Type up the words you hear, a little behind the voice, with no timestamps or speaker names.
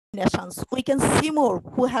nations, we can see more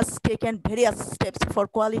who has taken various steps for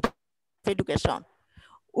quality education.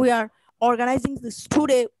 We are organizing this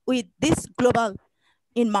today with this global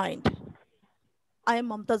in mind. I am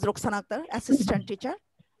Mamtaz Rokhshana Akhter, assistant teacher,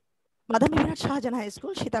 Madam Sajeda High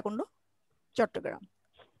School, Sitakunda, Chittagong.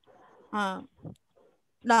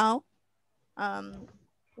 Now,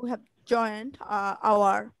 we have joined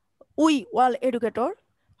our World Educator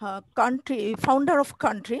country founder of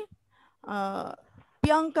country,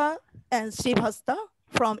 Priyanka and Srivastava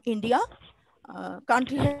from India,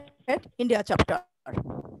 country head India chapter.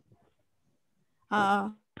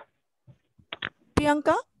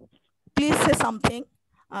 Priyanka, please say something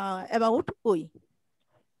about UI.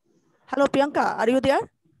 Hello, Priyanka, are you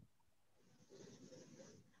there?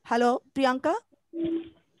 Hello, Priyanka.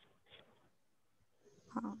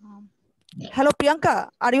 Hello, Priyanka,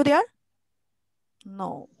 are you there?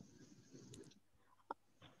 No.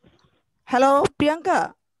 Hello,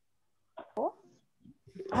 Priyanka. Hello,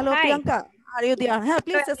 Hi. Priyanka, are you there?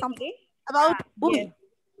 Please say something about UI.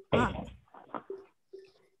 Yes.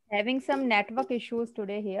 Having some network issues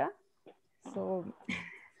today here. So,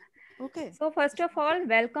 okay. So first of all,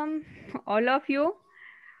 welcome all of you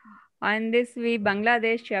on this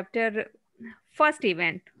Bangladesh chapter first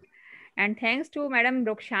event. And thanks to Madam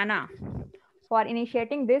Rokhshana for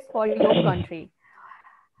initiating this for your country.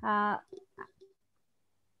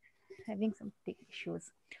 Having some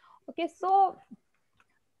issues. Okay, so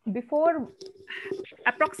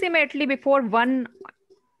approximately before one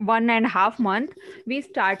and a half month, we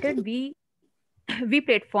started we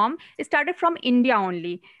platform. It started from India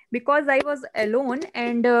only because I was alone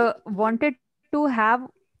and wanted to have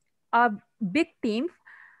a big team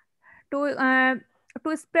to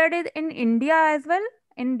spread it in India as well,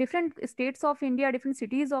 in different states of India, different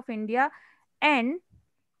cities of India, and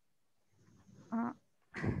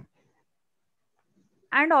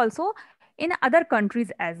also in other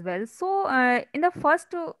countries as well. So in the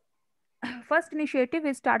first initiative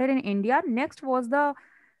is started in India. Next was the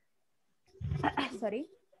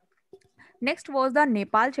next was the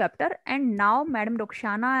Nepal chapter, and now Madam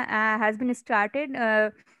Rokhshana has been started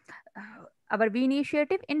our V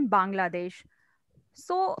initiative in Bangladesh.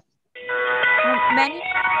 So many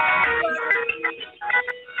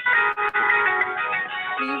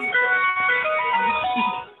please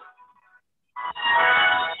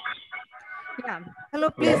yeah. Hello,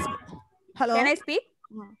 please. Hello. Can I speak?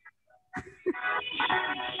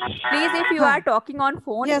 Please, if you are talking on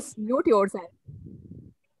phone, yes, mute yourself.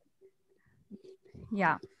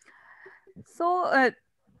 Yeah. So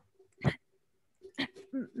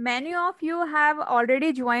many of you have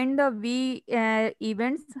already joined the V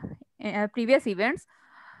events, previous events.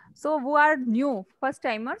 So who are new, first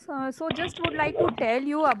timers? So just would like to tell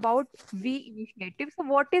you about V initiative. So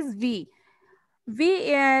what is V?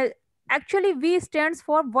 Actually, V stands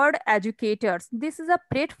for World Educators. This is a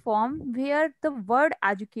platform where the world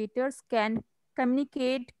educators can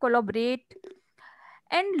communicate, collaborate,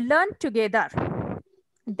 and learn together.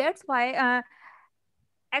 That's why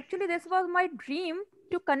actually this was my dream,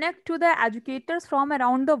 to connect to the educators from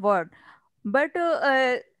around the world. But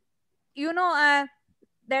that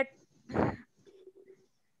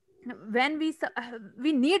when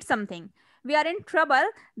we need something, we are in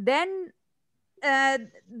trouble, then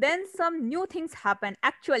some new things happen.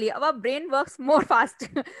 Actually, our brain works more fast.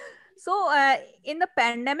 So in the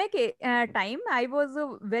pandemic time, I was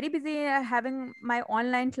very busy having my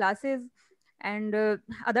online classes and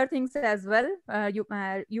other things as well. You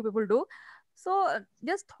people do. So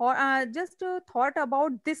thought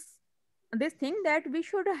about this thing, that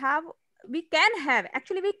we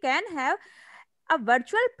can have a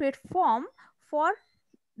virtual platform for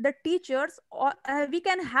the teachers, or we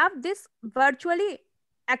can have this virtually,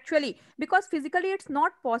 actually, because physically it's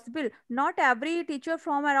not possible. Not every teacher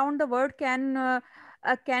from around the world can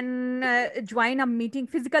join a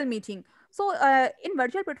physical meeting. So in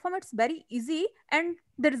virtual platform it's very easy, and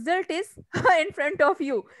the result is in front of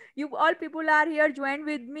you. You all people are here, joined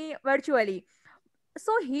with me virtually.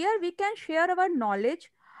 So here we can share our knowledge,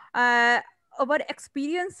 our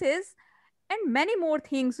experiences, and many more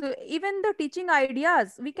things. So even the teaching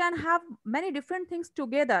ideas, we can have many different things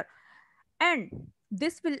together, and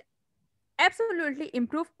this will absolutely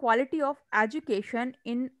improve quality of education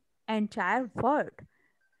in entire world.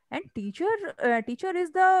 And teacher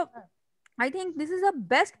is the, I think this is the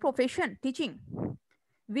best profession, teaching.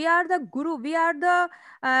 We are the guru, we are the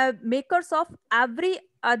makers of every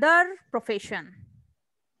other profession.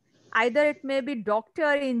 Either it may be doctor,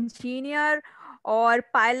 engineer, or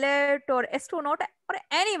pilot, or astronaut, or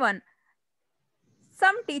anyone.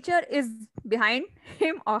 Some teacher is behind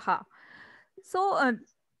him or her. So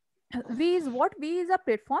we is what? We is a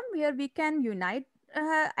platform where we can unite,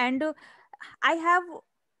 and I have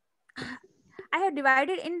I have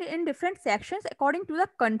divided in different sections according to the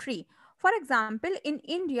country. For example, in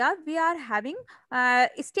India, we are having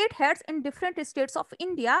state heads in different states of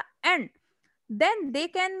India, and then they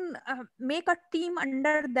can make a team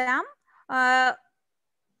under them uh,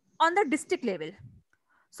 on the district level.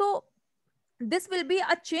 So this will be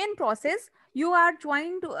a chain process. You are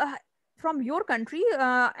joined from your country,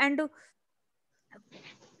 and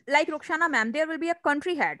like Rokhshana ma'am, there will be a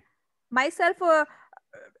country head. Myself, uh,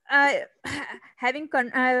 having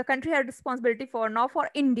country head responsibility for now for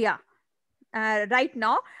India. Right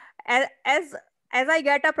now, as as I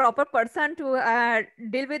get a proper person to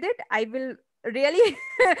deal with it, I will really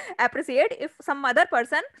appreciate if some other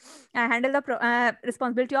person handle the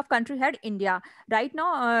responsibility of country head India. Right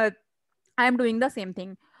now, I am doing the same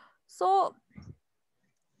thing. So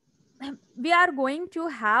we are going to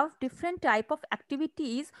have different type of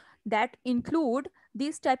activities that include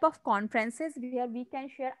these type of conferences where we can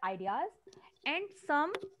share ideas, and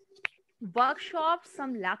some workshops,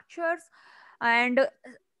 some lectures, and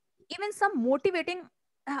even some motivating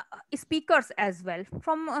speakers as well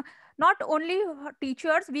from not only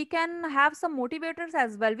teachers. We can have some motivators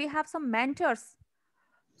as well. We have some mentors.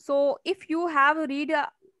 So if you have read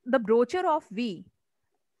the brochure of we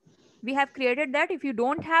have created that. If you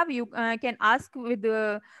don't have, you can ask with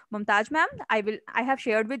Mamtaz ma'am. I have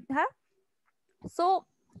shared with her. So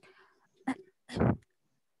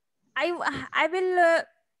I will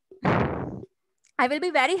I will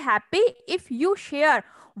be very happy if you share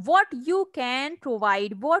what you can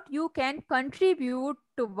provide, what you can contribute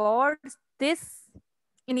towards this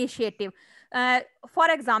initiative. For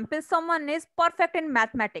example, someone is perfect in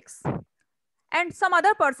mathematics, and some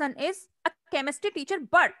other person is a chemistry teacher,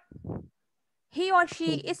 but he or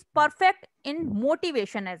she is perfect in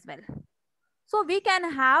motivation as well. So we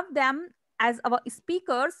can have them as our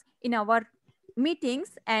speakers in our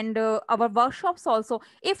meetings and our workshops also.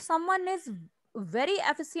 If someone is very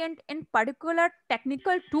efficient in particular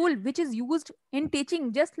technical tool which is used in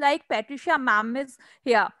teaching, just like Patricia ma'am is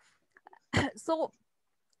here. So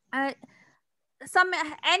uh, some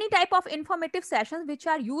any type of informative sessions which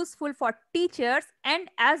are useful for teachers and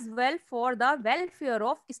as well for the welfare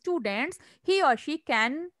of students, he or she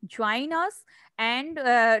can join us, and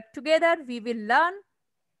together we will learn.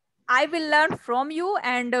 I will learn from you,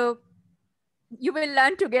 and you will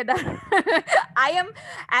learn together. i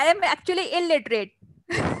am actually illiterate.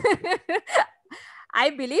 I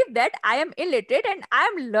believe that I am illiterate and I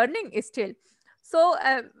am learning still. So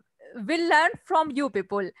we'll learn from you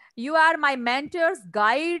people. You are my mentors,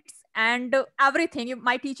 guides, and everything.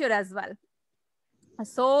 My teacher as well.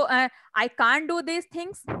 So I can't do these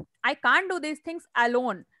things. I can't do these things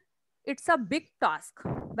alone. It's a big task,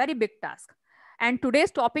 very big task. And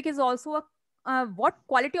today's topic is also what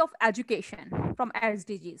quality of education from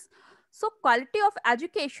SDGs. So quality of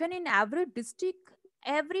education in every district,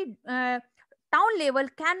 every town level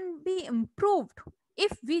can be improved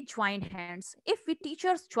if we join hands, if we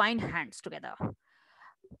teachers join hands together.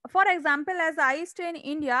 For example, as I stay in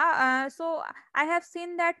India, so I have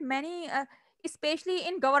seen that many, especially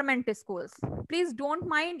in government schools. Please don't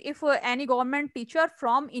mind if any government teacher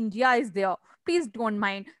from India is there. Please don't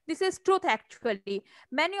mind. This is truth actually.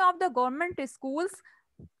 Many of the government schools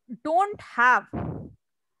don't have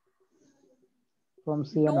from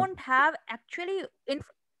CNM. don't have actually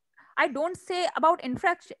I don't say about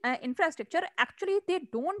infrastructure. Actually, they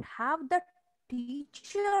don't have the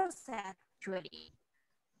teachers actually.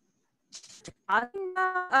 Passing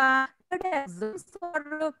the exams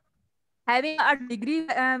or having a degree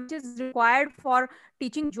which is required for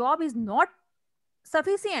teaching job is not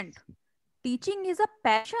sufficient. Teaching is a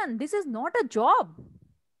passion. This is not a job.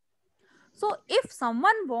 So if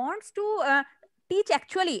someone wants to teach,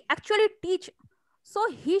 actually teach, so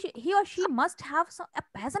he or she must have a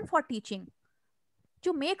passion for teaching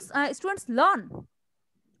to make students learn.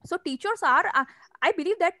 So teachers are, I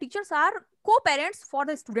believe that teachers are co-parents for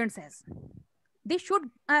the students. As they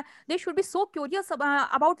should be so curious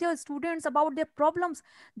about their students, about their problems,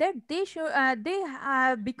 that they should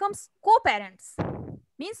becomes co-parents,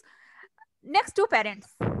 means next to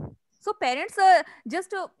parents. So parents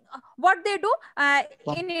just what they do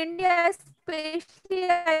in India, especially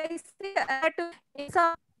I say that in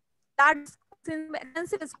some large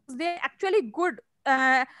expensive schools, they're actually good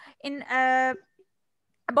in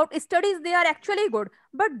about studies. They are actually good,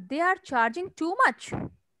 but they are charging too much.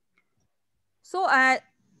 So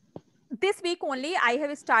this week only I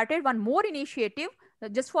have started one more initiative,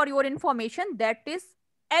 just for your information, that is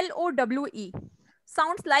LOWE.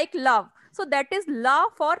 Sounds like love. So that is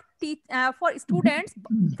love for students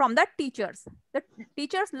from the teachers. The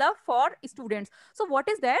teachers love for students. So what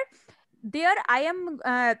is that? There I am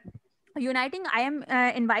I am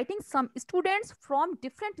inviting some students from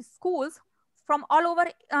different schools from all over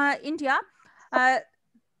India, uh,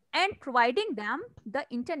 and providing them the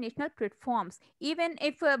international platforms. Even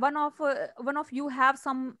if one of you have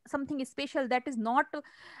something special that is not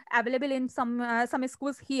available in some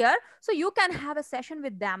schools here, so you can have a session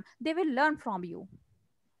with them. They will learn from you.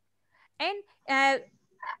 And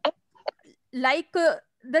like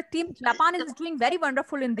the team Japan is doing very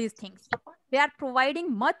wonderful in these things. They are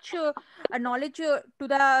providing much knowledge to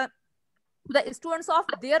the students of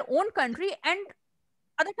their own country and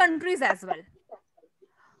other countries as well.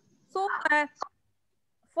 So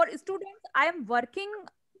for students, I am working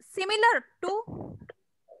similar to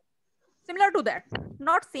that,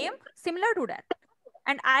 not same, similar to that.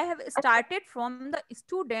 And I have started from the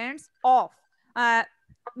students of uh,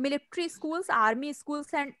 military schools, army schools,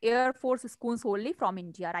 and air force schools only from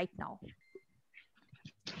India right now.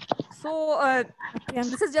 So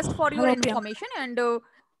this is just for your Hello, information. And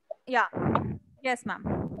yeah, yes, ma'am.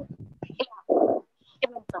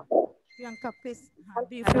 Priyanka, please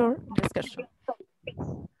brief your discussion.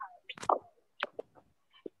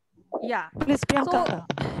 Yeah. Please, Priyanka. So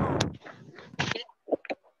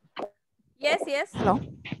yes. Hello.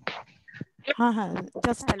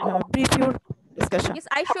 Just brief your discussion. Yes,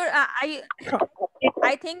 I should.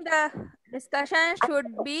 I think the discussion should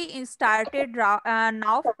be started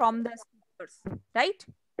now from the speakers, right?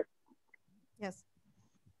 Yes.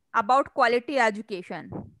 About quality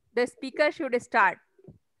education. The speaker should start,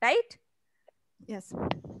 right? Yes.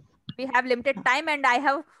 We have limited time and I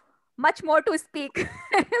have much more to speak.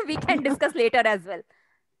 We can discuss later as well.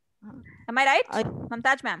 Am I right,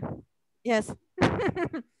 Mamtaz ma'am? Yes.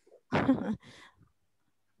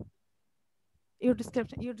 Your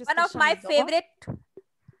discussion. One of my favorite,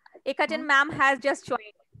 Ekajan ma'am has just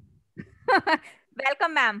joined.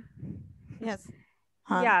 Welcome, ma'am. Yes.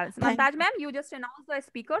 Yeah, Mamtaz ma'am, you just announced the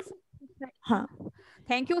speakers.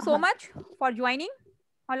 Thank you so much for joining,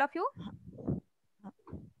 all of you.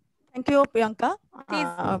 Thank you, Priyanka.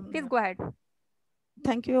 Please go ahead.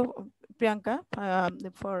 Thank you, Priyanka,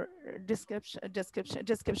 for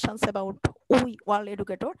descriptions about World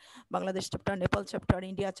Educator Bangladesh Chapter, Nepal Chapter,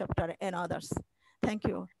 India Chapter, and others. Thank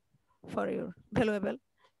you for your valuable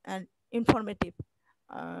and informative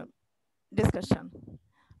discussion.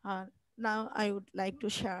 Now I would like to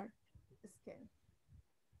share the screen.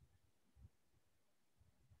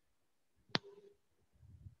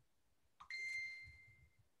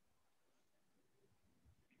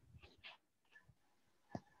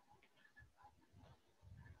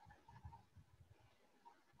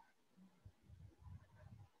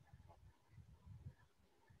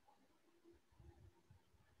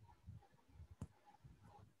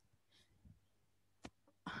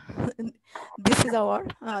 This is our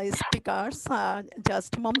speakers.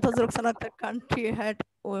 Just Mamtaz Rokhshana Akhter, country head,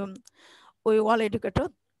 World Educator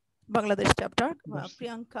Bangladesh Chapter,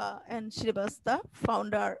 Priyanka and Srivastava,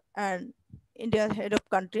 founder and India head of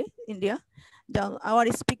country, India. Our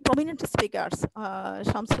prominent speakers,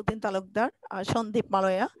 Shamsuddin Talukder, Sundeep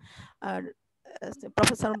Malwiya,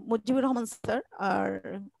 Professor Mujibur Rahman Sir,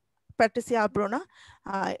 Patricia L Arbona,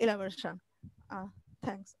 Elavarasan.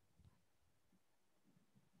 Thanks.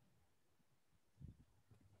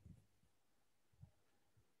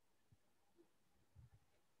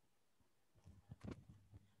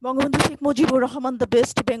 Bangabandhu Sheikh Mujibur Rahman, the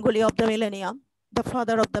best Bengali of the millennium, the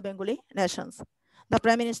father of the Bengali nations, the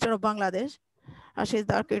Prime Minister of Bangladesh, she is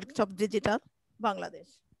the architect of digital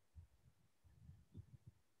Bangladesh.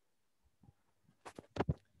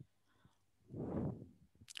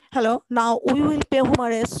 Hello, now we will pay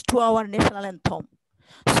homage to our national anthem.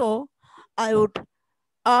 So I would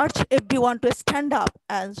urge everyone to stand up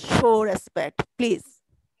and show respect, please.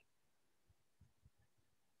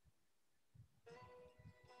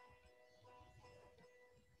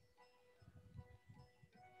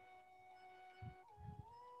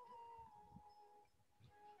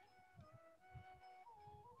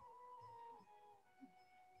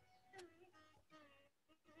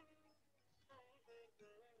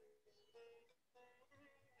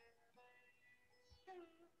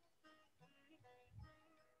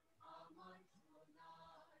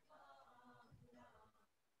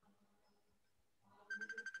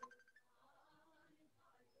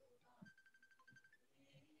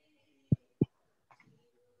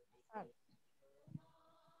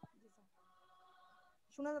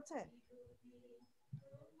 শোনা যাচ্ছে?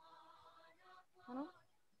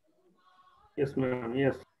 Yes, ma'am.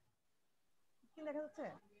 Yes. কি দেখা যাচ্ছে?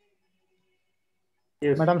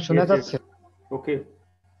 Yes, Madam yes, শোনা yes. যাচ্ছে? Okay.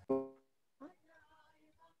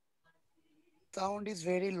 Sound is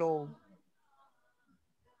very low.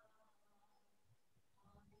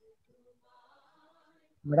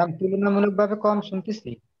 Madam তুলনামূলকভাবে কম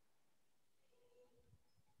শুনতেছি।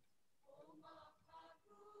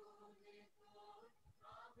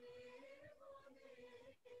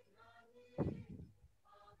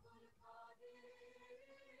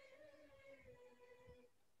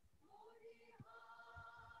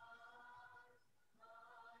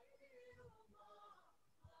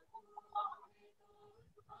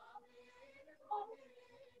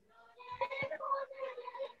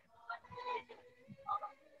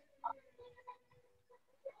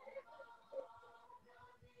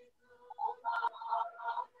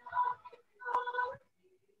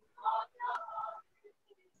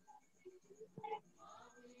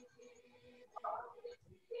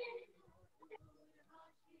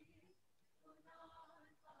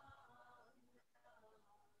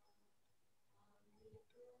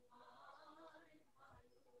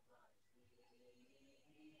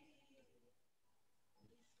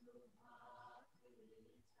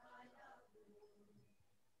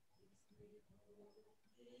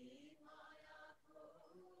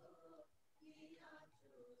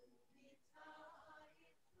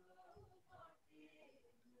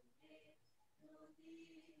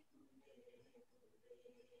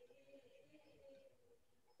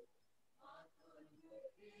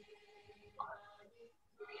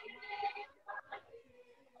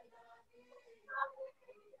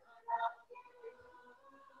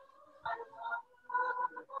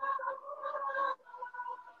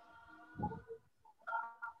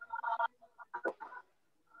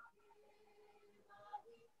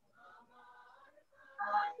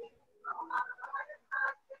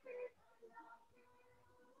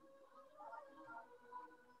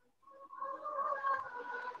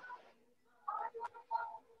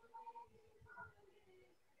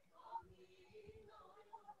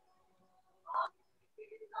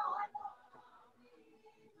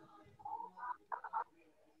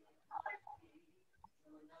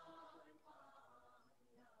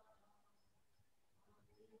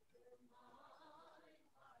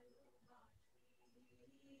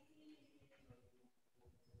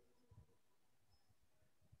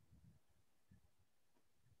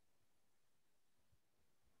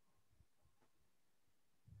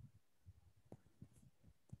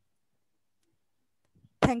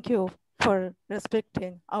 Thank you for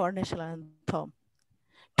respecting our national anthem.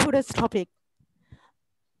 Today's topic,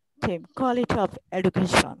 theme, quality of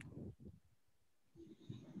education.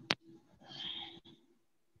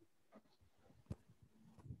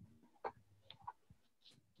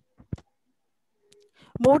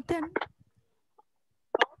 More than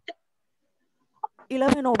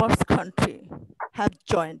 11 of our country have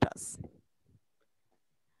joined us.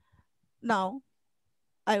 Now,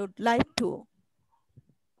 I would like to,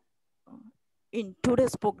 in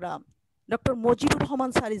today's program, Dr. Mujibur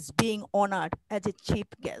Rahman Sir is being honored as a chief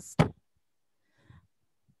guest.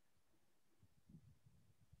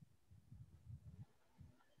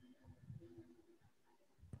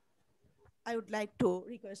 I would like to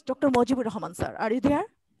request Dr. Mujibur Rahman Sir. Are you there?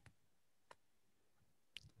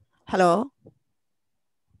 Hello.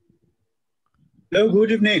 Hello,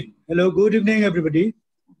 good evening. Hello, good evening, everybody.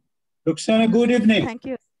 Rokhshana, good evening. Thank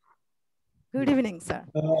you. Good evening, sir.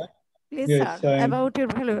 Please, Yes, sir, about your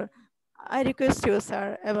valuable, I request you, sir,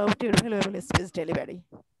 about your valuable speech delivery.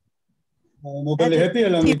 I'm very happy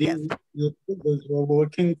along with you, those who are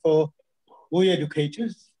working for We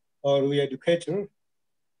Educators or We Educator.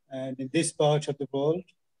 And in this part of the world,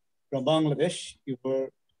 from Bangladesh, you were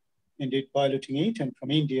indeed piloting it, and from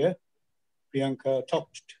India, Priyanka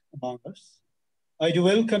talked among us. I do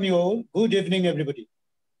welcome you all. Good evening, everybody.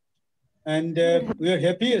 And we are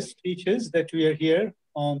happy as teachers that we are here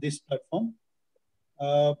on this platform.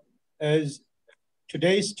 As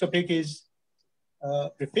today's topic is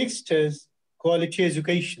prefixed as quality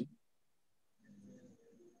education.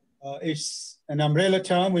 It's an umbrella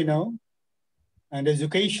term, we know, and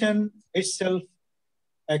education itself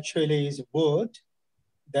actually is a word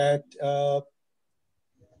that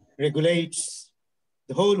regulates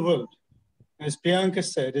the whole world. As Priyanka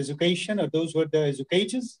said, education, or those who are the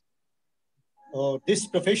educators, or this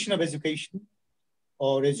profession of education,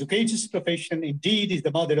 or educators' profession, indeed is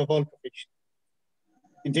the mother of all professions.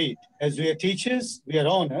 Indeed, as we are teachers, we are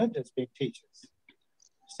honored as being teachers.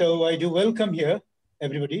 So I do welcome here,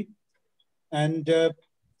 everybody. And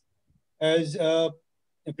as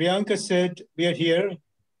Priyanka said, we are here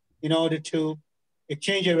in order to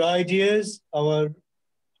exchange our ideas, our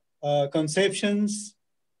conceptions,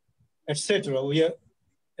 etc.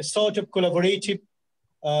 a sort of collaborative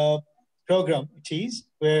program it is,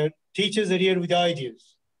 where teachers are here with ideas.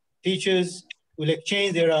 Teachers will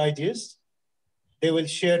exchange their ideas. They will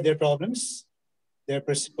share their problems, their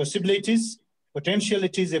possibilities,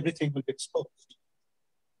 potentialities, everything will be exposed.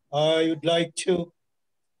 I would like to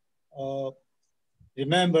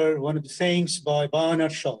remember one of the sayings by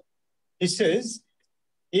Bernard Shaw. He says,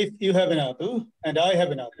 if you have an apple and I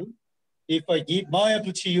have an apple, if I give my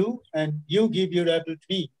apple to you and you give your apple to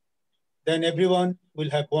me, then everyone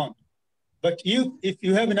will have one. But if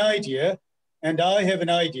you have an idea and I have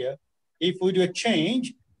an idea, if we do a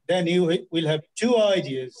change, then you will have two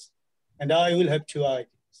ideas and I will have two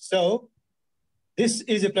ideas. So this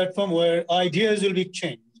is a platform where ideas will be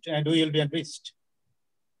changed and we will be enriched.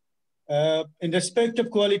 In respect of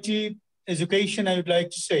quality education, I would like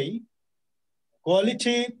to say,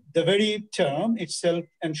 quality, the very term itself,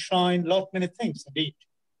 enshrines many things indeed.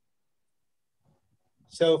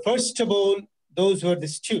 So first of all, those were the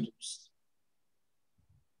students.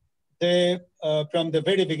 They, from the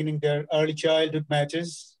very beginning, their early childhood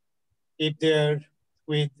matters. If they're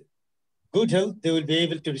with good health, they will be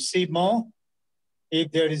able to receive more.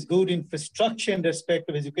 If there is good infrastructure in respect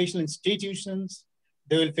of educational institutions,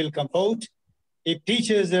 they will feel comfort. If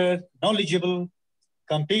teachers are knowledgeable,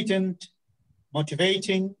 competent,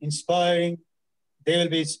 motivating, inspiring, they will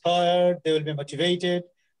be inspired, they will be motivated,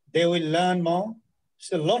 they will learn more.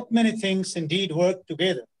 So many things indeed work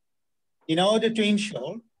together. In order to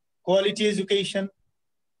ensure quality education,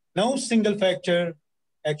 no single factor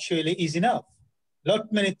actually is enough.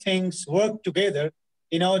 Many things work together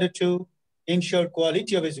in order to ensure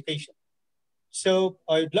quality of education. So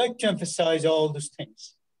I would like to emphasize all those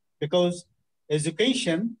things because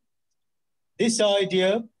education, this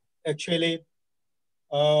idea actually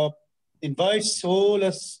invites all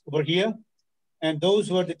us over here and those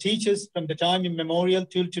who are the teachers from the time immemorial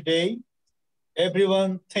till today.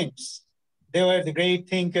 Everyone thinks they were the great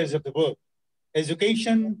thinkers of the world.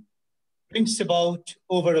 Education brings about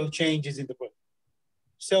overall changes in the world.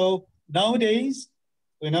 So nowadays,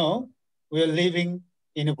 we know we are living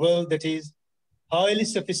in a world that is highly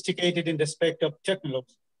sophisticated in respect of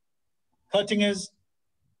technology. Cutting-edge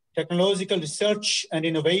technological research and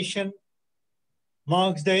innovation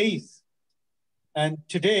marks the age. And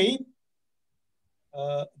today,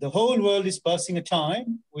 the whole world is passing a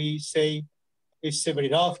time. We say it's a very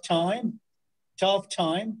rough time, tough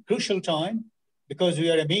time, crucial time, because we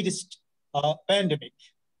are amidst a pandemic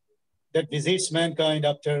that visits mankind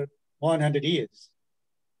after 100 years.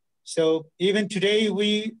 So even today,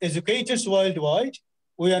 we educators worldwide,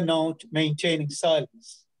 we are not maintaining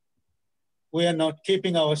silence. We are not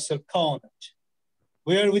keeping ourselves cornered.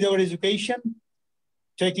 We are with our education,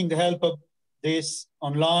 taking the help of these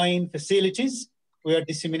online facilities. We are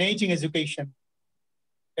disseminating education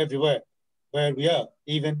everywhere where we are,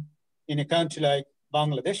 even in a country like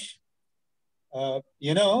Bangladesh.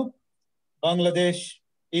 Bangladesh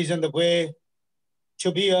is on the way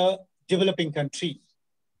to be a developing country.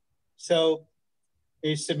 So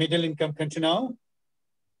it's a middle income country now.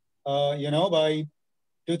 By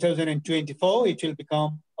 2024, it will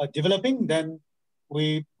become a developing, then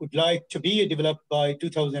we would like to be developed by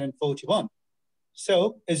 2041.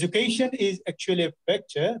 So education is actually a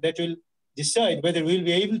factor that will decide whether we'll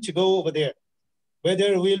be able to go over there,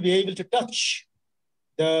 whether we'll be able to touch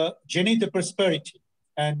the journey to prosperity.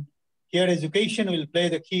 And here education will play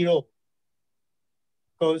the key role.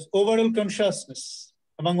 Because overall consciousness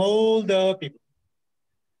among all the people,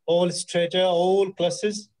 all strata, all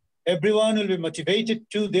classes, everyone will be motivated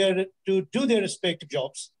to do their respective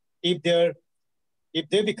jobs if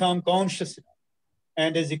they become conscious enough.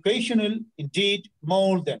 And education will indeed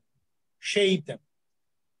mold them, shape them.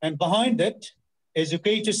 And behind that,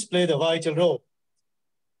 educators play the vital role.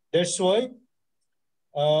 That's why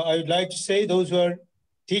I would like to say those who are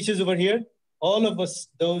teachers over here, all of us,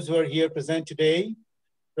 those who are here present today,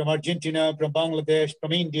 from Argentina, from Bangladesh,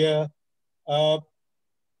 from India, from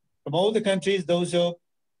all the countries, those who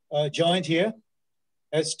joined here.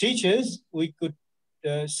 As teachers, we could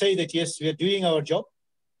say that, yes, we are doing our job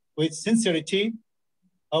with sincerity.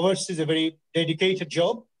 Ours is a very dedicated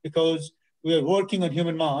job because we are working on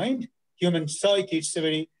human mind, human psyche. It's a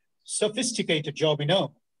very sophisticated job,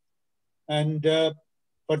 And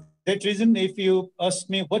for that reason, if you ask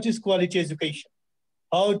me, what is quality education?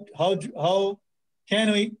 How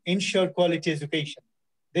can we ensure quality education?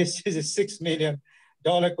 This is a $6 million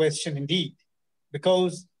question indeed,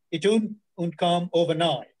 because it won't come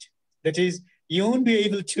overnight. That is, you won't be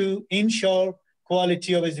able to ensure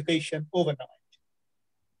quality of education overnight.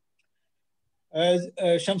 As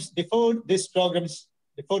Shams, before the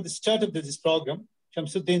start of this program,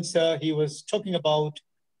 Shamsuddin Sir, he was talking about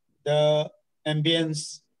the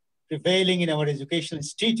ambience prevailing in our educational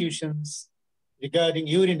institutions regarding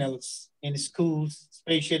urinals in schools,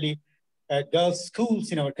 especially at girls'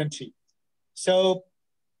 schools in our country. So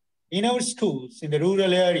in our schools, in the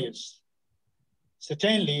rural areas,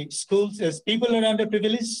 certainly schools, as people are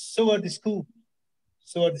underprivileged, so are the schools.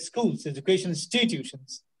 So are the schools, education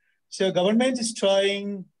institutions. So government is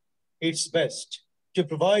trying its best to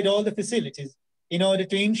provide all the facilities in order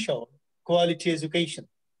to ensure quality education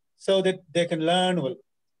so that they can learn well,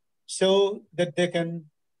 so that they can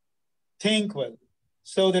think well,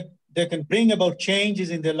 so that they can bring about changes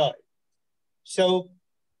in their life. So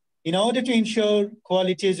in order to ensure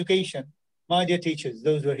quality education, my dear teachers,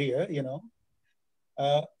 those who are here,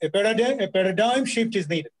 a paradigm shift is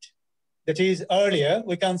needed. That is, earlier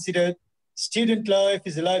we considered student life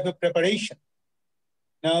is a life of preparation.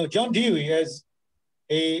 Now, John Dewey, as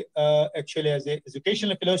actually as an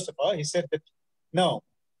educational philosopher, he said that no,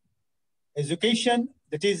 education,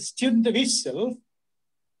 that is student of itself,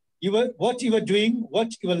 what you were doing,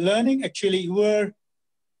 what you were learning, actually you were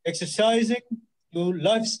exercising your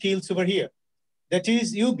life skills over here. That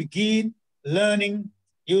is, you begin learning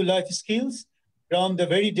your life skills from the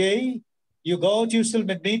very day you got yourself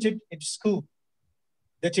admitted into school.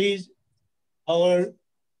 That is, our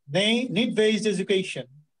need-based education,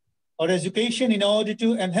 or education in order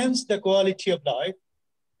to enhance the quality of life,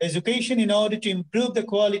 education in order to improve the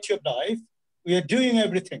quality of life, we are doing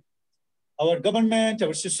everything. Our government,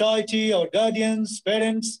 our society, our guardians,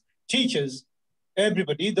 parents, teachers,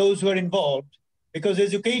 everybody, those who are involved, because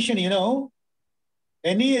education,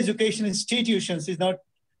 any education institutions is not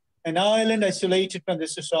an island isolated from the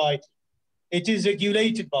society. It is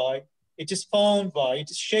regulated by, it is found by,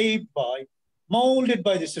 it is shaped by, molded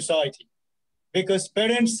by the society. Because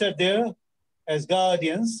parents are there as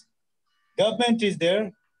guardians, government is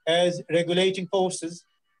there as regulating forces,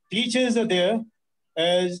 teachers are there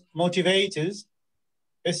as motivators,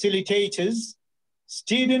 facilitators,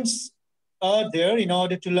 students are there in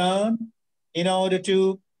order to learn, in order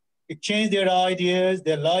to exchange their ideas,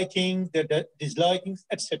 their likings, their dislikings,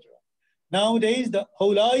 etc. Nowadays, the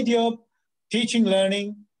whole idea of teaching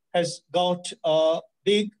learning has got a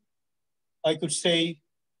big, I could say,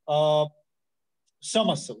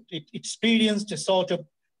 somersault. It experienced a sort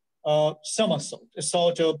of somersault, a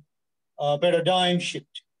sort of paradigm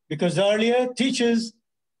shift. Because earlier, teachers,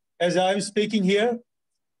 as I'm speaking here,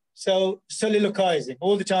 so soliloquizing,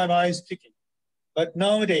 all the time I'm speaking. But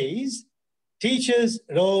nowadays, teachers'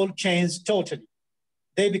 role changed totally.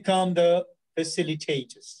 They become the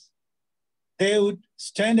facilitators. They would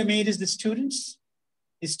stand amidst the students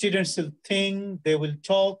will think, they will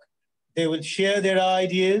talk, they will share their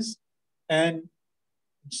ideas, and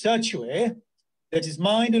in such a way that his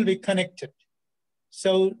mind will be connected.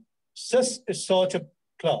 So such a sort of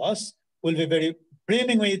class will be very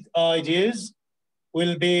brimming with ideas,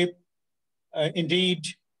 will be indeed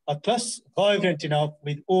a class vibrant enough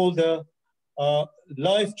with all the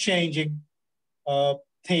life-changing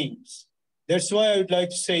things. That's why I would like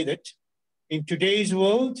to say that in today's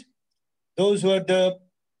world, those who are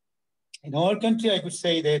in our country, I could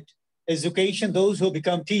say that education, those who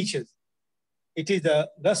become teachers, it is the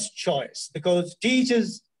best choice, because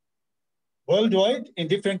teachers worldwide in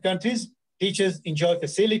different countries, teachers enjoy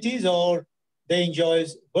facilities or they enjoy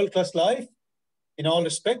world-class life in all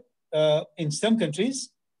respect in some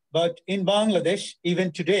countries. But in Bangladesh,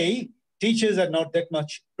 even today, teachers are not that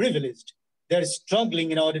much privileged. They're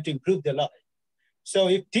struggling in order to improve their life. So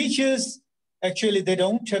if teachers, actually, they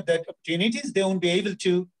don't have that opportunities, they won't be able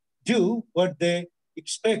to do what they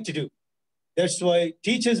expect to do. That's why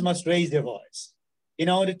teachers must raise their voice in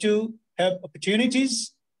order to have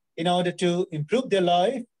opportunities, in order to improve their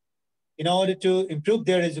life, in order to improve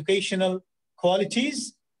their educational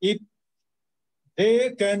qualities. If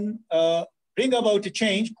they can bring about a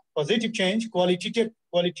change, positive change,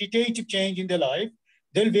 qualitative change in their life,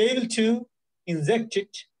 they'll be able to inject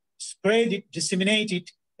it, spread it, disseminate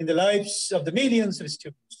it in the lives of the millions of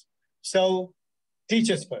students. So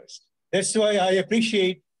teachers first. That's why I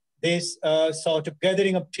appreciate this sort of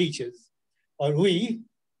gathering of teachers, or we,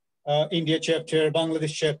 India chapter,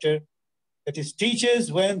 Bangladesh chapter, that is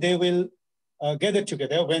teachers, when they will gather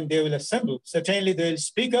together, when they will assemble, certainly they will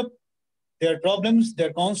speak up their problems,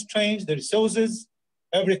 their constraints, their resources,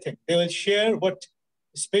 everything. They will share what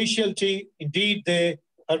specialty indeed they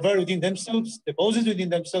harbor within themselves, deposits within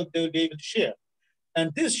themselves, they will be able to share.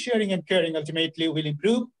 And this sharing and caring ultimately will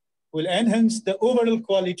improve, will enhance the overall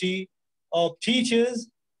quality of teachers,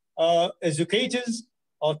 educators,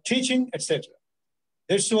 of teaching, etc.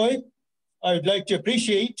 That's why I would like to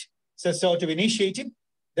appreciate such sort of initiative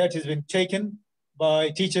that has been taken by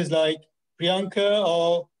teachers like Priyanka,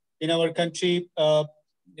 or in our country,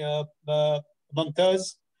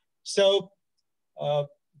 Mamtaz. So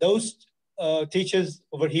those teachers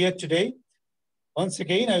over here today, once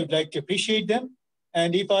again, I would like to appreciate them.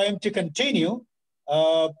 And if I am to continue,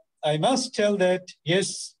 I must tell that,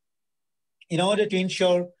 yes, in order to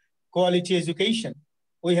ensure quality education,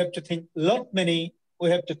 we have to think we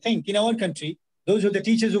have to think in our country, those are the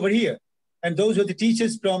teachers over here, and those are the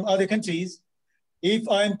teachers from other countries. If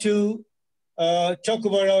I'm to talk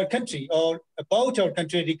about our country or about our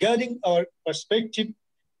country regarding our perspective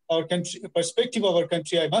of our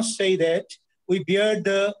country, I must say that we bear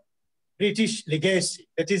the British legacy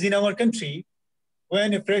that is in our country.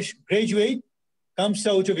 When a fresh graduate comes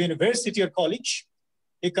out of university or college,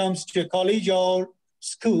 he comes to a college or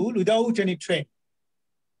school without any training.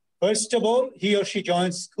 First of all, he or she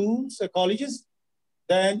joins schools or colleges,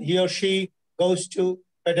 then he or she goes to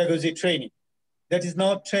pedagogy training. That is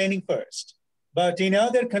not training first. But in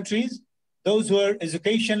other countries, those who are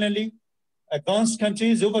educationally advanced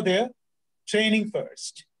countries over there, training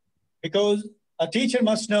first. Because a teacher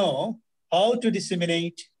must know how to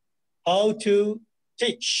disseminate, how to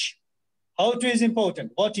teach. How to is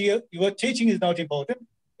important. What you are teaching is not important.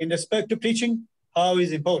 In respect to teaching, how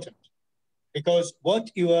is important. Because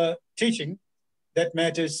what you are teaching, that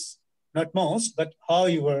matters not most, but how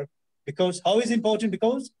you are. Because how is important?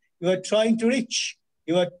 Because you are trying to reach.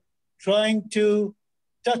 You are trying to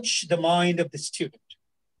touch the mind of the student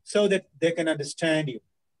so that they can understand you,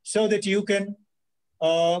 so that you can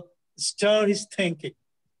stir his thinking,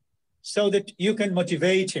 so that you can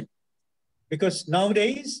motivate him. Because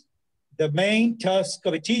nowadays, the main task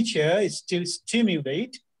of a teacher is to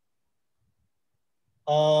stimulate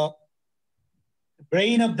the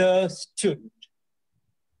brain of the student,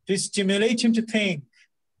 to stimulate him to think,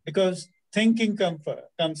 because thinking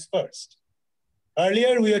comes first.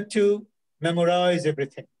 Earlier, we had to memorize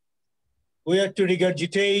everything. We had to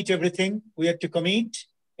regurgitate everything. We had to commit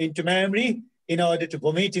into memory in order to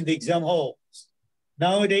vomit in the exam halls.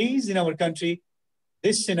 Nowadays, in our country,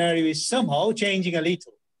 this scenario is somehow changing a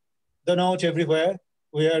little. Though not everywhere,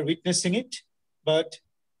 we are witnessing it, but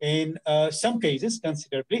in some cases,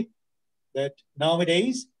 considerably, that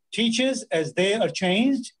nowadays, teachers, as they are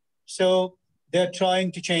changed, so they're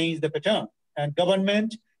trying to change the pattern. And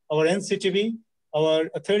government, our NCTV, our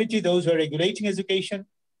authority, those who are regulating education,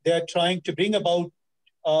 they are trying to bring about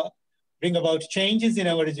changes in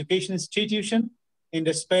our education institution in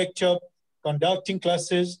respect of conducting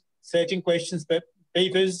classes, setting questions,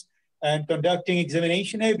 papers, and conducting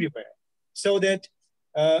examination everywhere, so that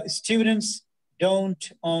students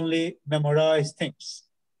don't only memorize things.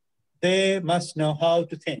 They must know how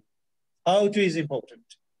to think. How to is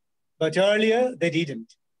important. But earlier, they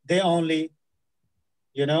didn't. They only,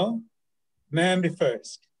 memory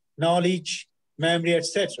first, knowledge, memory,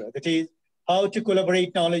 etc. That is, how to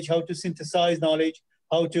collaborate knowledge, how to synthesize knowledge,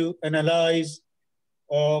 how to analyze.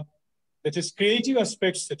 That is, creative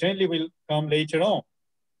aspects certainly will come later on,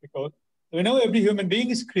 because we know every human being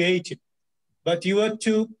is creative, but you have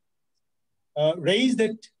to raise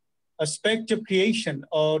that aspect of creation,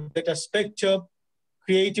 or that aspect of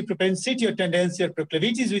creative propensity or tendency or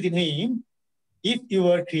proclivities within him, if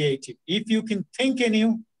you are creative, if you can think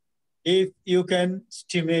anew, if you can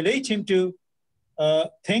stimulate him to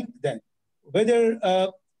think, then whether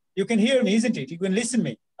you can hear me, isn't it? You can listen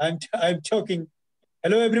me. I'm talking.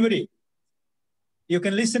 Hello, everybody. You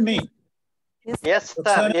can listen me. Yes,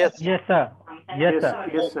 sir. Yes. Yes, sir. Yes, sir.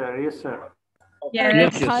 Yes, sir. Yes, sir.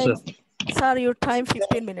 Yes. Time, sir, your time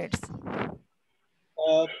 15 minutes.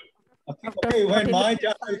 Okay, when my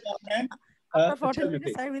time will come, After 14 tell me,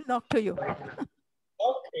 minutes, please. I will talk to you.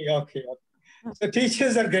 Okay. So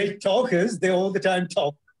teachers are great talkers. They all the time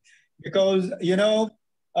talk, because,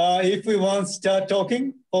 if we once start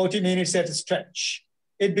talking, 40 minutes at a stretch,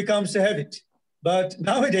 it becomes a habit. But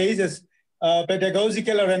nowadays, as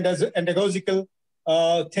pedagogical or andragogical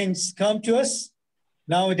things come to us,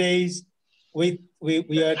 nowadays we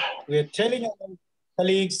are telling our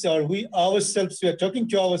colleagues, or we ourselves, we are talking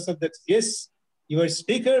to ourselves that, yes, you are a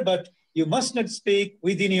speaker, but you must not speak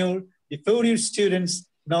before your students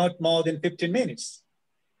not more than 15 minutes,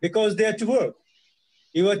 because they are to work.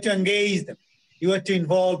 You are to engage them. You are to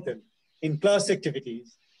involve them in class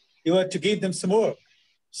activities. You are to give them some work.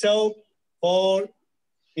 So for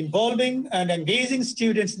involving and engaging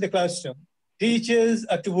students in the classroom, teachers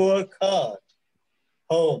are to work hard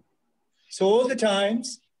home. So all the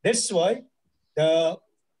times, that's why the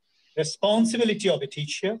responsibility of a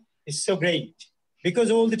teacher is so great,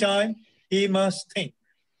 because all the time he must think.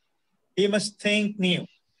 He must think new.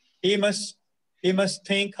 he must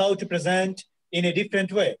think how to present in a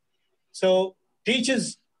different way. So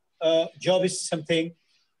teacher's job is something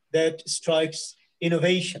that strikes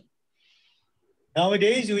innovation.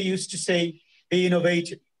 Nowadays, we used to say, be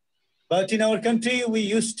innovative. But in our country, we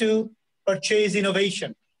used to purchase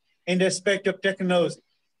innovation in respect of technology.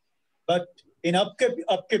 But in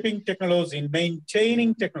upkeeping technology, in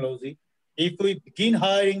maintaining technology, if we begin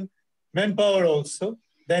hiring manpower also,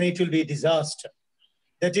 then it will be a disaster.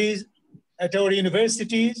 That is, at our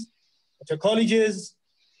universities, at our colleges,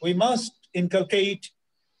 we must inculcate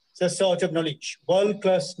the sort of knowledge,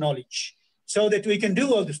 world-class knowledge, so that we can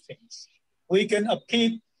do all these things. We can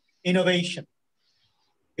upkeep innovation.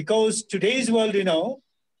 Because today's world, you know,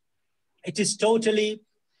 it is totally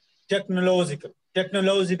technological,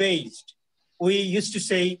 technology-based. We used to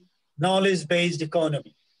say knowledge-based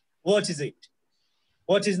economy. What is it?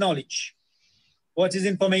 What is knowledge? What is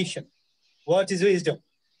information? What is wisdom?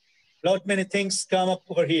 Lot many things come up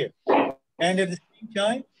over here. And at the same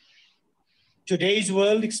time, today's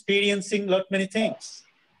world experiencing lot many things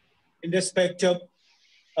in respect of,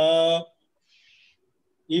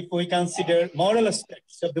 if we consider moral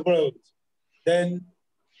aspects of the world, then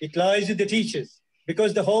it lies with the teachers,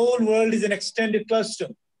 because the whole world is an extended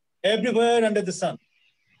classroom, everywhere under the sun.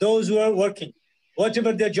 Those who are working,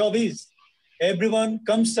 whatever their job is, everyone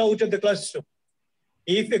comes out of the classroom.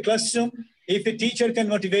 If a teacher can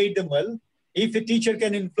motivate them well, if a teacher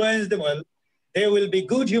can influence them well, they will be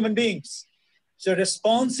good human beings. So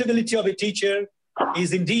responsibility of a teacher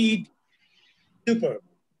is indeed superb.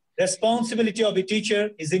 Responsibility of a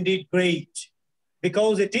teacher is indeed great,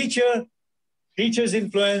 because a teacher's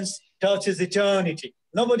influence touches eternity.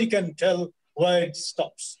 Nobody can tell where it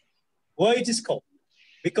stops. Why it is called?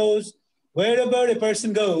 Because wherever a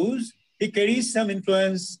person goes, he carries some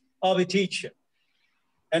influence of a teacher.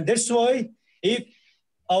 And that's why if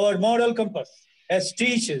our moral compass as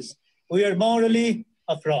teachers, we are morally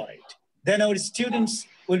upright, then our students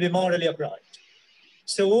will be morally upright.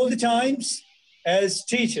 So all the times as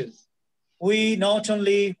teachers, we not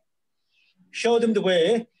only show them the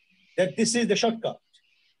way that this is the shortcut.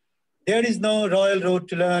 There is no royal road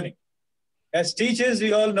to learning. As teachers,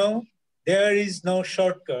 we all know there is no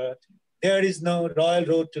shortcut. There is no royal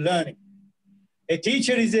road to learning. A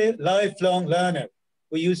teacher is a lifelong learner,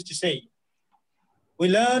 we used to say. We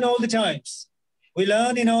learn all the times. We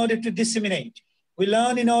learn in order to disseminate. We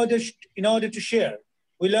learn in order to share.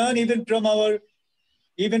 We learn even from our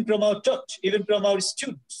touch, even from our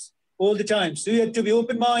students all the time. So we have to be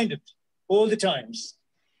open-minded all the times.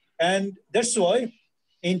 And that's why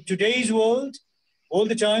in today's world, all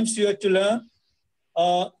the times you have to learn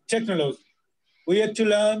technology. We have to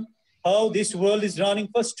learn how this world is running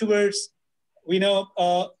first towards,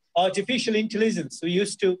 artificial intelligence. We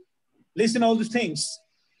used to listen all the things,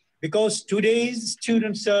 because today's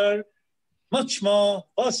students are much more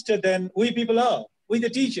faster than we people are, we the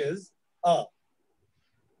teachers are.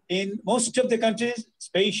 In most of the countries,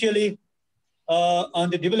 especially on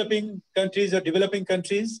the developing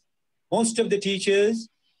countries, most of the teachers,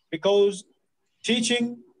 because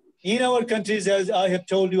teaching in our countries, as I have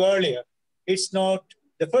told you earlier, it's not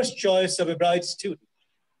the first choice of a bright student.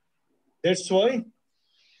 That's why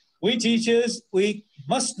we teachers, we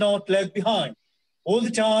must not lag behind. All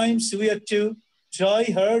the times we have to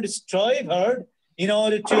strive hard in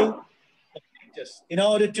order to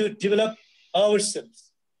develop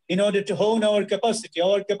ourselves, in order to hone our capacity,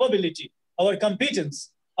 our capability, our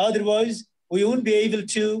competence. Otherwise, we won't be able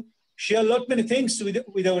to share a lot many things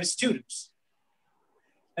with our students.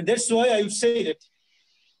 And that's why I would say that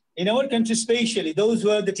in our country, especially those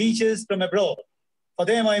who are the teachers from abroad, for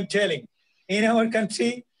them I'm telling, in our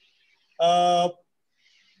country,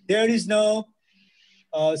 there is no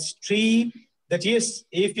stream that, yes,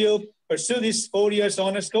 if you pursue this 4 years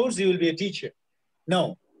honors course, you will be a teacher.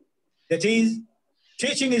 No, that is,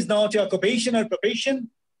 teaching is not an occupation or profession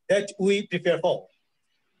that we prepare for.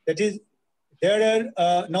 That is, there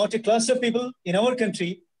are not a class of people in our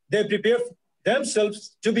country, they prepare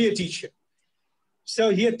themselves to be a teacher.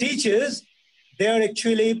 So here teachers, they are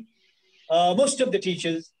actually, most of the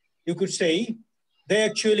teachers, you could say, they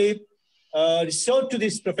actually resort to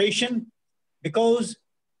this profession because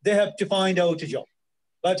they have to find out a job.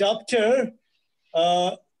 But after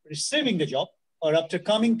receiving the job or after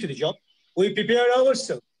coming to the job, we prepare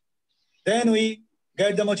ourselves. Then we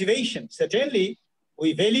get the motivation. Certainly,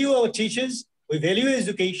 we value our teachers, we value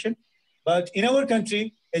education, but in our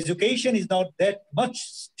country, education is not that much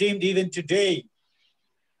esteemed even today.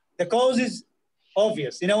 The cause is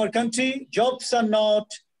obvious. In our country, jobs are not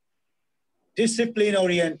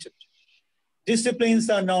discipline-oriented. Disciplines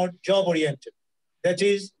are not job-oriented. That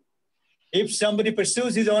is, If somebody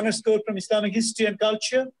pursues his honors course from Islamic history and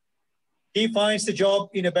culture, he finds a job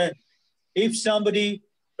in a bank. If somebody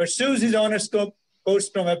pursues his honors course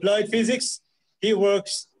from applied physics, he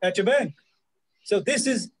works at a bank. So this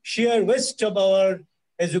is sheer waste of our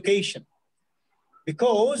education,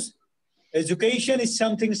 because education is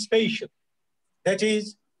something special. That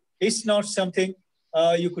is, it's not something,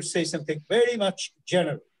 you could say something very much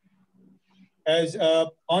general. As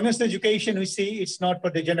honest education, we see it's not for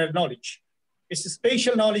the general knowledge. It's a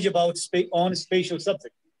spatial knowledge about on a spatial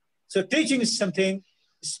subject. So teaching is something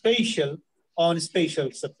spatial on a spatial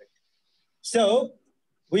subject. So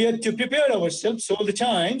we have to prepare ourselves all the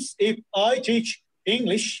times. If I teach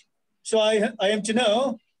English, so I am to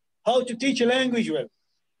know how to teach a language well.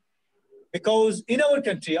 Because in our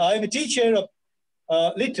country, I am a teacher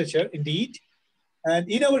of literature, indeed. And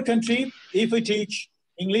in our country, if we teach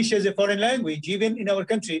English as a foreign language, even in our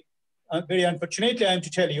country, very unfortunately, I am to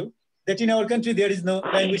tell you that in our country, there is no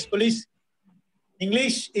language police.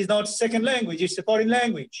 English is not second language, it's a foreign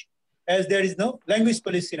language, as there is no language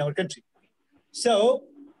police in our country. So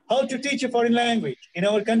how to teach a foreign language? In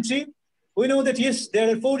our country, we know that yes,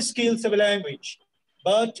 there are 4 skills of a language,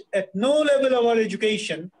 but at no level of our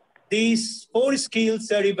education, these 4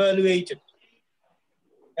 skills are evaluated.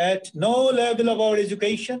 At no level of our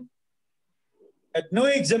education, at no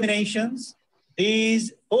examinations,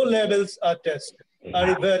 these 4 levels are tested,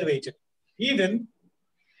 are evaluated. Even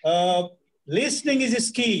listening is a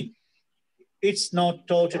skill. It's not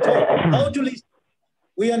taught at all. How to listen?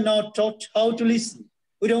 We are not taught how to listen.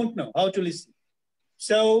 We don't know how to listen.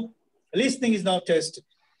 So listening is not tested.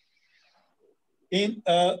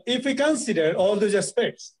 If we consider all those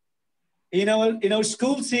aspects, in our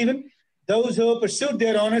schools even, those who pursued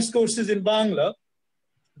their honors courses in Bangla,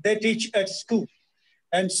 they teach at school.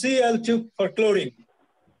 And CL2 for chlorine,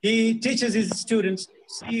 he teaches his students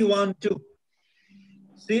C12.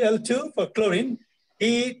 CL2 for chlorine,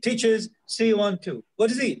 he teaches C12.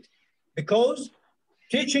 What is it? Because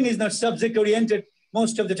teaching is not subject-oriented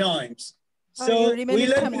most of the times. So your remaining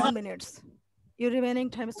we time 1 minute. Your remaining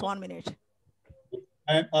time is 1 minute.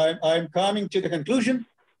 I'm coming to the conclusion.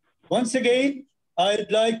 Once again,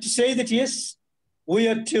 I'd like to say that yes, we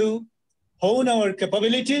have to hone our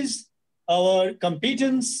capabilities, our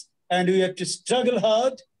competence, and we have to struggle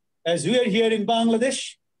hard as we are here in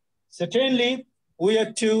Bangladesh. Certainly, we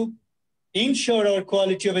have to ensure our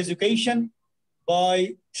quality of education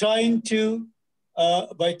by trying to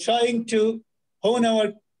hone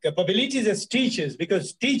our capabilities as teachers,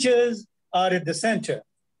 because teachers are at the center.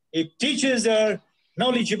 If teachers are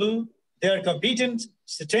knowledgeable, they are competent,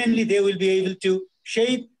 certainly they will be able to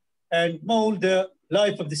shape and mold the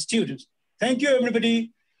life of the students. Thank you,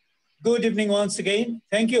 everybody. Good evening once again.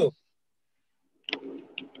 Thank you.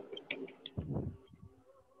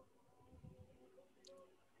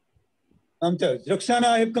 Mamtaz Rokhshana,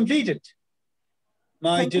 I have completed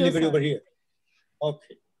my delivery over here.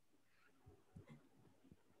 Okay.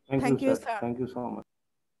 Thank you, sir. Thank you so much.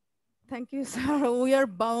 Thank you, sir. We are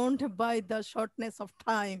bound by the shortness of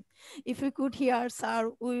time. If we could hear,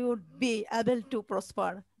 sir, we would be able to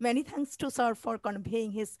prosper. Many thanks to sir for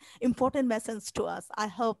conveying his important message to us. I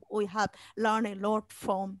hope we have learned a lot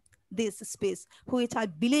from this space, which I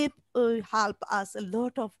believe will help us a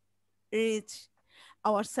lot of reach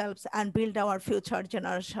ourselves and build our future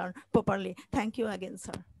generation properly. Thank you again,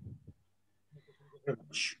 sir. Very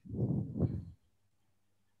much.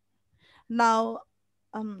 Now,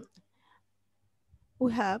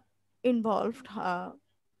 we have involved.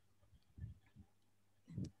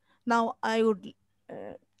 Now, I would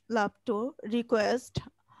love to request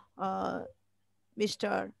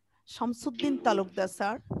Mr. Shamsuddin Talukder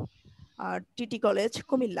Sir, TT College,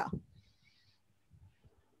 Comilla.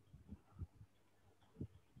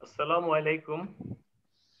 Assalamu alaikum.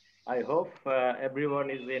 I hope everyone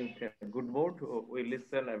is in a good mood. We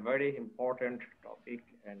listen a very important topic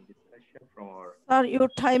and discussion from our... Sir, your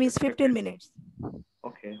time is 15 minutes.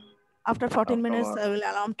 Okay. After 14 minutes, I will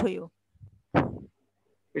allow to you.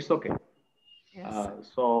 It's okay. Yes.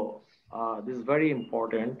 This is very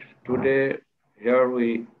important. Today, here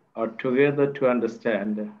we are together to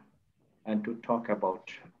understand and to talk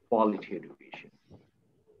about quality education.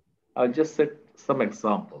 I'll just set some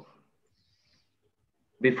example.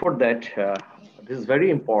 Before that, this is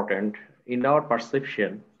very important. In our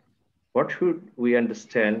perception, what should we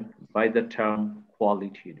understand by the term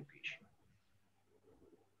quality education?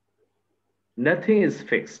 Nothing is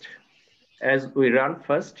fixed. As we run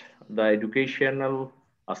first, the educational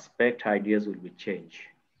aspect ideas will be changed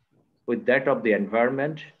with that of the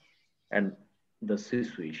environment and the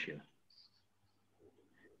situation.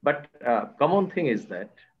 But common thing is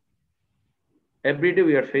that Every day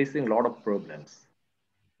we are facing a lot of problems.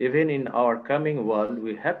 Even in our coming world,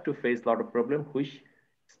 we have to face a lot of problems, which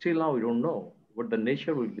still now we don't know what the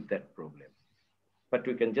nature will be that problem. But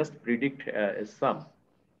we can just predict some.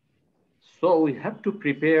 So we have to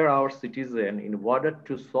prepare our citizen in order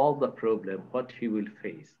to solve the problem, what he will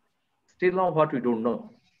face. Still now what we don't know.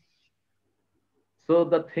 So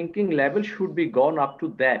the thinking level should be gone up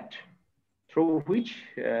to that, through which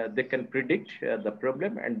they can predict the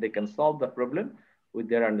problem and they can solve the problem with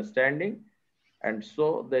their understanding. And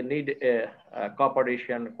so they need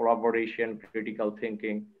cooperation, collaboration, critical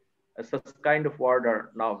thinking. Such kind of word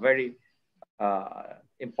are now very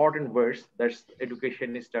important words that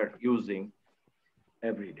educationists are using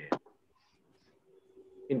every day.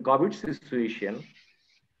 In COVID situation,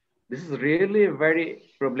 this is really a very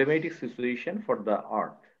problematic situation for the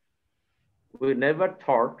earth. We never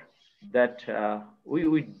thought that we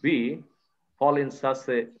would fall in such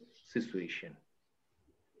a situation.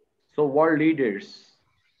 So world leaders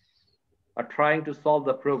are trying to solve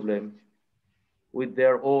the problem with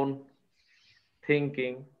their own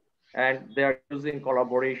thinking, and they are using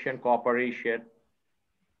collaboration, cooperation.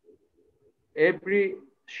 Every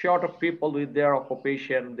sort of people with their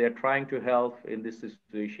occupation, they're trying to help in this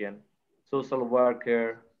situation. Social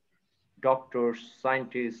worker, doctors,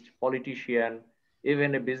 scientists, politician,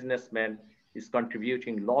 even a businessman is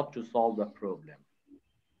contributing a lot to solve the problem.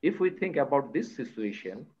 If we think about this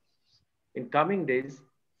situation, in coming days,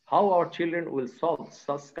 how our children will solve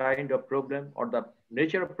such kind of problem, or the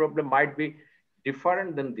nature of problem might be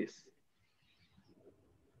different than this.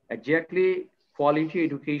 Exactly, quality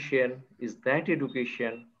education is that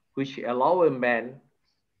education which allow a man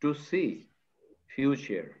to see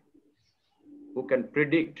future, who can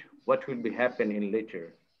predict what will be happening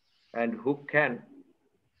later, and who can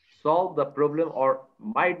solve the problem or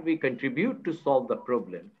might be contribute to solve the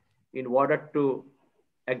problem in order to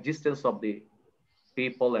existence of the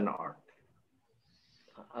people and art.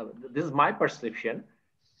 This is my perception.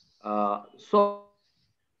 So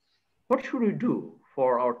what should we do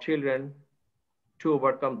for our children to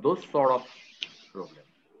overcome those sort of problems?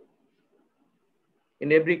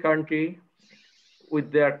 In every country,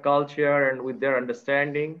 with their culture and with their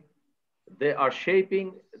understanding, they are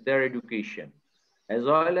shaping their education, as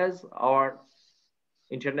well as our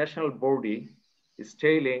international body is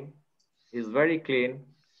telling, is very clean,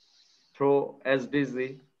 through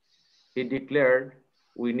SDG, he declared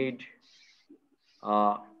we need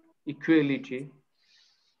equality,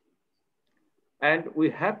 and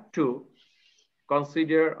we have to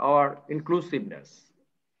consider our inclusiveness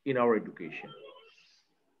in our education.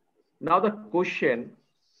 Now the question,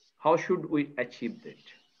 how should we achieve that?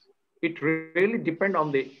 It really depends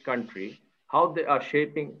on the country, how they are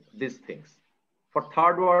shaping these things. For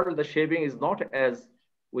third world, the shaping is not as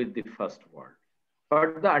with the first world,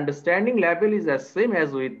 but the understanding level is as same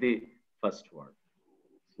as with the first world.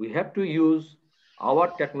 We have to use our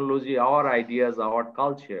technology, our ideas, our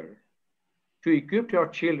culture to equip our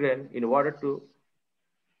children in order to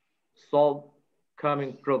solve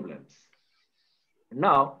coming problems.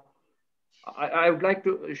 Now, I would like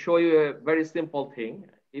to show you a very simple thing.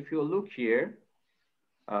 If you look here,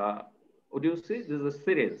 would you see this is a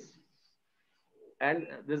syringe and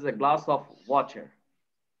this is a glass of water.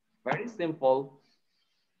 Very simple.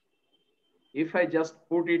 If I just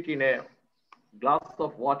put it in a glass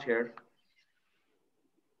of water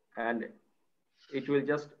and it will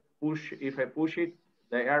just push, if I push it,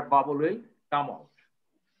 the air bubble will come out.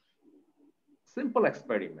 Simple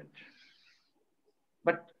experiment.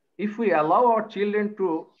 But if we allow our children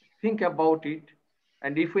to think about it,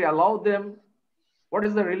 and if we allow them, what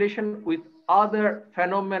is the relation with other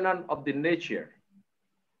phenomenon of the nature?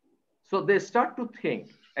 So they start to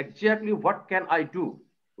think exactly what can I do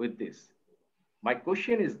with this? My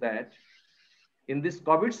question is that in this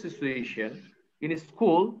COVID situation, in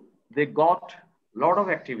school, they got a lot of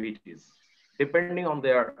activities depending on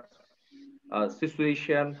their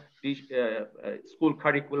situation, school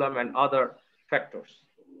curriculum and other factors.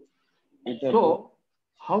 So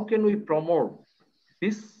how can we promote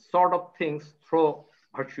this sort of things through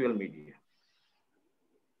virtual media?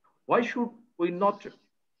 Why should we not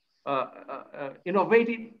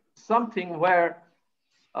innovate something where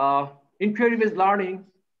inquiry-based learning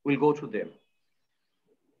will go to them?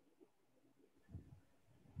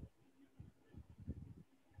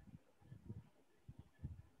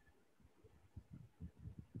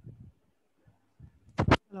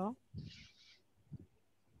 Hello.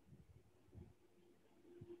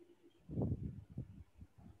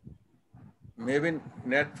 Maybe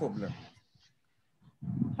net problem.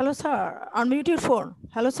 Hello, sir. Unmute your phone.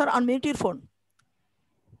 Hello, sir. Unmute your phone.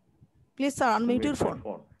 Please, sir, unmute your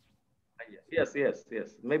phone. Yes.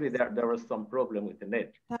 Maybe there was some problem with the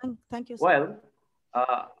net. Thank you, sir. Well,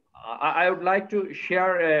 I would like to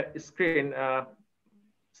share a screen. Yes,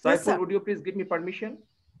 Saiful, sir. would you please give me permission?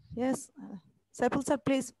 Yes, Saiful sir,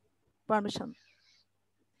 please, permission.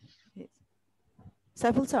 Yes.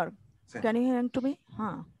 Saiful sir, can you hear to me?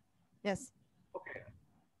 Yes.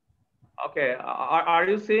 Okay. Are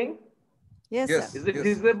you seeing? Yes, Yes. sir. Is it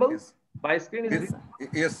visible? Yes. My screen is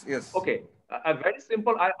Yes. Okay. Very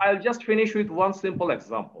simple. I'll just finish with one simple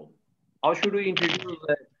example. How should we introduce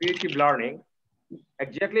creative learning?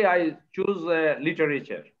 Exactly, I choose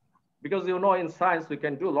literature because in science we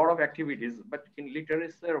can do a lot of activities, but in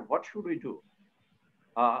literature, what should we do?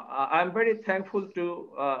 I'm very thankful to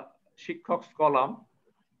Shikkok's column.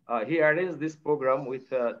 He arranged this program with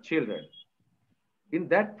children. In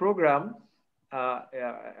that program,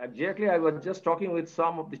 exactly, I was just talking with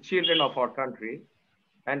some of the children of our country,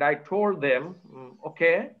 and I told them,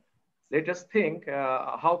 okay, let us think,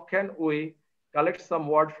 how can we collect some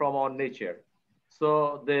word from our nature? So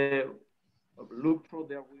they looked through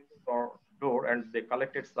their window or door and they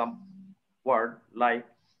collected some word like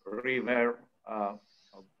river,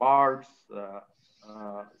 birds,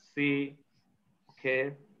 sea,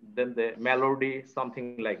 okay, then the melody, something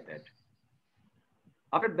like that.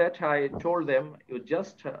 After that, I told them, you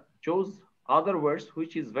just chose other words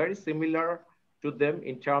which is very similar to them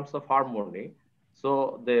in terms of harmony.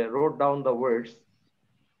 So they wrote down the words.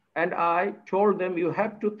 And I told them, you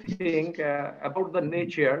have to think about the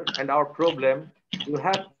nature and our problem. You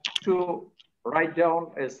have to write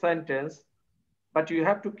down a sentence, but you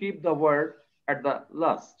have to keep the word at the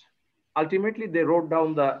last. Ultimately, they wrote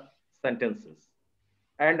down the sentences.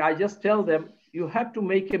 And I just tell them, you have to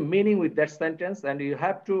make a meaning with that sentence and you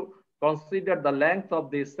have to consider the length of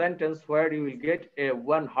the sentence where you will get a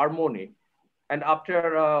one harmony. And after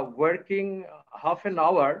working half an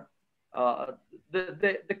hour,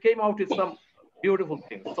 they came out with some beautiful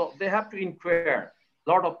things. So they have to inquire a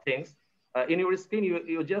lot of things. In your screen,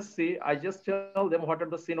 you just see, I just tell them what are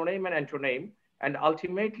the synonym and antonym. And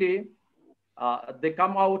ultimately, they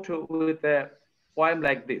come out with a poem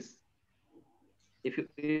like this. If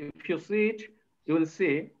you see it, you will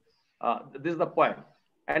see this is the poem.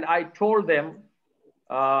 And I told them,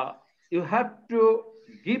 you have to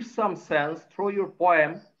give some sense through your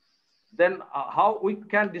poem, then how we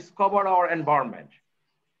can discover our environment.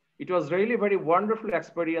 It was really very wonderful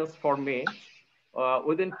experience for me.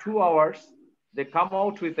 Within 2 hours, they come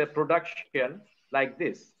out with a production like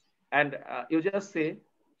this. And you just say,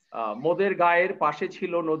 মোদের গায়ের পাশে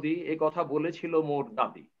ছিল নদী, এ কথা বলেছিল মোর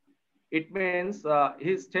দাদি. It means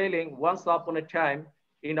he's telling once upon a time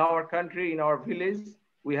in our country, in our village,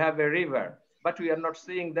 we have a river, but we are not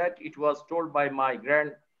seeing that. It was told by my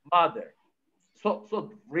grandmother. So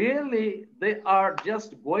really, they are just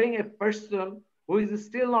going a person who is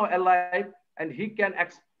still now alive, and he can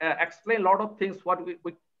explain a lot of things what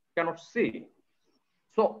we cannot see.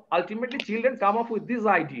 So ultimately, children come up with this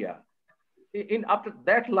idea. After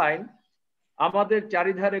that line, আমাদের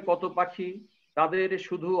চারিধারে কত পাখি, তাদের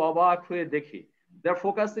শুধু অবাক হয়ে দেখি. They're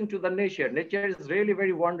focusing to the nature. Nature is really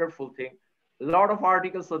very wonderful thing. A lot of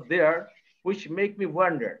articles are there which make me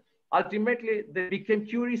wonder. Ultimately, they became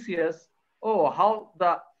curious. Oh, how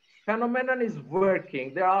the phenomenon is working.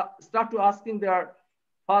 They start to asking their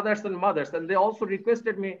fathers and mothers, and they also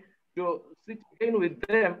requested me to sit in with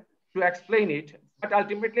them to explain it. But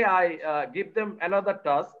ultimately, I give them another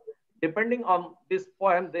task. Depending on this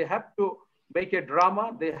poem, they have to make a drama,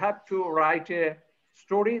 they have to write a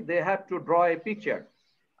story, they have to draw a picture.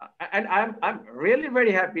 And I'm really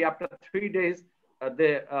very happy. After 3 days,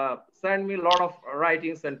 they sent me a lot of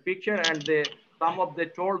writings and picture, and some of them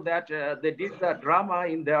told that they did the drama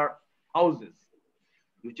in their houses.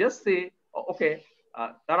 You just say, okay,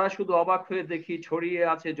 তারা শুধু অবাক হয়ে দেখি ছড়িয়ে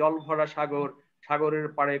আছে জল ভরা সাগর, সাগরের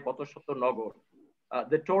পাড়ে কত শত নগর.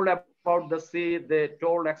 They told about the sea, they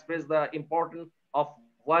expressed the importance of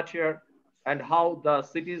water and how the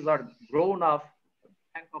cities are grown up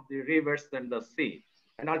bank of the rivers and the sea.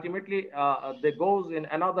 And ultimately, they goes in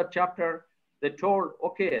another chapter, they told,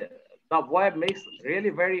 okay, the web makes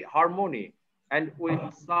really very harmony and we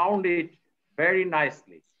sound it very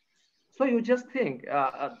nicely. So you just think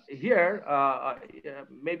here,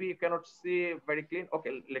 maybe you cannot see very clean.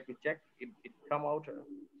 Okay, let me check if it come out.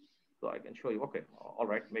 So I can show you, okay, all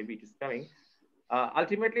right, maybe it is coming.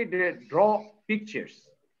 Ultimately, they draw pictures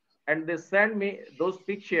and they send me those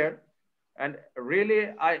pictures, and really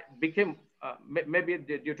I became, maybe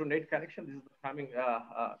due to net connection, this is coming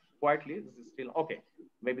quietly, this is still, okay,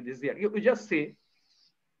 maybe this is here. You just see,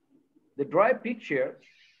 they draw a picture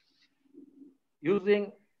using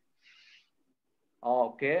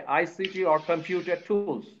okay, ICT or computer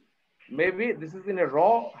tools. Maybe this is in a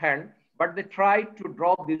raw hand, but they try to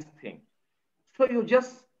draw this thing. So you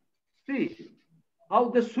just see how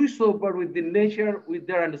they switch over with the nature, with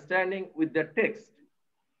their understanding, with their text.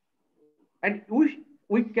 And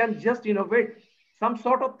we can just innovate some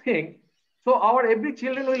sort of thing. So our every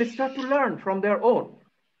children will start to learn from their own.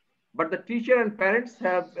 But the teacher and parents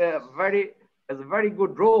have a very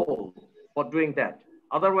good role for doing that.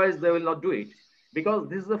 Otherwise, they will not do it. Because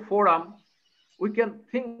this is a forum, we can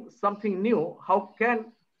think something new. How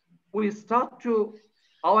can we start to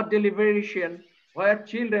our deliberation where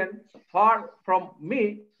children far from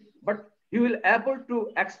me, but he will able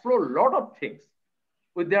to explore a lot of things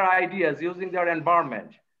with their ideas using their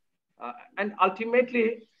environment. And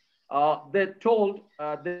ultimately, they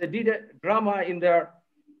did a drama in their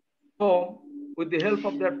home with the help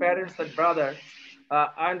of their parents and brother.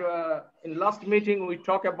 In last meeting, we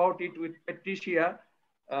talked about it with Patricia.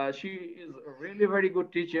 She is a really very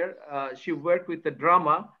good teacher. She worked with the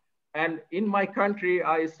drama. And in my country,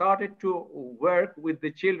 I started to work with the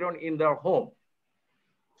children in their home.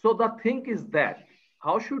 So the thing is that,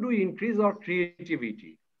 how should we increase our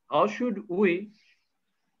creativity? How should we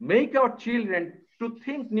make our children to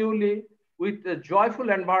think newly with a joyful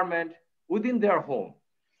environment within their home?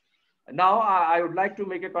 Now, I would like to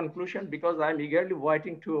make a conclusion because I'm eagerly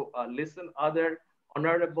waiting to listen other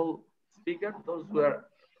honorable speakers, those who are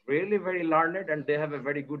really very learned and they have a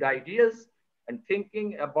very good ideas and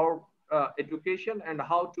thinking about education and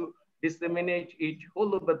how to disseminate it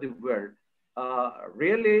all over the world.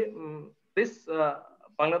 This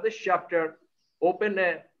Bangladesh chapter opened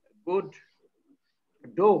a good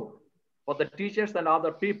door for the teachers and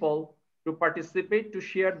other people to participate, to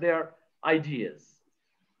share their ideas.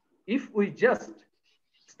 If we just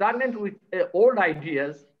stagnant with old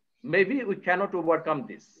ideas, maybe we cannot overcome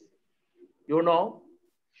this. You know,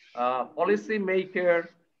 policy maker,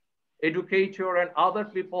 educator, and other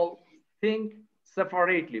people think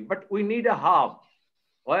separately, but we need a hub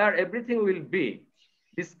where everything will be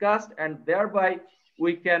discussed, and thereby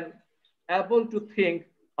we can able to think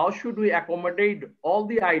how should we accommodate all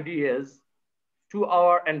the ideas to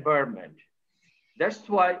our environment. That's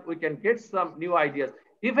why we can get some new ideas.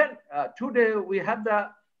 Even today, we have the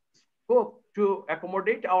scope to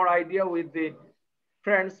accommodate our idea with the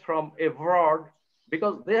friends from abroad,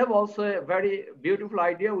 because they have also a very beautiful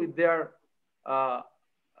idea with their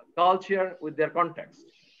culture, with their context.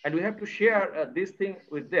 And we have to share this thing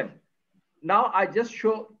with them. Now, I just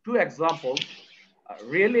show two examples.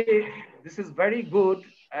 Really, this is very good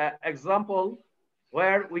example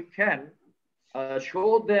where we can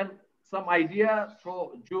show them some idea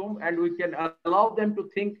through Zoom, and we can allow them to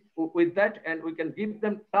think with that, and we can give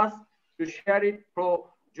them task to share it through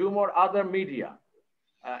Zoom or other media.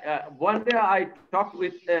 One day I talked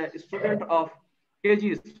with a student of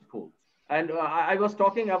KG school, and I was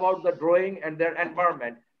talking about the drawing and their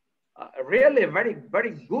environment. Really very,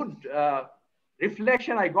 very good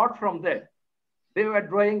reflection I got from them. They were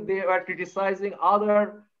drawing, they were criticizing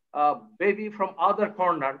other baby from other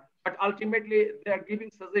corner, but ultimately they are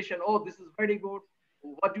giving suggestion. Oh, this is very good.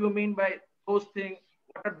 What do you mean by those things?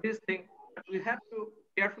 What are these things? We have to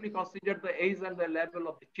carefully consider the age and the level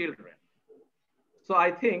of the children. So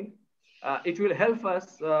I think it will help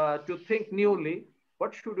us to think newly,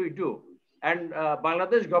 what should we do? And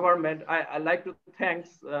Bangladesh government, I like to thank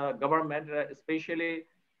government, especially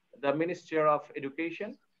the Minister of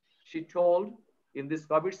Education. She told in this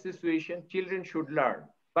COVID situation, children should learn,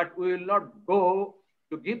 but we will not go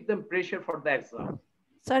to give them pressure for the exam.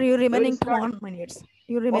 Sir, you're remaining 1 minute.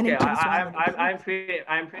 You're remaining. Okay,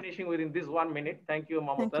 I'm finishing within this 1 minute. Thank you,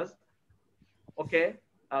 Mamtaz. Okay,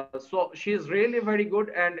 so she's really very good.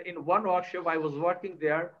 And in one workshop, I was working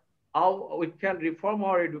there, how we can reform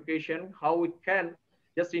our education, how we can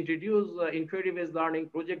just introduce inquiry-based learning,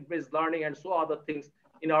 project-based learning, and so other things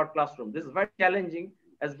in our classroom. This is very challenging,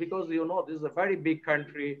 as because you know this is a very big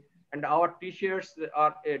country, and our teachers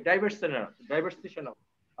are diverse.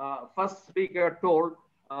 First speaker told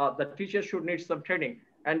the teachers should need some training,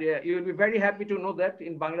 and you will be very happy to know that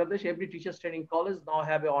in Bangladesh, every teachers training college now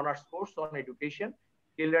have an honors course on education.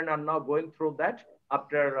 Children are now going through that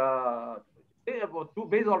after about 2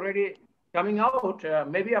 days already coming out.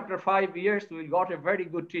 Maybe after 5 years, we got a very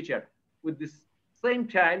good teacher. With this same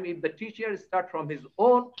time, if the teacher start from his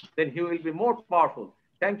own, then he will be more powerful.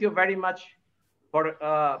 Thank you very much for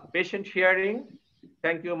patient hearing.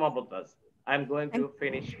 Thank you, Mamtaz. I'm going to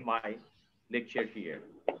finish my lecture here.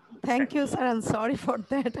 Thank you, sir. I'm sorry for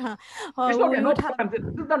that. It's okay, no problem. This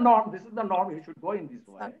is the norm. This is the norm. You should go in this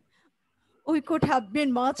way. We could have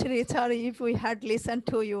been much richer if we had listened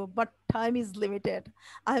to you, but time is limited.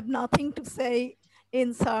 I have nothing to say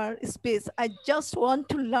in Sir speech. I just want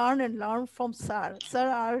to learn and learn from Sir. Sir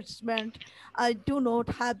argument, I do not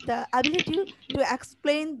have the ability to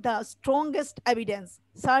explain the strongest evidence.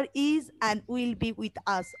 Sir is and will be with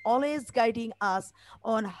us, always guiding us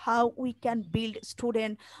on how we can build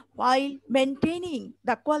students while maintaining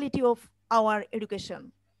the quality of our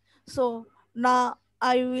education. So now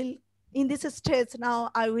I will, in this stage, now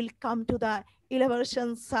I will come to the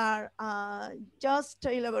Elavarasan Sir. Just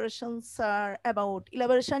Elavarasan Sir about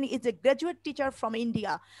Elavarasan is a graduate teacher from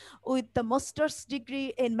India with the master's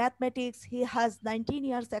degree in mathematics. He has 19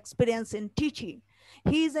 years experience in teaching.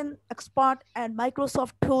 He is an expert and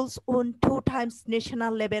Microsoft Tools won 2 times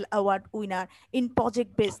national level award winner in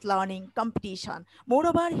project-based learning competition.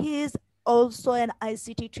 Moreover, he is also an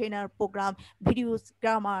ICT trainer program, videos,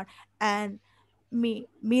 grammar, and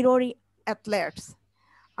Mirori athletes.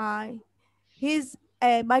 He's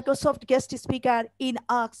a Microsoft guest speaker in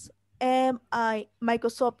ARC's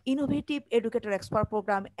Microsoft Innovative Educator Expert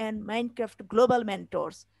Program and Minecraft Global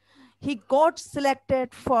Mentors. He got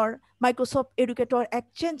selected for Microsoft Educator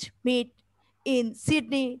Exchange Meet in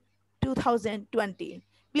Sydney 2020.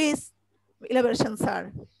 Please, Elaboration,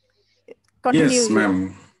 sir. Continue. Yes,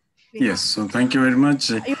 ma'am. Yes, so thank you very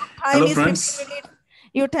much. Hello, friends.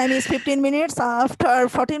 Your time is 15 minutes. After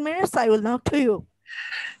 14 minutes, I will knock to you.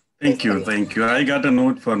 Thank you. Thank you. I got a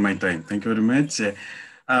note for my time. Thank you very much.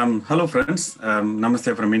 Hello, friends.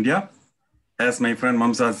 Namaste from India. As my friend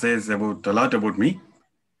Mamtaz says a lot about me,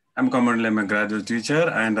 I'm currently a graduate teacher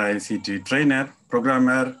and ICT trainer,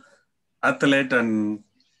 programmer, athlete, and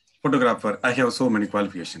photographer. I have so many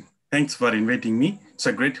qualifications. Thanks for inviting me. It's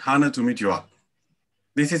a great honor to meet you all.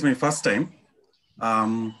 This is my first time.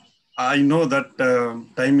 I know that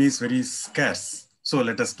time is very scarce. So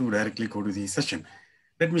let us directly go to the session.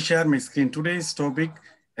 Let me share my screen. Today's topic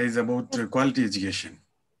is about quality education.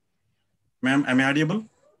 Ma'am, am I audible?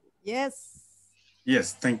 Yes.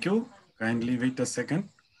 Yes, thank you. Kindly wait a second.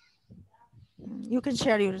 You can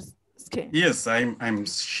share your screen. Yes, I'm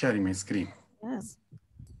sharing my screen. Yes.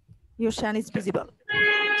 Your share is visible.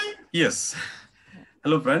 Yes.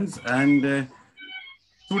 Hello, friends. And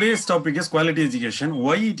today's topic is quality education.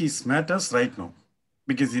 Why it is matters right now?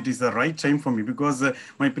 Because it is the right time for me. Because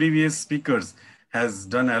my previous speakers has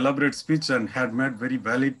done an elaborate speech and had made very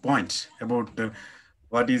valid points about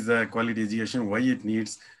what is quality education, why it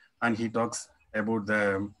needs, and he talks about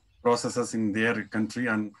the processes in their country.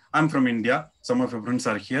 And I'm from India. Some of your friends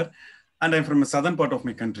are here. And I'm from the southern part of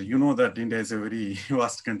my country. You know that India is a very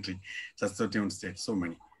vast country, just 31 states, so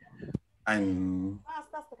many. And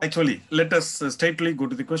actually, let us straightly go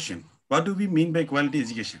to the question. What do we mean by quality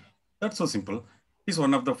education? That's so simple. It's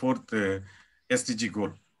one of the 4th SDG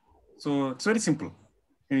goal. So it's very simple.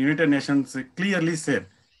 United Nations clearly said,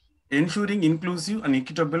 ensuring inclusive and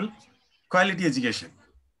equitable quality education.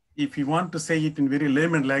 If you want to say it in very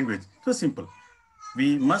layman language, it's simple.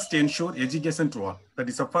 We must ensure education to all. That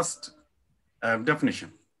is the first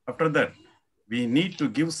definition. After that, we need to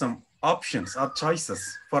give some options or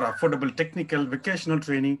choices for affordable technical vocational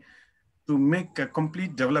training to make a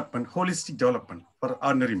complete development, holistic development for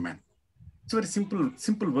ordinary man. It's a very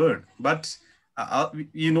simple word, but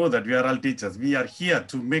you know that we are all teachers. We are here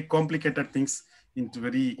to make complicated things into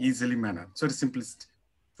very easily manner. So the simplest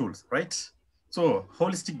tools, right? So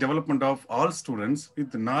holistic development of all students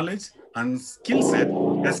with knowledge and skill set,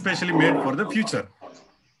 especially made for the future.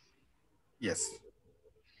 Yes.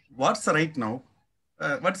 What's right now?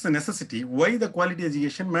 What's the necessity? Why the quality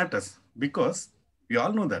education matters? Because we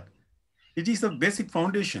all know that it is a basic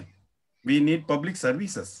foundation. We need public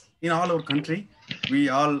services in all our country. We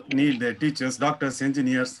all need the teachers, doctors,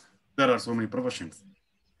 engineers. There are so many professions,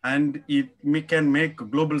 and we can make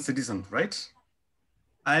global citizens, right?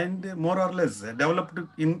 And more or less developed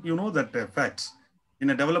in, you know that fact, in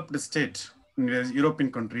a developed state, in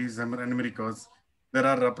European countries and Americas, there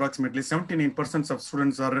are approximately 79% of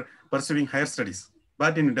students are pursuing higher studies.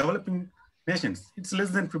 But in developing nations, it's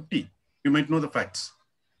less than 50. You might know the facts.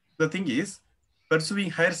 The thing is,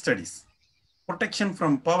 pursuing higher studies, protection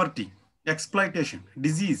from poverty, exploitation,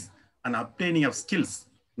 disease, and obtaining of skills,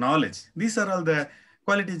 knowledge. These are all the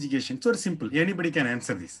quality education. So simple, anybody can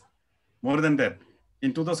answer this. More than that,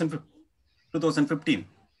 in 2015,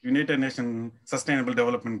 United Nations Sustainable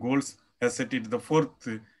Development Goals has set it the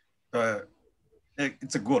 4th,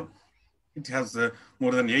 it's a goal. It has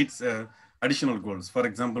more than 8 additional goals. For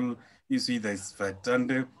example, you see this fact,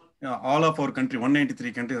 and all of our country,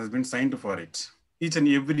 193 countries has been signed for it. Each and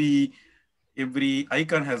every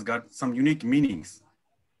icon has got some unique meanings.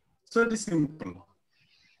 So it is simple.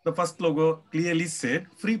 The first logo clearly said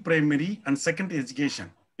free primary and secondary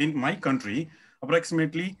education. In my country,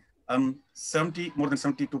 approximately 70, more than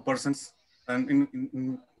 72%, and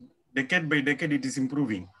in decade by decade, it is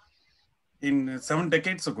improving. In 7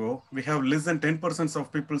 decades ago, we have less than 10%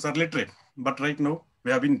 of people are literate, but right now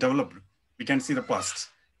we have been developed. We can see the past.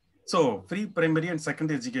 So free primary and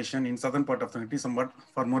secondary education in southern part of the country is somewhat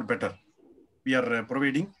far more better. We are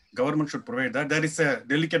providing, government should provide that. There is a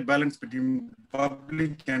delicate balance between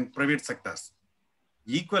public and private sectors.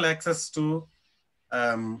 Equal access to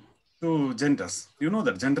genders. You know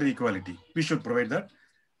that gender equality. We should provide that.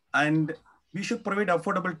 And we should provide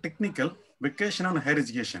affordable technical vocational and higher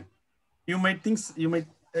education. You might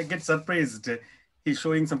get surprised. He's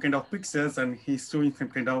showing some kind of pictures and he's showing some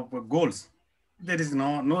kind of goals. There is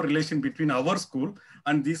no relation between our school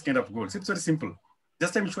and these kind of goals. It's very simple.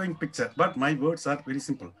 Just I'm showing picture, but my words are very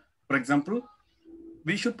simple. For example,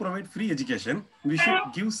 we should provide free education. We should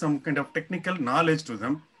give some kind of technical knowledge to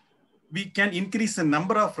them. We can increase the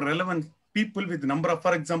number of relevant people with number of,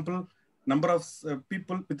 for example, number of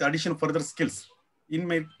people with additional further skills.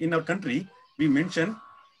 In our country, we mention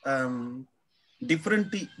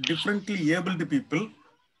differently abled people.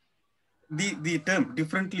 The term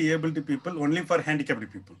differently abled people only for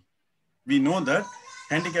handicapped people. We know that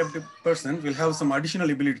handicapped person will have some additional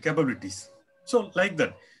capabilities. So like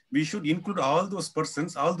that, we should include all those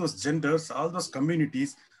persons, all those genders, all those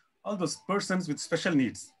communities, all those persons with special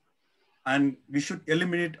needs. And we should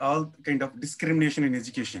eliminate all kind of discrimination in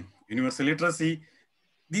education. Universal literacy,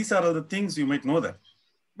 these are all the things you might know that.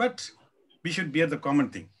 But we should bear the common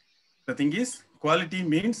thing. The thing is, quality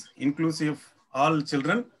means inclusive all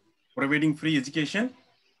children, providing free education,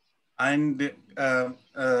 and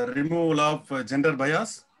removal of gender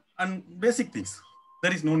bias and basic things.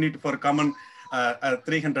 There is no need for common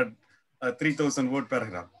 3,000 word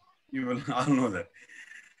paragraph. You will all know that.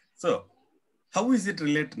 So how is it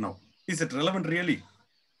related now? Is it relevant really?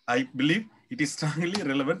 I believe it is strongly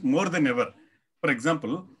relevant more than ever. For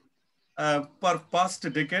example, for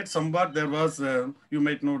past decade, somewhat there was, you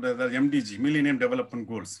might know the MDG, Millennium Development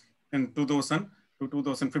Goals in 2000 to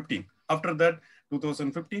 2015. After that,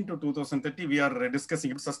 2015 to 2030, we are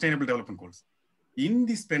discussing sustainable development goals. In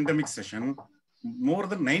this pandemic session, more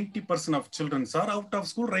than 90% of children are out of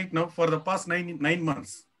school right now for the past nine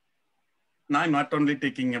months. Now, I'm not only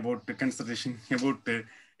taking about the consideration about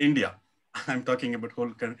India, I'm talking about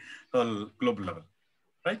whole global level,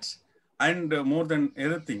 right? And more than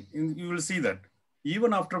anything, you will see that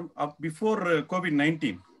even before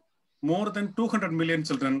COVID-19, more than 200 million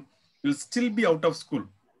children will still be out of school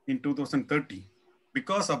in 2030.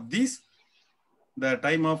 Because of this, the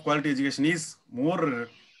time of quality education is more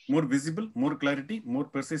visible, more clarity, more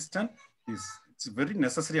persistent. It's very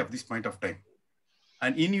necessary at this point of time.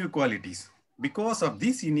 And inequalities. Because of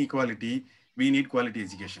this inequality, we need quality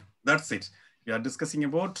education. That's it. We are discussing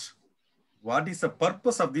about what is the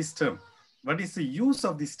purpose of this term? What is the use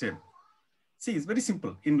of this term? See, it's very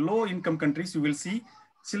simple. In low income countries, you will see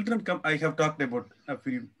children come, I have talked about a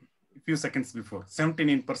few seconds before,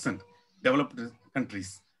 79% developed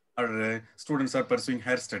countries are students are pursuing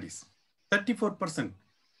higher studies. 34%,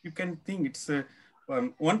 you can think it's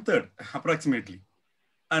 1/3 approximately.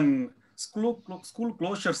 And school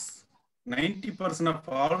closures, 90% of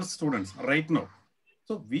all students right now.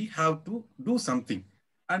 So we have to do something.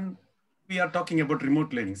 And we are talking about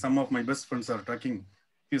remote learning. Some of my best friends are talking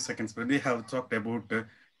a few seconds, but they have talked about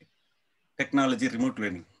technology remote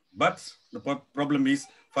learning. But the problem is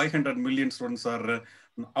 500 million students are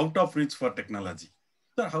out of reach for technology.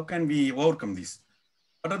 So how can we overcome this?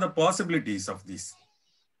 What are the possibilities of this?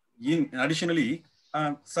 Additionally,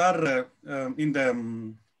 Sir, in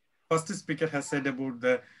the first speaker has said about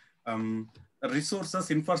the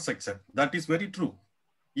resources infrastructure. That is very true.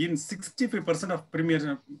 In 65% of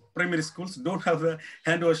primary schools don't have the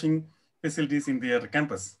hand washing facilities in their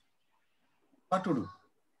campus. What to do?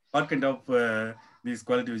 What kind of this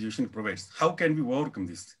quality education provides? How can we overcome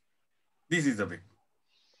this? This is the way.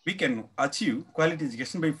 We can achieve quality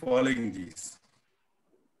education by following these.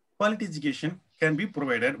 Quality education can be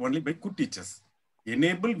provided only by good teachers,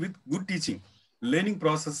 enabled with good teaching, learning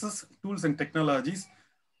processes, tools and technologies,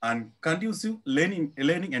 and conducive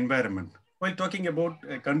learning environment. While talking about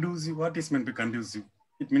conducive, what is meant by conducive?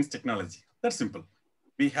 It means technology. That's simple.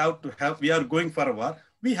 We are going for a war.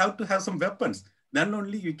 We have to have some weapons. Then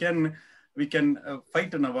only we can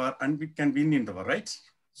fight in a war and we can win in the war, right?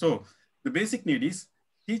 So the basic need is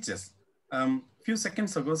teachers. Few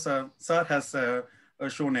seconds ago, Sir has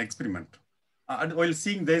shown an experiment. While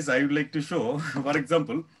seeing this, I would like to show, for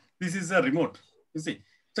example, this is a remote. You see,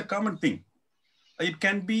 it's a common thing. It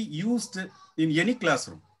can be used in any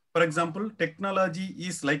classroom. For example, technology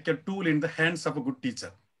is like a tool in the hands of a good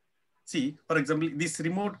teacher. See, for example, this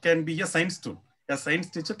remote can be a science tool. A science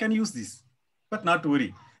teacher can use this, but not to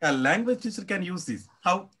worry. A language teacher can use this.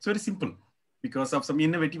 How? It's very simple, because of some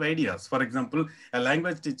innovative ideas. For example, a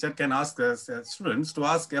language teacher can ask students to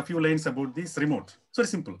ask a few lines about this remote. It's very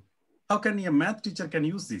simple. How can a math teacher can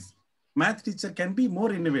use this? Math teacher can be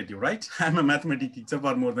more innovative, right? I'm a mathematics teacher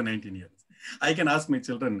for more than 19 years. I can ask my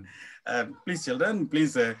children, please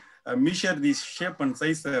measure the shape and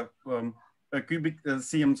size cubic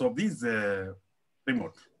cms of these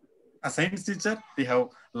remote. A science teacher, they have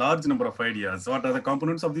large number of ideas. What are the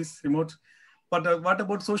components of this remote? But what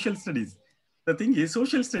about social studies? The thing is,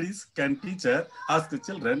 social studies can teacher ask the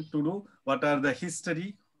children to do what are the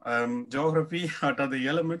history, geography, what are the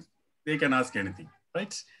elements. They can ask anything,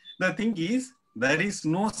 right? The thing is, there is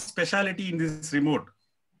no speciality in this remote.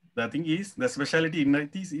 The thing is, the speciality in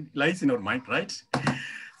it lies in our mind, right?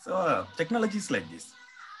 So technology is like this.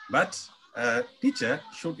 But a teacher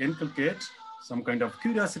should inculcate some kind of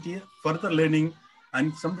curiosity, further learning,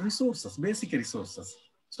 and some resources, basic resources.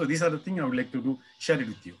 So these are the things I would like to do, share it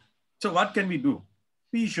with you. So what can we do?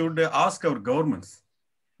 We should ask our governments,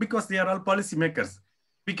 because they are all policy makers.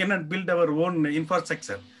 We cannot build our own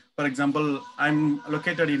infrastructure. For example, I'm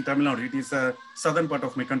located in Tamil Nadu. It is a southern part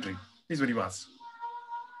of my country. It's very vast.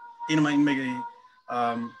 In my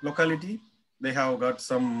locality, they have got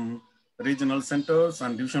some regional centers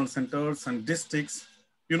and divisional centers and districts.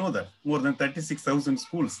 You know that more than 36,000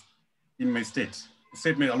 schools in my state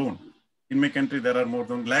alone. In my country, there are more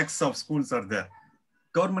than lakhs of schools are there.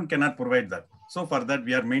 Government cannot provide that. So for that,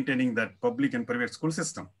 we are maintaining that public and private school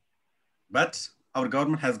system. But our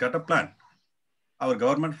government has got a plan. Our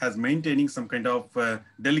government has maintaining some kind of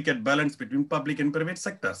delicate balance between public and private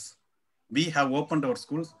sectors. We have opened our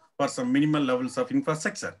schools for some minimal levels of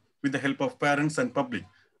infrastructure with the help of parents and public.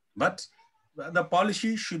 But the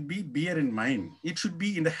policy should be bear in mind. It should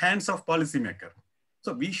be in the hands of policymaker.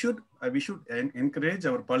 So we should encourage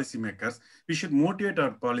our policymakers. We should motivate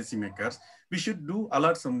our policymakers. We should do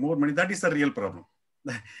allot some more money. That is the real problem.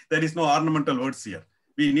 There is no ornamental words here.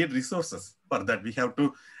 We need resources for that. We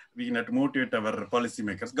need to motivate our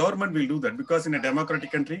policymakers. Government will do that, because in a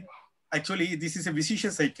democratic country, actually, this is a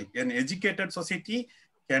vicious cycle. An educated society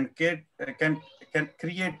can create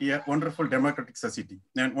a wonderful democratic society.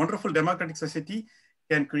 And wonderful democratic society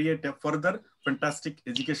can create a further fantastic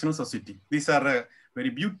educational society. These are a very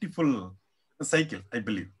beautiful cycle, I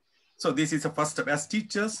believe. So this is a first step. As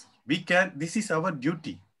teachers, this is our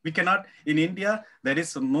duty. We cannot, in India, there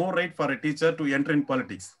is no right for a teacher to enter in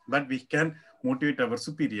politics, but we can motivate our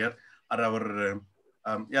superior or our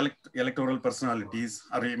electoral personalities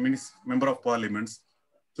or a member of parliaments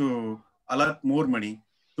to allot more money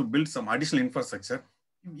to build some additional infrastructure.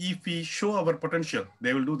 If we show our potential,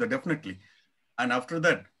 they will do that definitely. And after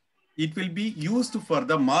that, it will be used for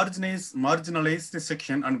the marginalized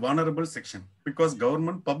section and vulnerable section, because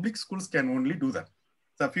government public schools can only do that.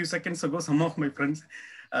 So a few seconds ago, some of my friends,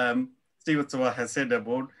 Srivastava has said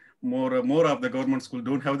about more of the government school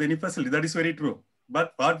don't have any facility. That is very true.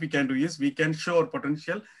 But what we can do is we can show our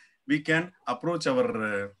potential. We can approach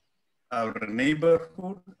our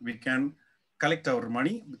neighborhood. We can collect our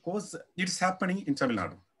money, because it's happening in Tamil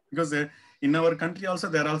Nadu. Because in our country also,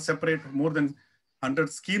 there are separate more than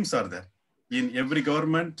 100 schemes are there. In every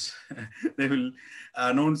government, they will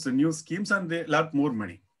announce new schemes and they lot more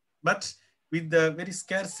money. But with the very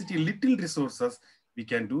scarcity, little resources, we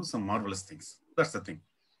can do some marvelous things. That's the thing.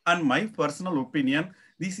 And my personal opinion,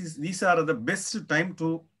 these are the best time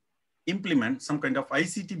to implement some kind of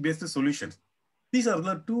ICT-based solutions. These are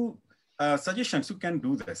the two suggestions you can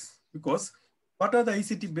do this. Because what are the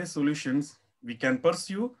ICT-based solutions? We can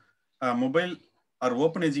pursue mobile or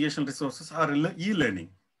open educational resources or e-learning.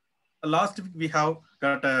 Last week, we have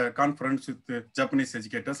got a conference with Japanese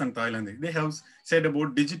educators and Thailand. They have said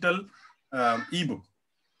about digital e-book.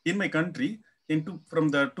 In my country, from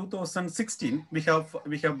the 2016, we have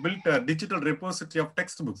built a digital repository of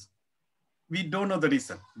textbooks. We don't know the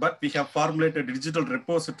reason, but we have formulated a digital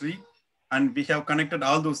repository and we have connected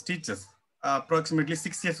all those teachers approximately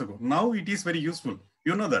 6 years ago. Now it is very useful.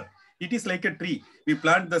 You know that. It is like a tree. We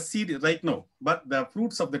plant the seed right now, but the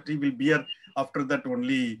fruits of the tree will bear after that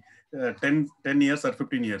only 10 years or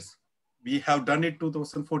 15 years. We have done it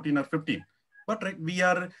 2014 or 15. But right, we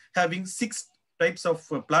are having 6 types of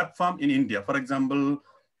platform in India. For example,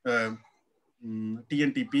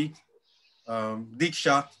 TNTP,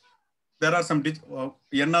 Diksha, there are some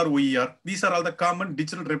NROER. These are all the common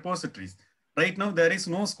digital repositories. Right now, there is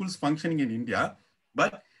no schools functioning in India,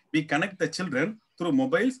 but we connect the children through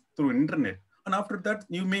mobiles, through internet. And after that,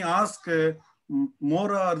 you may ask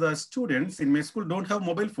more are the students in my school don't have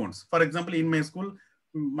mobile phones. For example, in my school,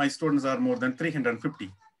 my students are more than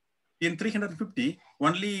 350. In 350,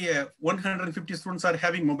 only 150 students are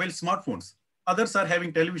having mobile smartphones. Others are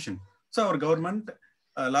having television. So our government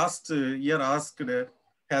last year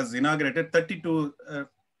has inaugurated 32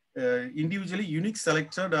 individually unique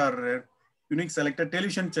selected or unique selected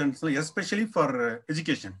television channels, especially for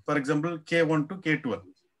education. For example, K1 to K12.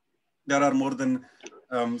 There are more than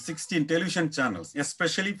 16 television channels,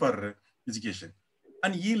 especially for education.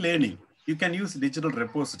 And e-learning, you can use digital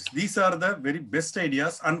repositories. These are the very best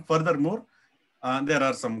ideas. And furthermore, there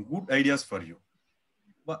are some good ideas for you.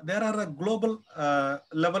 But there are global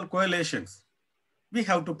level coalitions. We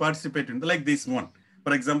have to participate in like this one.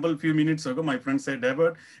 For example, a few minutes ago, my friend said,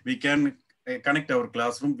 David, we can connect our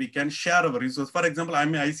classroom. We can share our resources. For example,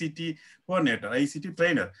 I'm an ICT coordinator, ICT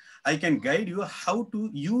trainer. I can guide you how to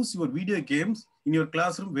use your video games in your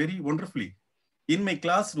classroom very wonderfully. In my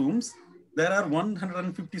classrooms, there are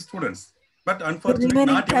 150 students, but unfortunately, your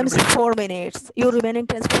remaining not time is everybody. 4 minutes. Your remaining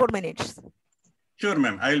time is 4 minutes. Sure,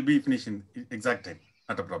 ma'am. I will be finishing exact time.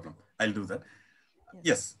 Not a problem. I'll do that.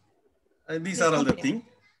 Yes. These Please are all the continue. things.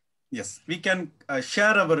 Yes, we can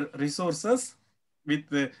share our resources with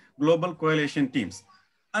the global coalition teams.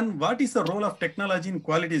 And what is the role of technology in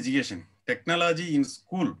quality education? Technology in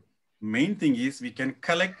school, main thing is we can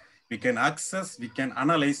collect, we can access, we can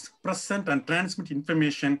analyze, present and transmit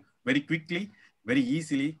information very quickly, very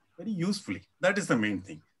easily, very usefully. That is the main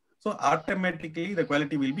thing. So automatically the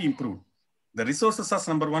quality will be improved. The resources are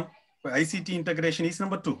number one, ICT integration is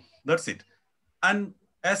number two. That's it. And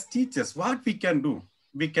as teachers, what we can do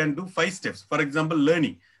 5 steps. For example,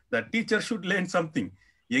 learning. The teacher should learn something.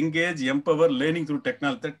 Engage, empower, learning through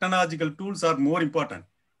technology. Technological tools are more important.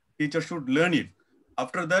 Teacher should learn it.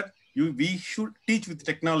 After that, we should teach with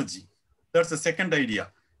technology. That's the second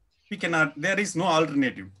idea. We cannot, there is no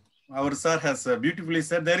alternative. Our sir has beautifully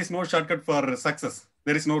said, there is no shortcut for success.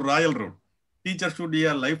 There is no royal road. Teacher should be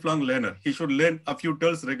a lifelong learner. He should learn a few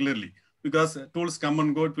tools regularly because tools come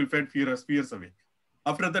and go, it will fade fears away.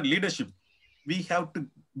 After that, leadership. We have to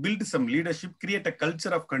build some leadership, create a culture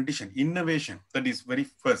of condition, innovation. That is very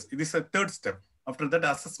first. It is a third step. After that,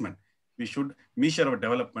 assessment. We should measure our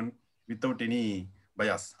development without any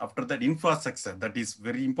bias. After that, infrastructure. That is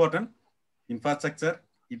very important. Infrastructure,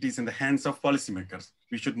 it is in the hands of policymakers.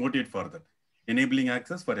 We should motivate for that. Enabling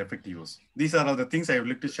access for effective use. These are all the things I would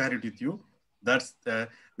like to share it with you. That's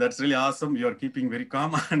really awesome. You are keeping very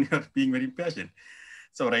calm and you are being very patient.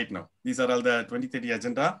 So right now, these are all the 2030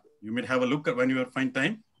 agenda. You may have a look at when you find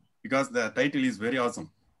time because the title is very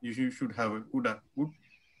awesome. You should have a good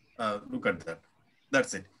look at that.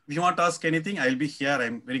 That's it. If you want to ask anything, I'll be here.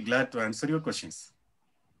 I'm very glad to answer your questions.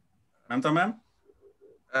 Mamta ma'am?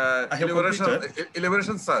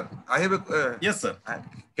 Elavarasan Sir, I have a... yes, sir.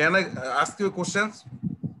 Can I ask you questions?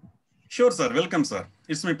 Sure, sir. Welcome, sir.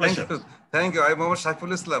 It's my pleasure. Thank you. I'm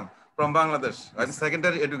Saiful Islam from Bangladesh. I'm a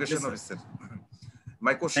secondary education officer.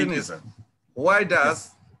 My question is, why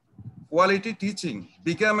does quality teaching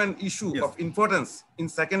become an issue of importance in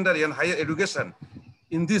secondary and higher education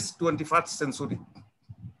in this 21st century?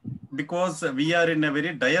 Because we are in a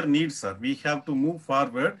very dire need, sir. We have to move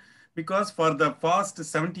forward because for the past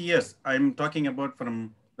 70 years, I'm talking about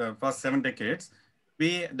from the past 7 decades,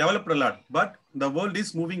 we developed a lot, but the world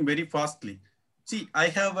is moving very fastly. See, I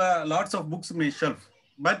have lots of books on my shelf,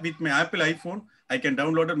 but with my Apple iPhone, I can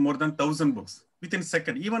download more than 1,000 books within a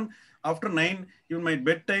second. Even after 9, even my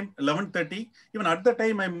bedtime, 11:30, even at the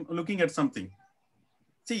time I'm looking at something.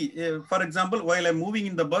 See, for example, while I'm moving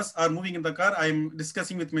in the bus or moving in the car, I'm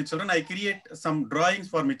discussing with my children. I create some drawings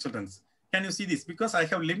for my children. Can you see this? Because I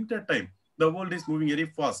have limited time. The world is moving very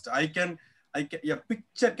fast. A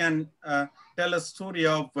picture can tell a story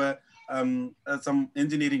of some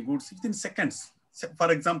engineering goods within seconds. So,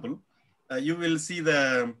 for example, you will see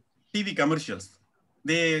the TV commercials.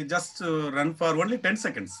 They just run for only 10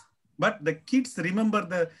 seconds. But the kids remember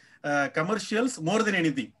the commercials more than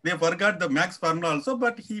anything. They forgot the max formula also,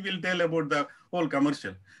 but he will tell about the whole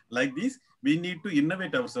commercial. Like this, we need to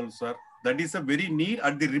innovate ourselves, sir. That is a very need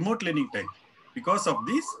at the remote learning time. Because of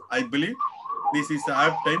this, I believe this is the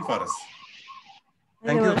apt time for us.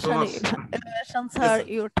 Thank you so much. Sir,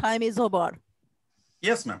 your time is over.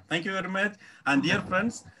 Yes, ma'am. Thank you very much. And dear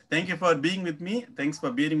friends, thank you for being with me. Thanks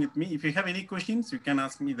for bearing with me. If you have any questions, you can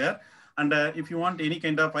ask me there. And if you want any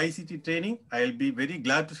kind of ICT training, I'll be very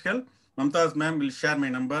glad to help. Mamtaz ma'am will share my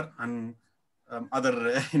number and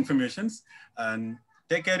other informations. And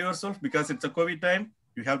take care of yourself because it's a COVID time.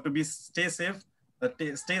 You have to stay safe,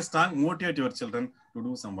 stay strong, motivate your children to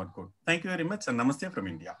do some work good. Thank you very much and namaste from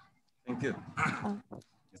India. Thank you.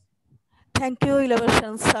 Thank you,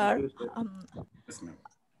 Elavarasan Sir. Yes, ma'am.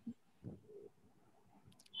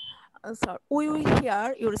 Sir, we will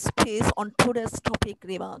hear your speech on today's topic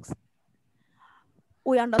remarks.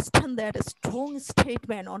 We understand that a strong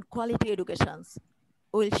statement on quality education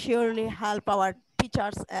will surely help our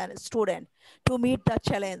teachers and students to meet the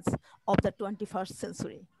challenge of the 21st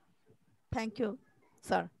century. Thank you,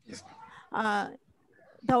 sir. Yes.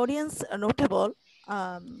 The audience are notable.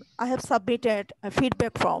 I have submitted a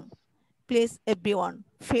feedback form. Please, everyone,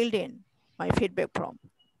 filled in my feedback form.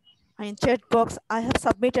 In chat box, I have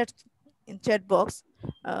submitted in chat box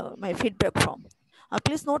my feedback form.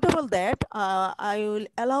 Please notable that I will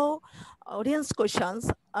allow audience questions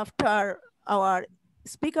after our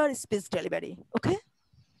speaker speech delivery. Okay.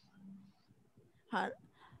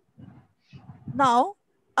 Now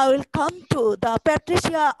I will come to the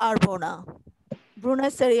Patricia Arbona,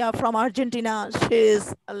 Buenos Aires from Argentina. She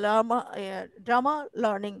is a drama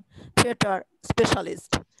learning theater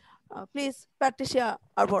specialist. Please, Patricia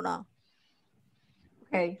Arbona.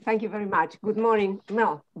 Okay, thank you very much. Good morning.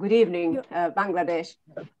 No, good evening, Bangladesh.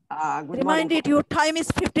 Remind it, your time is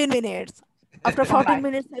 15 minutes. After 14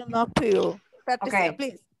 minutes, I'll knock to you. Patricia, okay,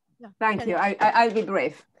 please. Yeah, thank you. I'll be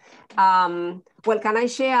brief. Well, can I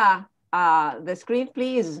share the screen,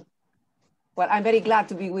 please? Well, I'm very glad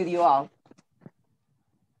to be with you all.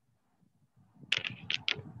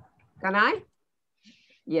 Can I?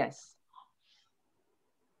 Yes.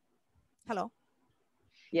 Hello.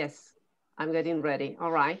 Yes, I'm getting ready.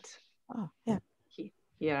 All right. Oh, yeah.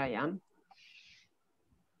 Here I am.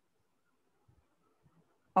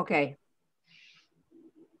 Okay.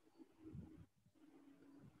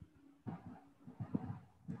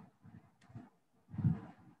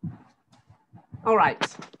 All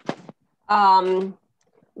right.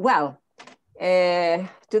 Well,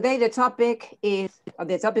 today the topic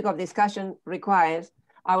of discussion requires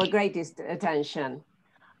our greatest attention.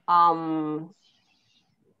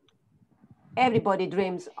 Everybody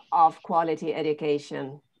dreams of quality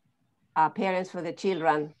education. Parents for their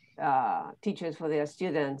children, teachers for their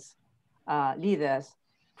students, leaders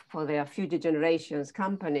for their future generations,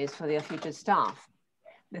 companies for their future staff.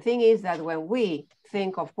 The thing is that when we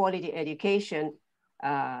think of quality education,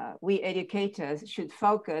 we educators should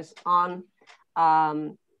focus on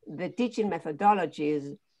the teaching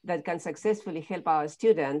methodologies that can successfully help our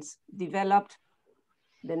students develop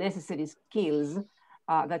the necessary skills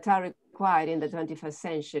that are required in the 21st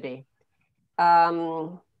century.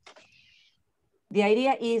 The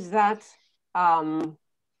idea is that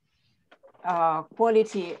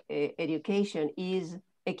quality education is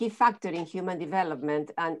a key factor in human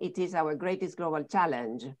development, and it is our greatest global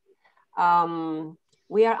challenge.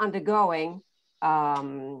 We are undergoing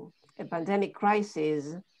a pandemic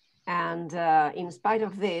crisis, and in spite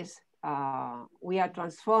of this, we are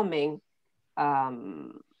transforming our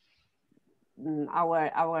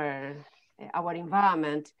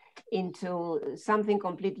environment into something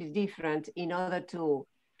completely different in order to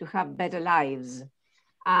have better lives.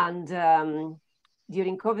 And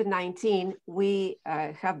during COVID-19, we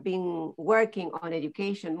have been working on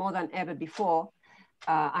education more than ever before.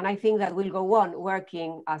 And I think that we'll go on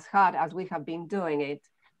working as hard as we have been doing it,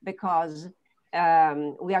 because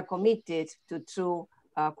we are committed to true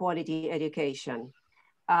quality education.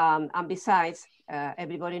 And besides,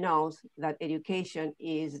 everybody knows that education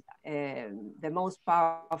is the most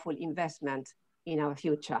powerful investment in our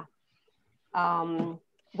future.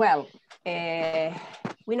 Well,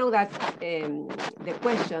 we know that the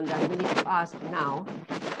question that we need to ask now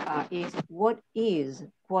is, what is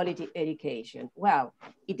quality education? Well,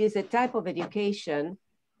 it is a type of education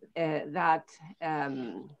that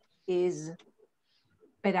is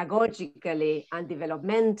pedagogically and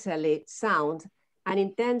developmentally sound and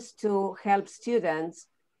intends to help students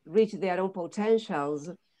reach their own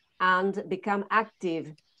potentials and become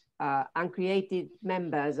active and creative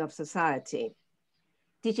members of society.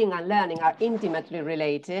 Teaching and learning are intimately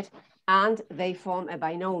related, and they form a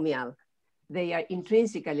binomial. They are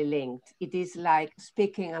intrinsically linked. It is like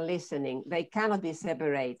speaking and listening. They cannot be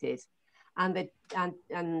separated. And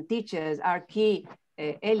teachers are key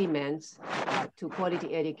elements to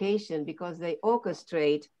quality education because they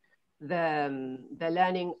orchestrate the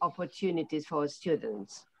learning opportunities for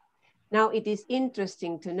students. Now, it is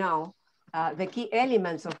interesting to know the key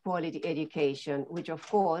elements of quality education, which of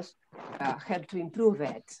course help to improve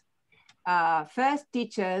it. First,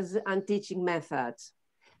 teachers and teaching methods.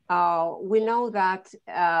 We know that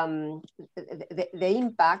the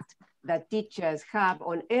impact that teachers have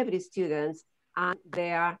on every student and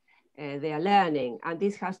their learning, and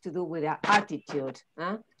this has to do with their attitude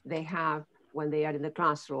they have when they are in the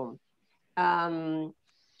classroom.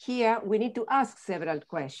 here we need to ask several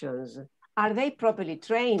questions. Are they properly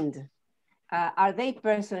trained? Are they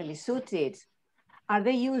personally suited? Are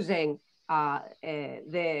they using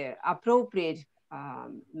the appropriate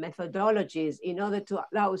methodologies in order to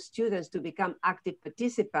allow students to become active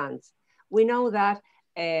participants? We know that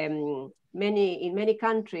in many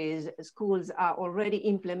countries, schools are already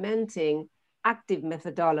implementing active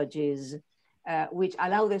methodologies which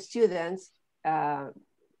allow the students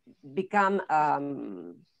become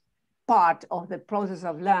part of the process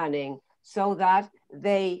of learning, so that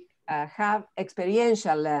they have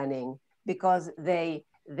experiential learning, because they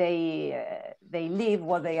live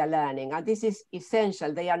what they are learning. And this is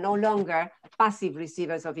essential. They are no longer passive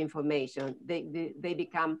receivers of information. They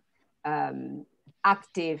become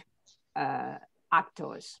active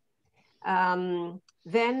actors.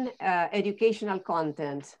 Then educational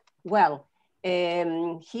content. Well,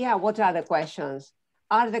 here, what are the questions?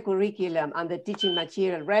 Are the curriculum and the teaching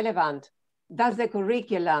material relevant? Does the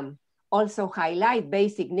curriculum also highlight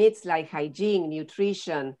basic needs like hygiene,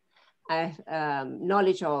 nutrition,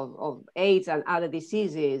 knowledge of AIDS and other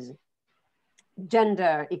diseases,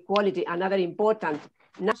 gender equality, and other important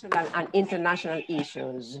national and international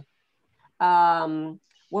issues? When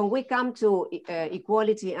we come to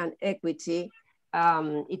equality and equity,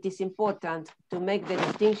 it is important to make the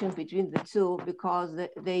distinction between the two, because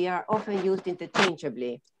they are often used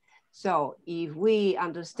interchangeably. So if we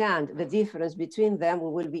understand the difference between them, we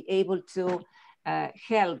will be able to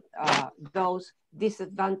help those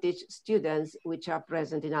disadvantaged students which are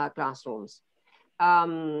present in our classrooms.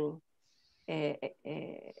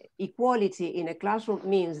 Equality in a classroom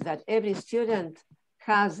means that every student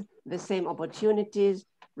has the same opportunities,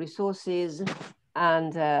 resources,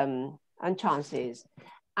 and chances.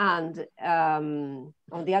 And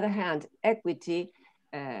on the other hand, equity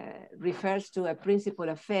refers to a principle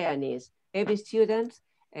of fairness. Every student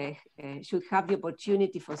should have the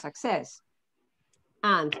opportunity for success.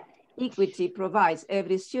 And equity provides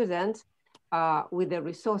every student with the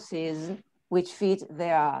resources which fit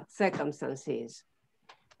their circumstances.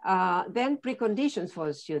 Then preconditions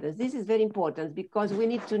for students. This is very important, because we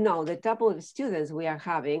need to know the type of students we are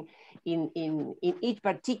having in each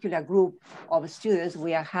particular group of students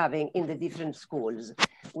we are having in the different schools.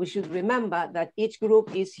 We should remember that each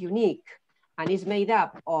group is unique and is made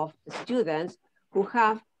up of students who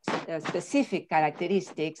have specific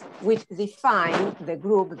characteristics which define the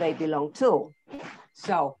group they belong to.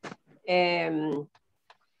 So in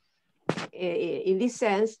this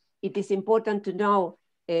sense, it is important to know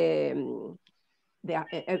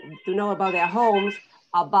about their homes,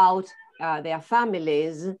 about their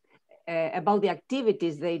families, about the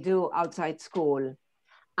activities they do outside school.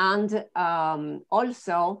 And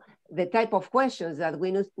also the type of questions that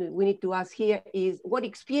we need to ask here is, what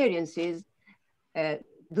experiences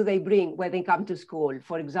do they bring when they come to school?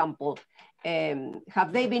 For example,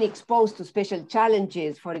 have they been exposed to special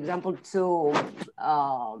challenges, for example, to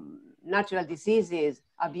natural diseases,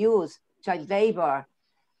 abuse, child labor?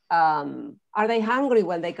 Are they hungry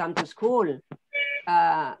when they come to school?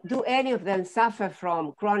 Do any of them suffer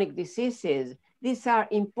from chronic diseases? These are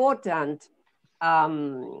important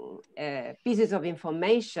pieces of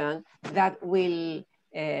information that will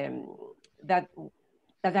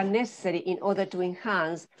that are necessary in order to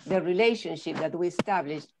enhance the relationship that we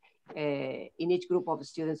established in each group of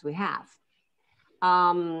students we have.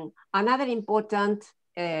 Another important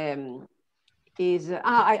is,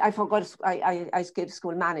 I forgot, I skipped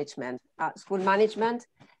school management. School management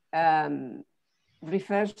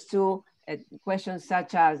refers to questions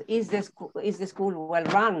such as, is the school well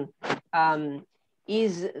run?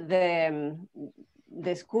 Is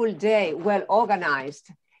the school day well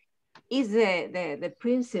organized? Is the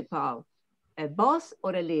principal a boss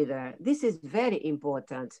or a leader? This is very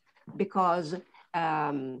important, because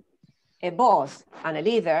a boss and a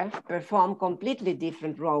leader perform completely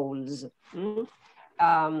different roles.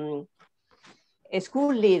 A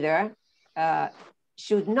school leader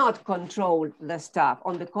should not control the staff.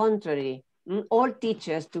 On the contrary, all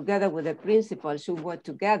teachers together with the principal should work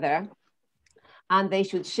together, and they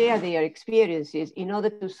should share their experiences in order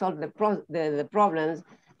to solve the problems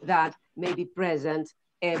that may be present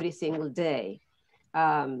every single day.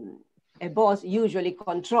 A boss usually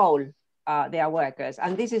controls their workers,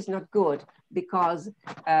 and this is not good, because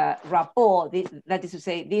rapport, that is to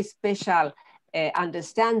say, this special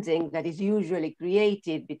understanding that is usually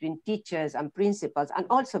created between teachers and principals, and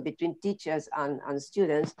also between teachers and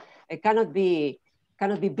students, cannot be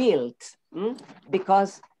built,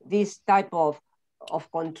 because this type of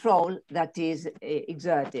control that is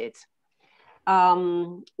exerted.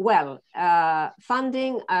 Funding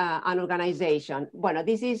an organization. Well,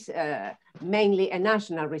 this is mainly a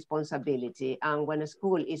national responsibility. And when a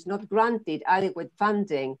school is not granted adequate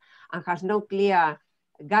funding and has no clear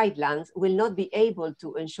guidelines, will not be able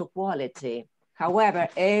to ensure quality. However,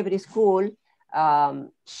 every school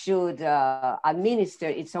should administer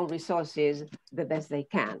its own resources the best they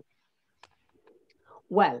can.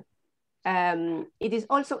 Well, it is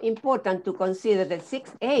also important to consider the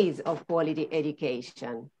 6 A's of quality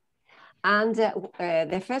education. And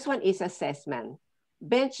the first one is assessment.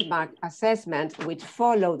 Benchmark assessment, which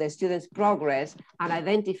follow the student's progress and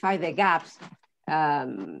identify the gaps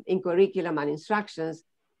in curriculum and instructions,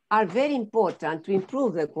 are very important to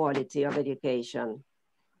improve the quality of education.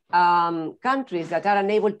 Countries that are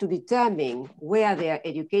unable to determine where their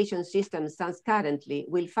education system stands currently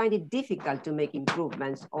will find it difficult to make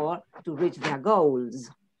improvements or to reach their goals.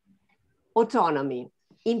 Autonomy.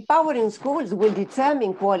 Empowering schools will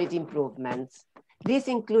determine quality improvements. This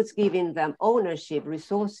includes giving them ownership,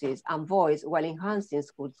 resources, and voice while enhancing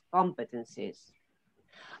schools' competencies.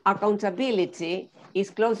 Accountability is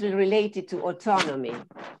closely related to autonomy.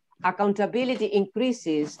 Accountability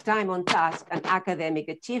increases time on task and academic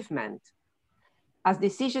achievement. As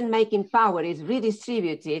decision-making power is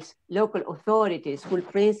redistributed, local authorities, school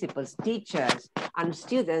principals, teachers, and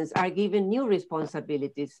students are given new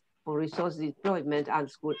responsibilities for resource deployment and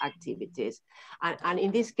school activities. And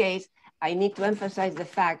in this case, I need to emphasize the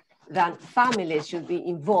fact that families should be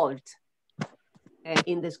involved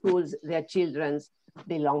in the schools their children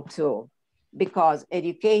belong to, because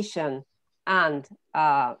education and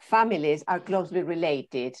families are closely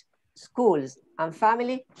related. Schools and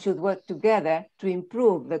family should work together to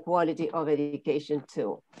improve the quality of education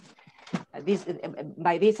too.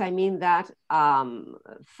 By this I mean that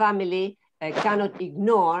family cannot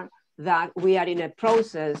ignore that we are in a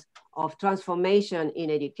process of transformation in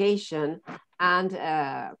education, and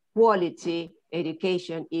quality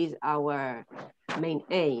education is our main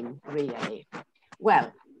aim, really.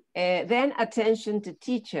 Well, then attention to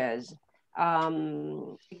teachers. A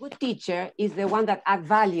good teacher is the one that adds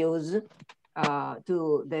values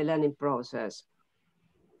to the learning process.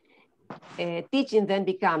 Teaching then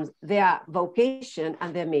becomes their vocation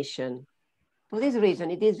and their mission. For this reason,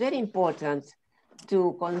 it is very important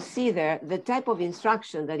to consider the type of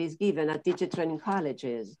instruction that is given at teacher training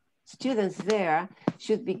colleges. Students there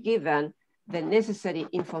should be given the necessary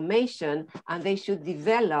information, and they should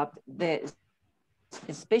develop the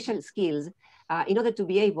special skills in order to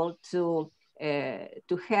be able to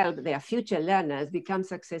help their future learners become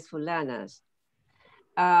successful learners.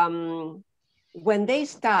 When they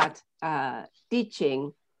start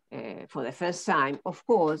teaching for the first time, of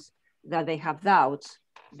course, that they have doubts,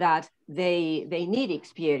 that they need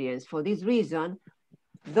experience. For this reason,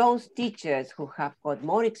 those teachers who have got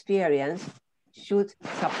more experience should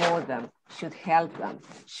support them, should help them,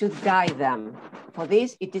 should guide them. For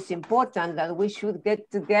this, it is important that we should get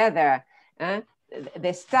together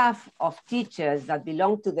the staff of teachers that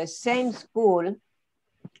belong to the same school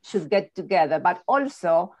should get together, but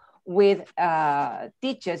also with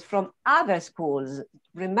teachers from other schools.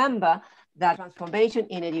 Remember that transformation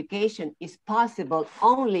in education is possible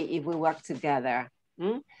only if we work together,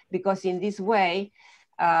 because in this way,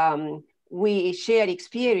 we share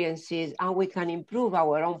experiences and we can improve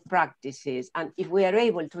our own practices. And if we are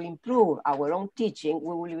able to improve our own teaching,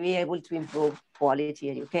 we will be able to improve quality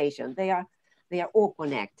education. They are all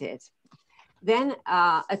connected. Then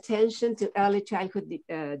attention to early childhood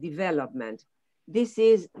development. This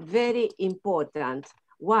is very important.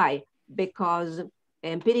 Why? Because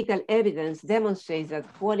empirical evidence demonstrates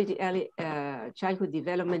that quality early childhood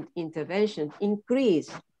development interventions increase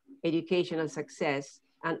educational success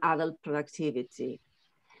and adult productivity.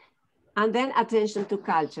 And then attention to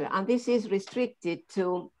culture. And this is restricted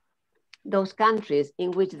to those countries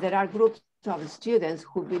in which there are groups of students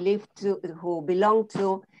who belong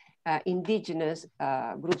to indigenous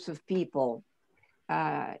groups of people.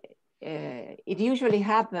 It usually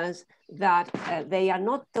happens that they are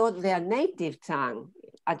not taught their native tongue.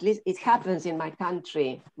 At least it happens in my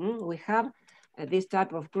country. We have this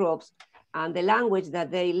type of groups, and the language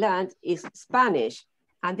that they learned is Spanish,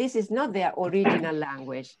 and this is not their original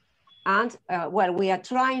language. And well, we are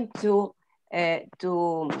trying to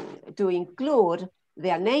include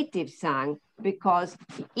their native tongue, because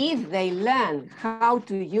if they learn how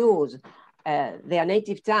to use their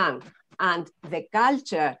native tongue and the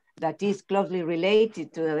culture that is closely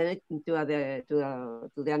related to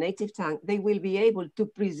their native tongue, they will be able to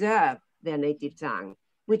preserve their native tongue,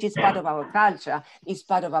 which is part of our culture, is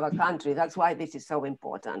part of our country. That's why this is so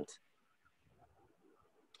important.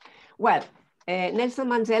 Well, Nelson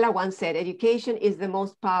Mandela once said, education is the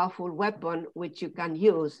most powerful weapon which you can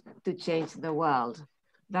use to change the world.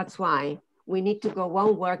 That's why we need to go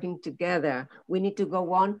on working together. We need to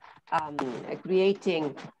go on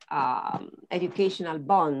creating educational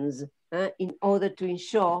bonds in order to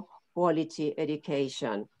ensure quality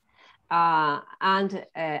education. And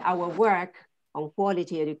our work on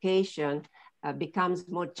quality education becomes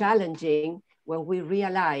more challenging when we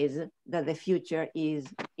realize that the future is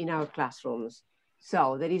in our classrooms.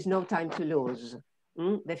 So there is no time to lose.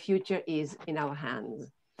 The future is in our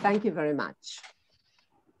hands. Thank you very much.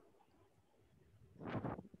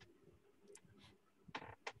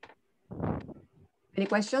 Any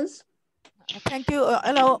questions? Thank you.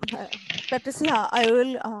 Patricia, I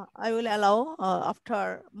will allow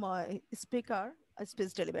after my speaker a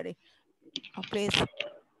speech delivery. Please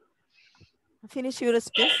finish your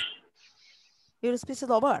speech. Your speech is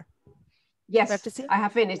over. Yes, Patricia? I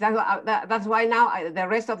have finished. That's why now the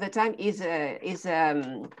rest of the time is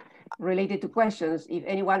related to questions. If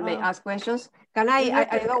anyone may ask questions, can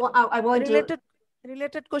I want to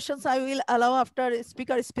related questions I will allow after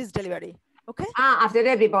speaker speech delivery. Okay. After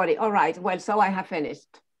everybody. All right. Well, so I have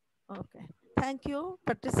finished. Okay. Thank you,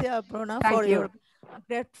 Patricia Bruna, for your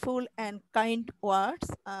grateful and kind words.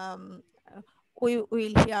 We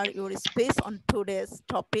will hear your speech on today's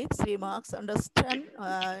topics, remarks, understand.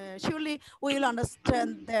 Surely we will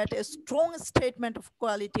understand that a strong statement of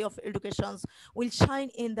quality of education will shine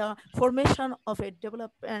in the formation of a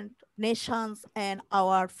development nations and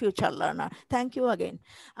our future learner. Thank you again.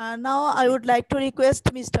 Now I would like to request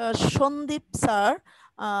Mr. Sundeep Sir,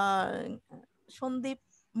 Sundeep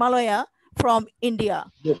Malwiya from India.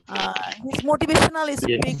 Yes. He's motivational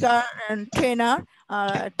speaker and trainer,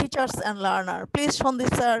 teachers and learner. Please,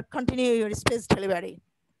 Sundeep Sir, continue your speech delivery.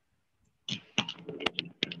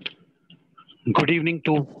 Good evening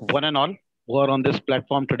to one and all who are on this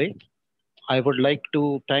platform today. I would like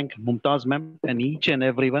to thank Mamtaz ma'am and each and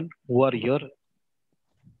everyone who are here,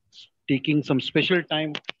 taking some special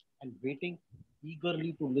time and waiting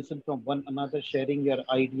eagerly to listen from one another, sharing your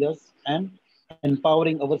ideas and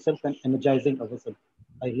empowering ourselves and energizing ourselves.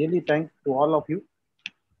 I really thank to all of you.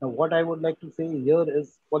 Now, what I would like to say here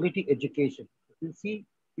is quality education. If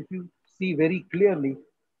you see very clearly,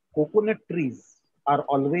 coconut trees are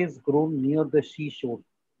always grown near the seashore.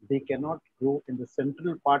 They cannot grow in the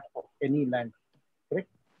central part of any land, correct?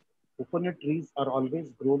 Coconut trees are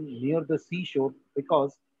always grown near the seashore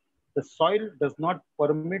because the soil does not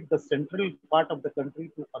permit the central part of the country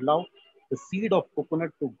to allow the seed of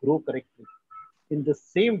coconut to grow correctly. In the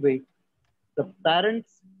same way, the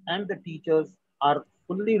parents and the teachers are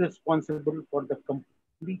fully responsible for the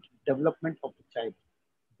complete development of the child.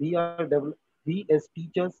 We as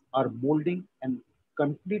teachers are molding and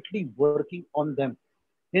completely working on them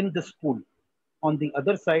in the school. On the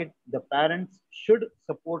other side, the parents should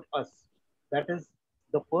support us. That is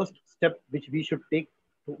the first step which we should take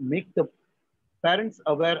to make the parents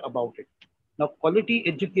aware about it. Now, quality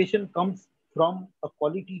education comes from a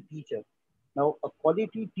quality teacher. Now, a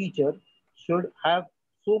quality teacher should have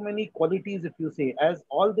so many qualities, if you say, as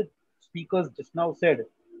all the speakers just now said.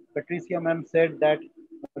 Patricia ma'am said that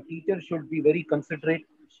a teacher should be very considerate.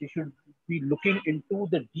 She should be looking into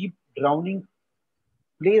the deep drowning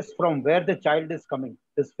place from where the child is coming,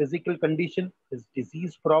 his physical condition, his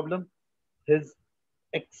disease problem, his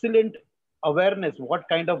excellent awareness, what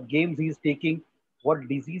kind of games he's taking, what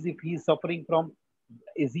disease if he is suffering from,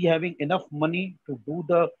 is he having enough money to do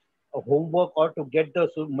the homework or to get the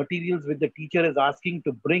materials which the teacher is asking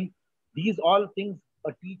to bring. These all things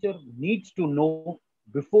a teacher needs to know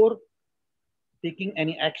before taking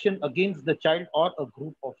any action against the child or a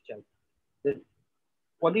group of child. The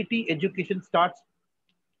quality education starts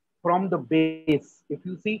from the base. If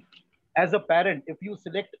you see, as a parent, if you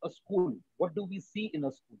select a school, what do we see in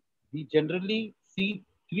a school? We generally see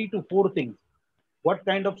 3 to 4 things. What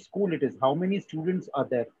kind of school it is? How many students are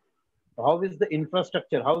there? How is the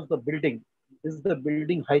infrastructure? How is the building? Is the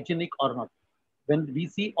building hygienic or not? When we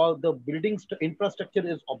see all the buildings, infrastructure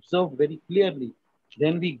is observed very clearly,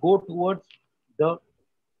 then we go towards the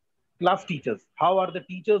class teachers. How are the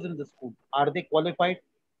teachers in the school? Are they qualified?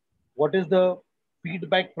 What is the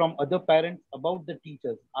feedback from other parents about the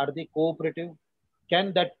teachers? Are they cooperative?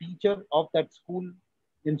 Can that teacher of that school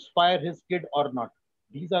inspire his kid or not?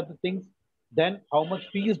 These are the things. Then how much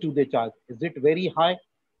fees do they charge? Is it very high,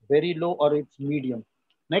 very low, or it's medium?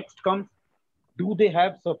 Next comes, do they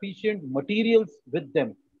have sufficient materials with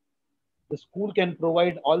them? The school can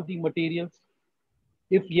provide all the materials.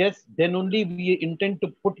 If yes, then only we intend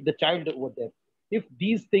to put the child over there. If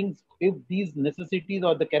these things, if these necessities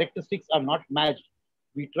or the characteristics are not matched,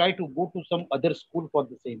 We try to go to some other school for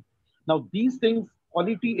the same. Now, these things,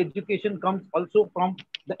 quality education comes also from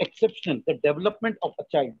the exceptional, the development of a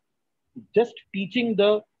child. Just teaching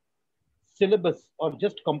the syllabus or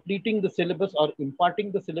just completing the syllabus or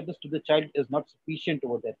imparting the syllabus to the child is not sufficient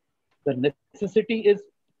over there. The necessity is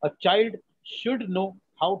a child should know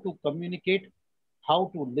how to communicate,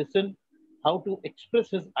 how to listen, how to express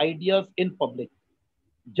his ideas in public,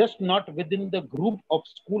 just not within the group of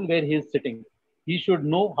school where he is sitting. He should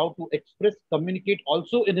know how to express, communicate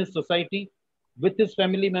also in his society with his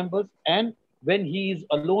family members. And when he is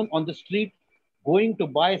alone on the street, going to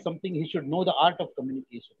buy something, he should know the art of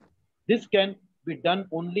communication. This can be done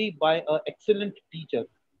only by an excellent teacher.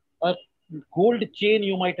 A gold chain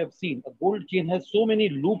you might have seen. A gold chain has so many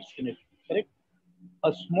loops in it, correct?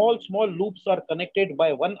 A small loops are connected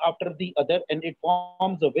by one after the other, and it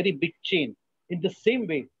forms a very big chain. In the same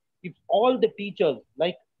way, if all the teachers,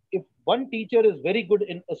 like if one teacher is very good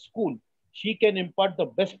in a school, she can impart the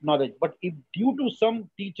best knowledge. But if due to some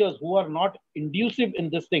teachers who are not inducive in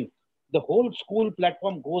this thing, the whole school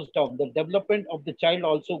platform goes down. The development of the child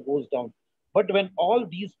also goes down. But when all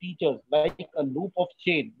these teachers, like a loop of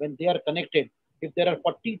chain, when they are connected, if there are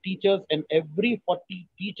 40 teachers and every 40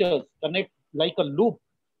 teachers connect like a loop,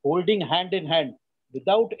 holding hand in hand,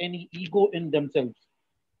 without any ego in themselves,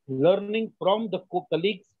 learning from the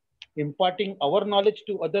colleagues, imparting our knowledge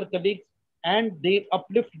to other colleagues, and they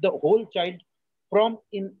uplift the whole child from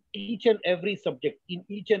in each and every subject, in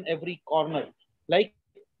each and every corner. Like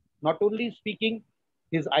not only speaking,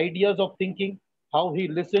 his ideas of thinking, how he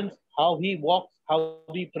listens, how he walks, how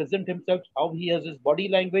he presents himself, how he has his body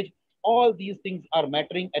language, all these things are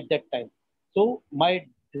mattering at that time. So my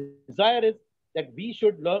desire is that we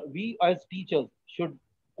should learn, we as teachers should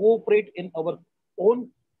cooperate in our own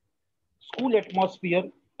school atmosphere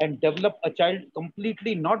and develop a child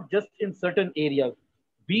completely, not just in certain areas.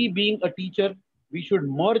 We being a teacher, we should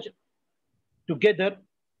merge together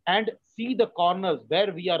and see the corners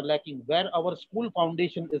where we are lacking, where our school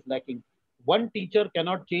foundation is lacking. One teacher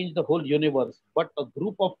cannot change the whole universe, but a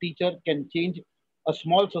group of teachers can change a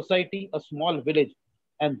small society, a small village.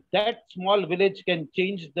 And that small village can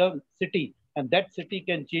change the city, and that city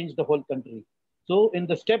can change the whole country. So in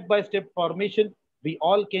the step-by-step formation, we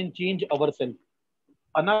all can change ourselves.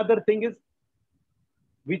 Another thing is,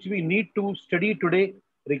 which we need to study today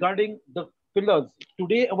regarding the pillars.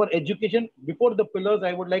 Today, our education, before the pillars,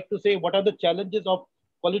 I would like to say what are the challenges of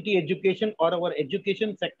quality education or our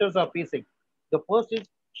education sectors are facing. The first is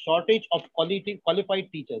shortage of qualified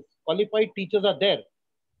teachers. Qualified teachers are there,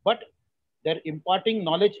 but they're imparting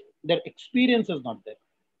knowledge, their experience is not there.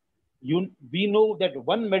 We know that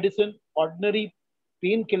one medicine, ordinary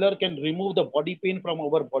painkiller, can remove the body pain from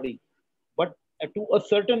our body. But to a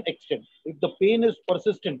certain extent, if the pain is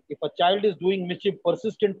persistent, if a child is doing mischief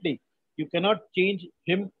persistently, you cannot change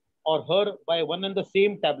him or her by one and the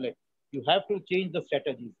same tablet. You have to change the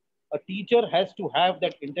strategies. A teacher has to have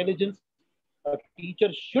that intelligence. A teacher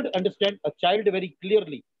should understand a child very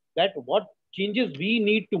clearly that what changes we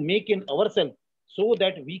need to make in ourselves so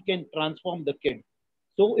that we can transform the kid.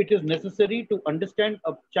 So it is necessary to understand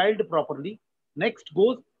a child properly. Next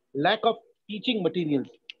goes lack of teaching materials.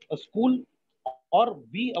 A school or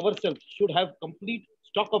we ourselves should have complete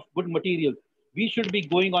stock of good materials. We should be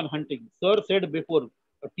going on hunting. Sir said before,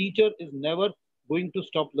 a teacher is never going to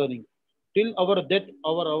stop learning. Till our death,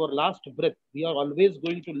 our last breath, we are always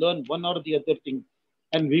going to learn one or the other thing.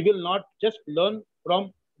 And we will not just learn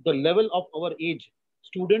from the level of our age,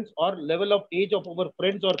 students, or level of age of our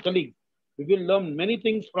friends or colleagues. We will learn many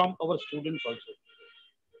things from our students also,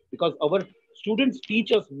 because our students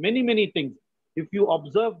teach us many things if you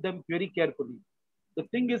observe them very carefully. The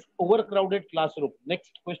thing is overcrowded classroom.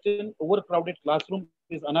 Next question, overcrowded classroom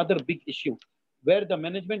is another big issue where the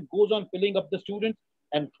management goes on filling up the students,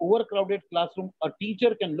 and overcrowded classroom, a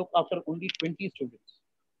teacher can look after only 20 students.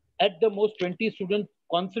 At the most 20 students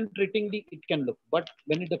concentratingly it can look, but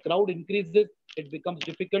when the crowd increases, it becomes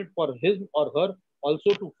difficult for him or her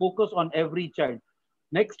also to focus on every child.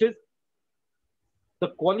 Next is the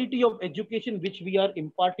quality of education which we are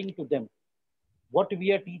imparting to them. What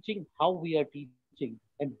we are teaching, how we are teaching,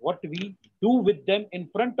 and what we do with them in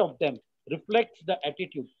front of them reflects the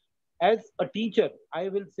attitude. As a teacher, I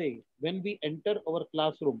will say, when we enter our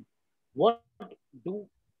classroom, what do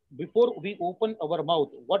before we open our mouth,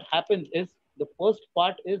 what happens is the first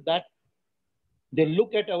part is that they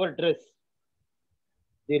look at our dress,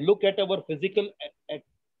 they look at our physical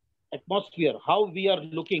atmosphere, how we are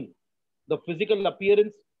looking, the physical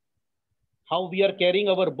appearance, how we are carrying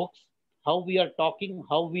our books, how we are talking,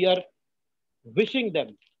 how we are wishing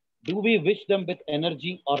them. Do we wish them with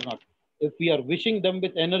energy or not? If we are wishing them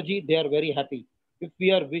with energy, they are very happy. If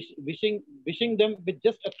we are wishing them with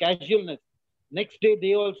just a casualness, next day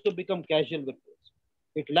they also become casual with us.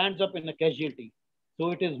 It lands up in a casualty.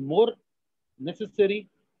 So it is more necessary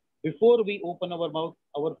before we open our mouth,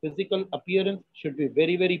 our physical appearance should be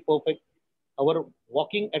very, very perfect. Our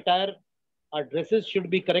walking attire, our dresses should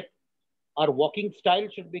be correct. Our walking style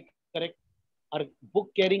should be correct. Our book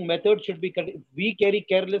carrying method should be correct. If we carry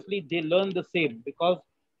carelessly, they learn the same because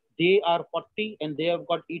they are 40 and they have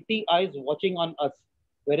got 80 eyes watching on us.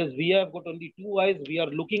 Whereas we have got only 2 eyes, we are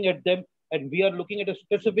looking at them and we are looking at a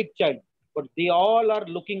specific child. But they all are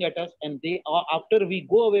looking at us, and they are, after we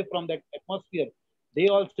go away from that atmosphere, they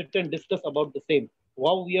all sit and discuss about the same.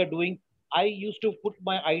 How we are doing. I used to put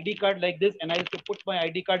my ID card like this, and I used to put my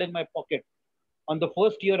ID card in my pocket on the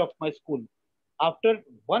first year of my school. After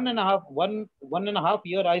one and a half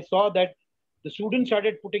year, I saw that the students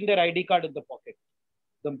started putting their ID card in the pocket.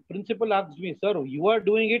 The principal asked me, sir, you are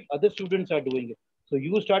doing it, other students are doing it. So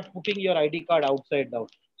you start putting your ID card outside down.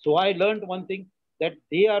 So I learned one thing, that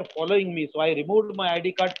they are following me. So I removed my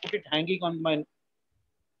ID card, put it hanging on my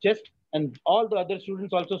chest, and all the other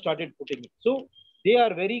students also started putting it. So they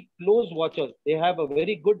are very close watchers. They have a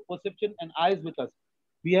very good perception and eyes with us.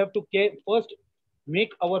 We have to first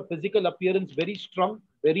make our physical appearance very strong,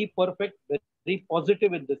 very perfect, very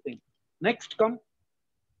positive in this thing. Next come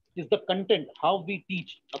is the content, how we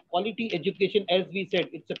teach. A quality education, as we said,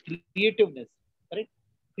 it's a creativeness, correct?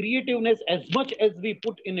 Creativeness, as much as we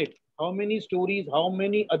put in it, how many stories, how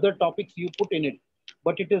many other topics you put in it,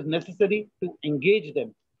 but it is necessary to engage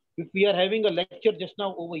them. If we are having a lecture just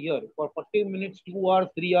now over here for 40 minutes, 2 hours,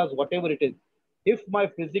 3 hours, whatever it is, if my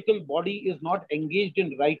physical body is not engaged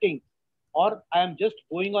in writing, or I am just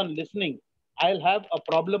going on listening, I'll have a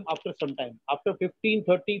problem after some time. After 15,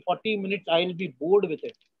 30, 40 minutes, I'll be bored with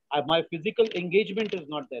it. My physical engagement is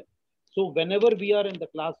not there. So whenever we are in the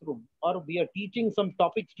classroom or we are teaching some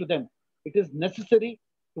topics to them, it is necessary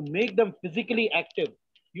to make them physically active.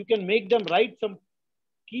 You can make them write some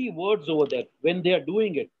key words over there when they are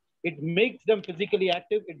doing it. It makes them physically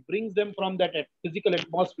active. It brings them from that physical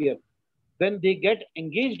atmosphere. When they get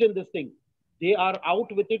engaged in this thing, they are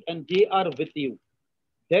out with it and they are with you.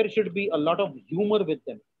 There should be a lot of humor with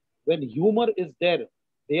them. When humor is there,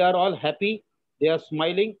 they are all happy, they are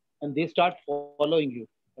smiling, and they start following you.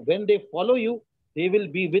 When they follow you, they will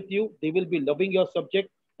be with you, they will be loving your subject,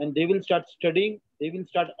 and they will start studying. They will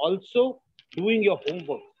start also doing your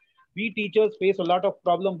homework. We teachers face a lot of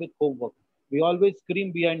problem with homework. We always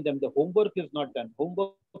scream behind them, the homework is not done,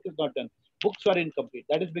 homework is not done, books are incomplete.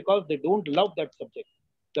 That is because they don't love that subject.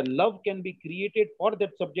 The love can be created for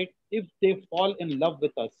that subject if they fall in love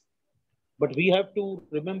with us. But we have to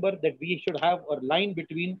remember that we should have a line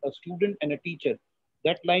between a student and a teacher.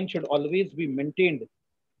 That line should always be maintained.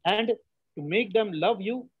 And to make them love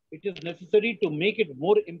you, it is necessary to make it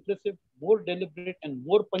more impressive, more deliberate, and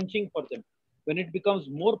more punching for them. When it becomes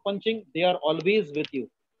more punching, they are always with you.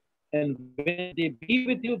 And when they be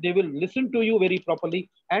with you, they will listen to you very properly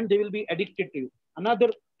and they will be addicted to you. Another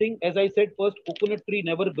thing, as I said first, coconut tree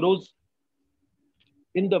never grows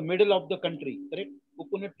in the middle of the country, correct?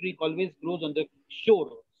 Coconut tree always grows on the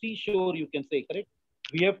shore, seashore, you can say, correct?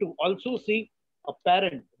 We have to also see a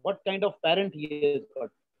parent, what kind of parent he has got.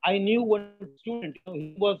 I knew one student,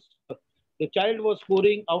 the child was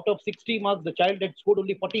scoring out of 60 marks, the child had scored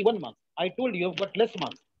only 41 marks. I told you, you've got less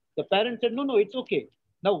marks. The parent said, no, it's okay.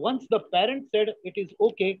 Now, once the parent said it is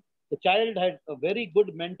okay, the child had a very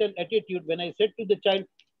good mental attitude. When I said to the child,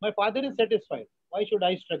 my father is satisfied, why should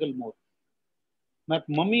I struggle more? My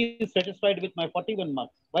mummy is satisfied with my 41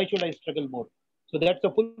 marks. Why should I struggle more? So that's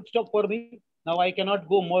a full stop for me. Now I cannot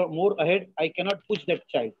go more ahead. I cannot push that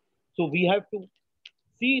child. So we have to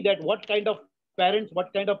see that what kind of parents,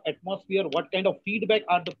 what kind of atmosphere, what kind of feedback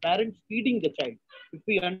are the parents feeding the child. If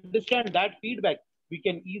we understand that feedback, we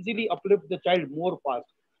can easily uplift the child more fast.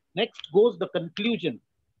 Next goes the conclusion.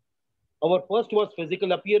 Our first was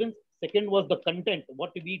physical appearance. Second was the content,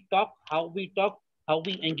 what we talk, how we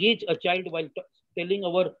engage a child while telling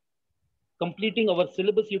completing our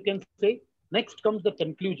syllabus, you can say. Next comes the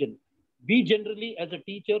conclusion. We generally, as a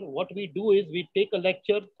teacher, what we do is we take a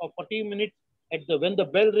lecture of 40 minutes. When the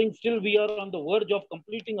bell rings, still we are on the verge of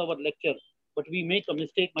completing our lecture. But we make a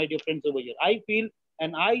mistake, my dear friends over here. I feel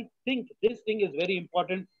and I think this thing is very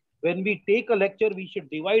important. When we take a lecture, we should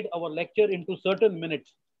divide our lecture into certain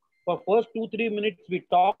minutes. For first 2-3 minutes, we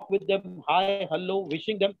talk with them, hi, hello,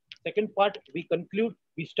 wishing them. Second part, we conclude,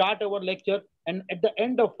 we start our lecture. And at the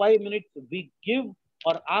end of 5 minutes, we give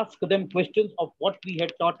or ask them questions of what we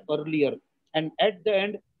had taught earlier. And at the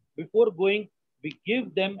end, before going, we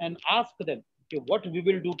give them and ask them, okay, what we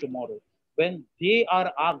will do tomorrow. when they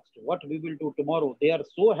are asked what we will do tomorrow, they are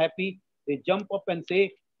so happy. They jump up and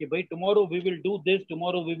say, okay, by tomorrow we will do this,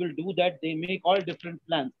 tomorrow we will do that. They make all different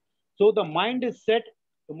plans. So the mind is set.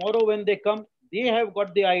 Tomorrow when they come, they have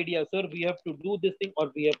got the idea, sir, we have to do this thing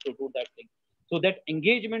or we have to do that thing. So that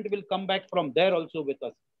engagement will come back from there also with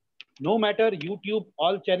us. No matter YouTube,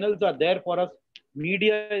 all channels are there for us.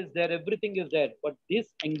 Media is there, everything is there. But this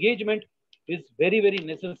engagement is very, very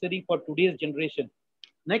necessary for today's generation.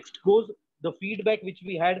 Next goes the feedback which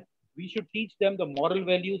we had. We should teach them the moral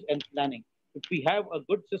values and planning. If we have a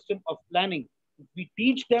good system of planning, if we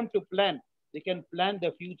teach them to plan, they can plan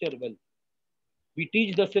their future well. We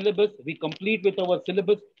teach the syllabus, we complete with our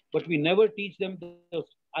syllabus, but we never teach them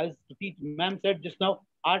as ma'am said just now,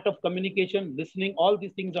 art of communication, listening, all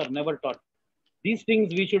these things are never taught. These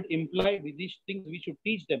things we should imply, these things we should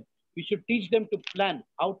teach them. We should teach them to plan,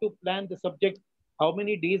 how to plan the subject, how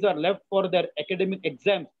many days are left for their academic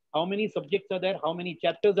exams, how many subjects are there, how many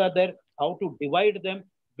chapters are there, how to divide them,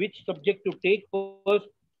 which subject to take first,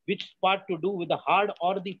 which part to do with the hard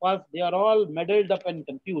or the fast. They are all muddled up and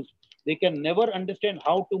confused. They can never understand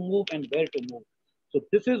how to move and where to move. So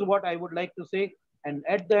this is what I would like to say. And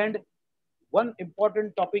at the end, one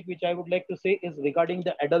important topic which I would like to say is regarding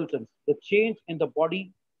the adolescence, the change in the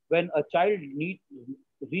body when a child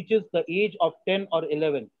reaches the age of 10 or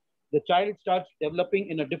 11. The child starts developing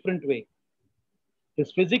in a different way.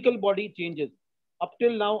 His physical body changes. Up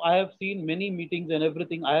till now, I have seen many meetings and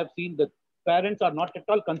everything. I have seen that parents are not at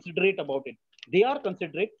all considerate about it. They are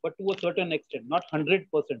considerate, but to a certain extent, not 100%.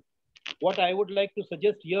 What I would like to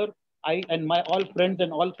suggest here, I and my all friends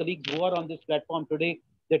and all colleagues who are on this platform today,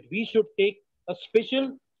 that we should take a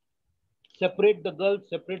special, separate the girls,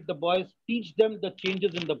 separate the boys, teach them the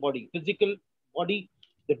changes in the body, physical body,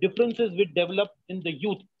 the differences which develop in the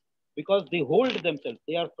youth, because they hold themselves.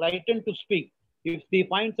 They are frightened to speak. If they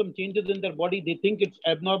find some changes in their body, they think it's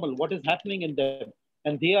abnormal. What is happening in them?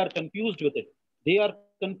 And they are confused with it. They are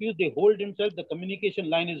confused. They hold themselves. The communication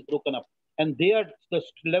line is broken up. And the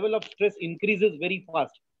level of stress increases very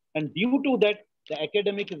fast. And due to that, the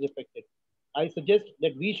academic is affected. I suggest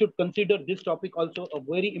that we should consider this topic also a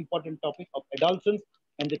very important topic of adolescence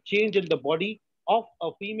and the change in the body of a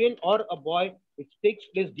female or a boy which takes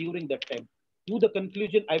place during that time. To the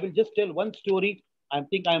conclusion, I will just tell one story. I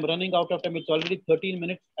think I'm running out of time. It's already 13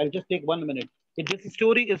 minutes. I'll just take 1 minute. This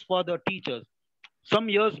story is for the teachers. Some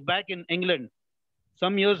years back in England,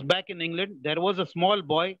 there was a small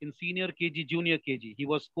boy in senior KG, junior KG. He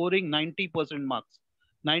was scoring 90% marks,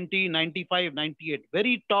 90, 95, 98.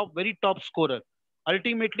 Very top scorer.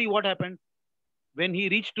 Ultimately, what happened? When he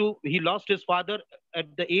lost his father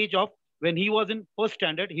at the age of, when he was in first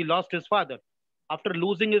standard, he lost his father. After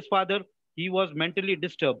losing his father, he was mentally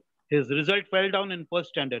disturbed. His result fell down in first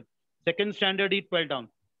standard. Second standard, it fell down.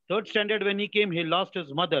 Third standard, when he came, he lost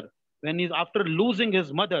his mother. After losing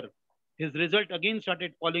his mother, his result again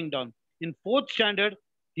started falling down. In fourth standard,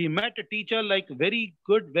 he met a teacher like very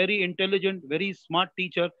good, very intelligent, very smart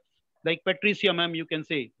teacher, like Patricia ma'am, you can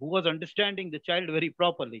say, who was understanding the child very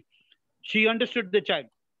properly. She understood the child.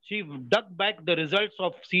 She dug back the results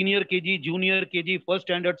of senior KG, junior KG, first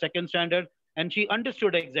standard, second standard, and she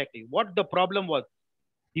understood exactly what the problem was.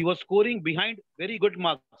 He was scoring behind very good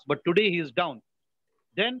marks, but today he is down.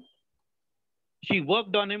 Then she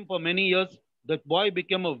worked on him for many years. The boy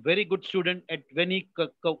became a very good student. When he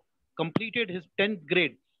completed his 10th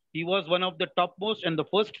grade, he was one of the topmost and the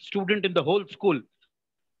first student in the whole school.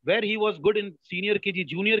 Where he was good in senior KG,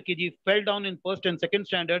 junior KG, fell down in first and second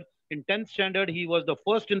standard. In 10th standard, he was the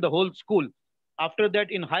first in the whole school. After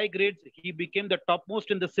that, in high grades, he became the topmost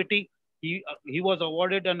in the city. He was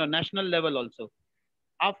awarded on a national level also.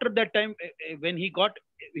 After that time, when he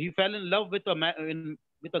fell in love with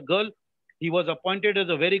a girl. He was appointed as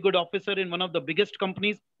a very good officer in one of the biggest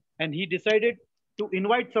companies, and he decided to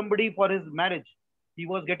invite somebody for his marriage. He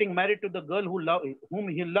was getting married to the girl whom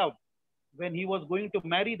he loved. When he was going to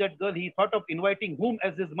marry that girl, he thought of inviting whom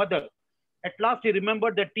as his mother. At last, he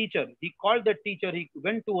remembered that teacher. He called that teacher. He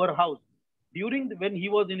went to her house. When he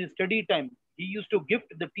was in his study time, he used to gift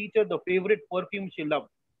the teacher the favorite perfume she loved,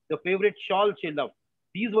 the favorite shawl she loved.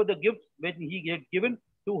 These were the gifts when he had given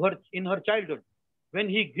to her in her childhood. When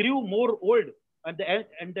he grew more old at the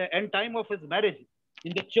end time of his marriage,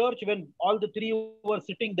 in the church, when all the three were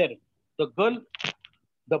sitting there, the girl,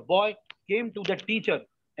 the boy came to the teacher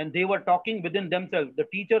and they were talking within themselves. The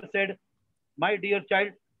teacher said, "My dear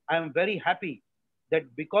child, I am very happy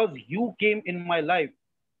that because you came in my life."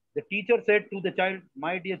 The teacher said to the child,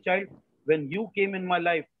 "My dear child, when you came in my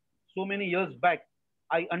life so many years back,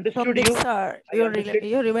 I understood you." Sir,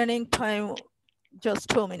 your remaining time, just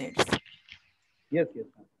 2 minutes. Yes.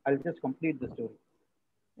 I'll just complete the story.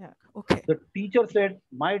 Yeah, okay. The teacher said,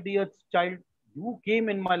 "My dear child, you came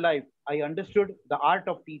in my life. I understood the art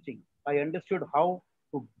of teaching. I understood how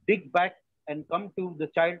to dig back and come to the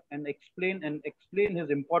child and explain his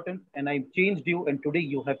importance. And I changed you, and today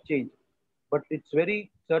you have changed." But it's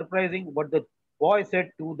very surprising what the boy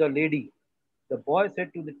said to the lady. The boy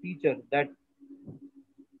said to the teacher that,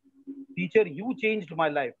 "Teacher, you changed my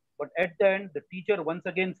life." But at the end, the teacher once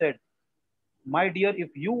again said, "My dear,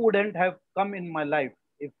 if you wouldn't have come in my life,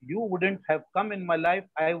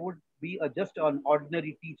 I would be just an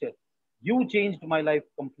ordinary teacher. You changed my life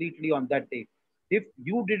completely on that day. If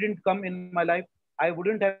you didn't come in my life, I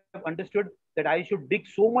wouldn't have understood that I should dig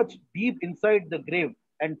so much deep inside the grave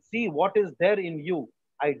and see what is there in you.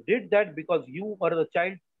 I did that because you were the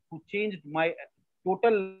child who changed my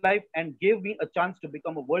total life and gave me a chance to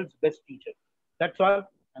become a world's best teacher." That's all.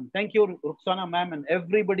 And thank you, Rokhshana ma'am, and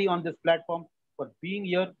everybody on this platform for being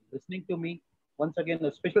here, listening to me. Once again,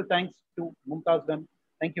 a special thanks to Mumtaz ma'am.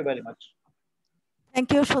 Thank you very much.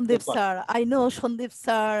 Thank you, Sundeep sir. I know, Sundeep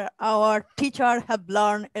sir, our teacher have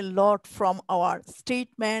learned a lot from our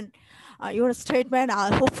statement. Your statement,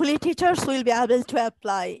 hopefully teachers will be able to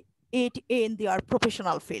apply it in their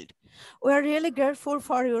professional field. We are really grateful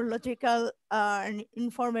for your logical and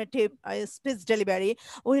informative speech delivery.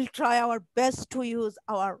 We'll try our best to use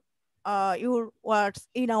your words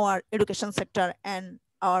in our education sector and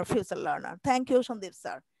our future learner. Thank you, Sundeep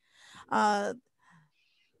sir.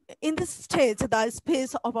 In this stage, the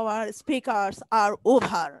space of our speakers are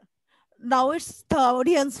over. Now it's the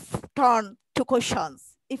audience turn to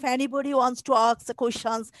questions. If anybody wants to ask the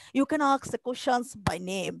questions, you can ask the questions by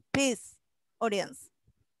name. Please, audience.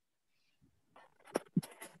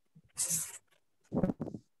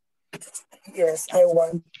 Yes, I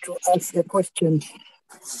want to ask a question.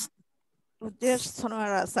 Yes,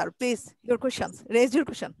 Sonara sir, please, your questions. Raise your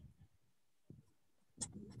question.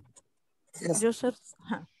 Yes. Joseph.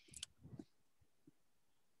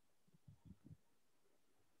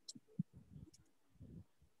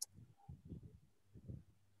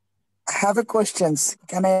 I have a questions.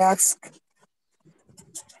 Can I ask?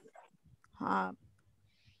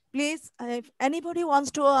 Please, if anybody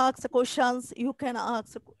wants to ask the questions, you can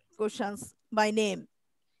ask the questions by name.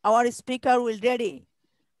 Our speaker will ready.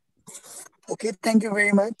 Okay, thank you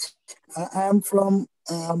very much. I am from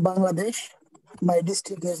Bangladesh. My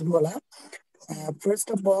district is Bola.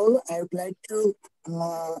 First of all, I would like to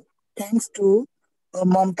thanks to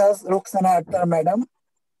Mamtaz Rokhshana Akhter madam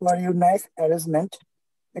for your nice arrangement.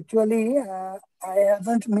 Actually, I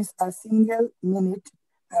haven't missed a single minute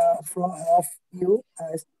of you,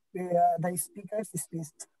 the speakers' speech.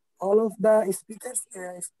 All of the speakers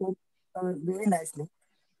spoke very nicely.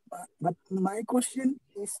 But my question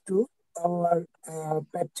is to our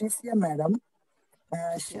Patricia madam.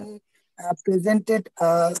 She presented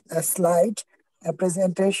a slide, a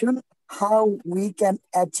presentation, how we can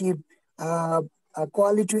achieve a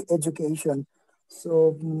quality education.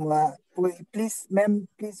 So please, ma'am,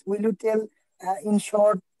 please, will you tell in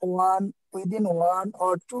short within 1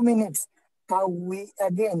 or 2 minutes how we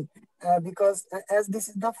again, because as this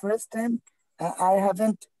is the first time, I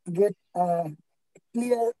haven't get a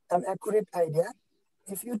clear and accurate idea.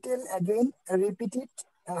 If you tell again, repeat it,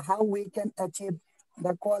 how we can achieve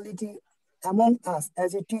the quality among us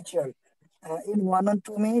as a teacher. In 1 or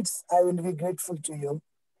 2 minutes, I will be grateful to you.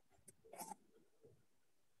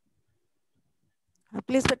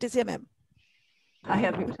 Please, Patricia, ma'am. I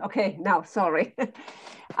have, okay, now, sorry.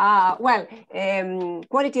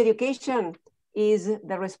 Quality education is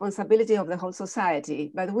the responsibility of the whole society,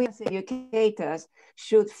 but we as educators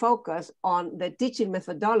should focus on the teaching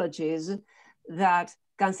methodologies that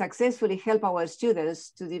can successfully help our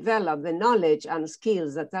students to develop the knowledge and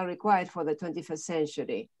skills that are required for the 21st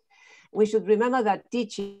century. We should remember that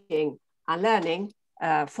teaching and learning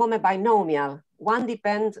form a binomial. One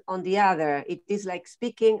depends on the other. It is like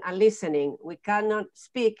speaking and listening. We cannot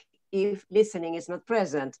speak if listening is not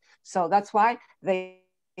present. So that's why they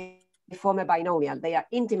form a binomial. They are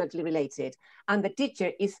intimately related. And the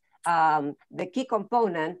teacher is the key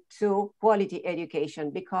component to quality education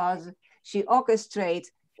because she orchestrates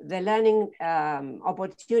the learning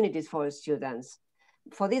opportunities for students.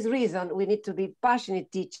 For this reason, we need to be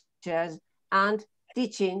passionate teachers, and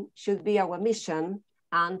teaching should be our mission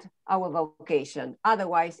and our vocation.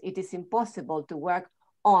 Otherwise, it is impossible to work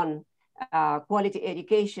on quality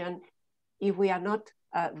education if we are not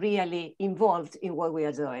really involved in what we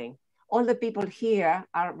are doing. All the people here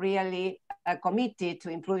are really committed to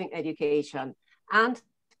improving education. And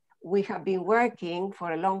we have been working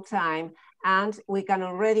for a long time And we can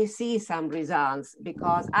already see some results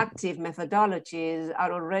because active methodologies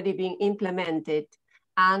are already being implemented,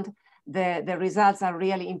 and the results are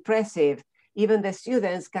really impressive. Even the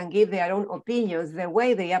students can give their own opinions the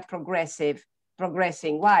way they are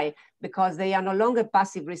progressing. Why? Because they are no longer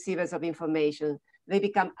passive receivers of information. They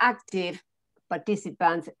become active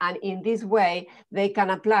participants, and in this way, they can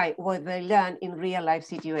apply what they learn in real life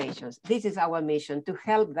situations. This is our mission, to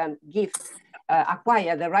help them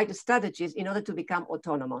acquire the right strategies in order to become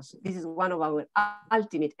autonomous. This is one of our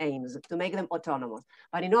ultimate aims, to make them autonomous.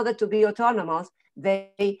 But in order to be autonomous,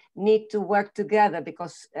 they need to work together,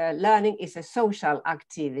 because learning is a social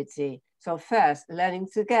activity. So first, learning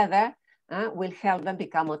together will help them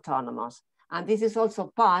become autonomous. And this is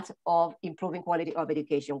also part of improving quality of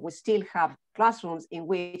education. We still have classrooms in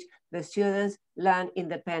which the students learn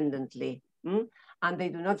independently. And they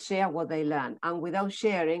do not share what they learn. And without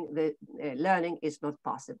sharing, the learning is not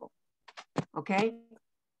possible. Okay?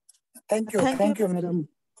 Thank you, madam.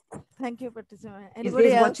 Thank you, Patricia. Anybody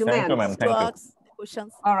is this what you meant? To ask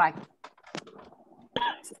questions? All right.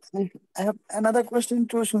 I have another question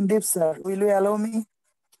to Sundeep sir. Will you allow me?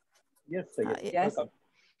 Yes, sir. Yes. Welcome.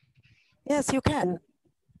 Yes, you can.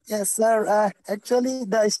 Yes, sir. Actually,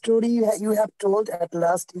 the story you have told at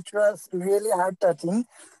last, it was really heart-touching.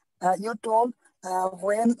 You told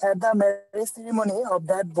when at the marriage ceremony of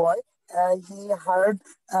that boy, he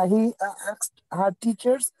asked her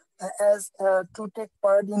teachers to take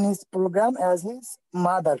part in his program as his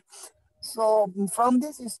mother. So from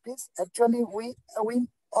this speech, actually, we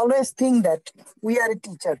always think that we are a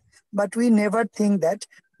teacher, but we never think that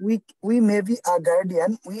we may be a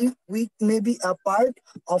guardian. We may be a part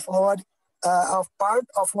of our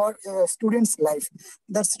students' life.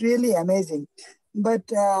 That's really amazing. But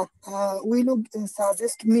will you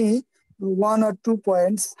suggest me one or 2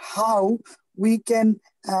 points how we can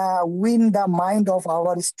win the mind of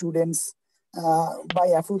our students by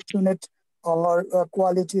affectionate or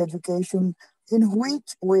quality education? In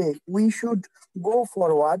which way we should go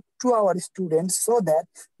forward to our students so that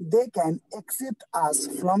they can accept us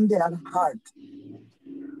from their heart?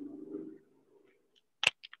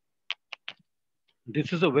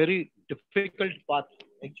 This is a very difficult path,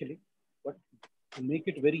 actually, but to make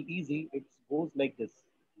it very easy, it goes like this.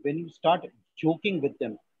 When you start joking with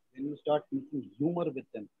them, when you start making humor with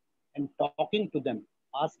them and talking to them,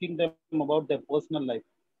 asking them about their personal life,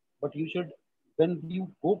 but you should, when you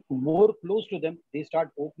go more close to them, they start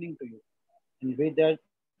opening to you. In a way that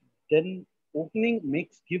then opening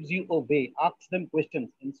gives you a way, ask them questions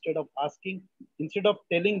instead of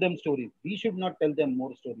telling them stories. We should not tell them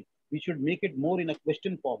more stories. We should make it more in a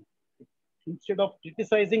question form. Instead of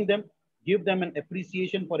criticizing them, give them an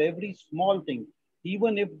appreciation for every small thing.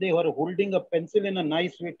 Even if they are holding a pencil in a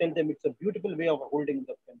nice way, tell them it's a beautiful way of holding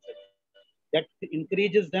the pencil. That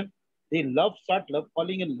encourages them. They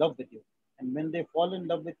falling in love with you. And when they fall in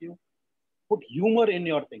love with you, put humor in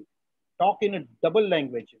your thing. Talk in a double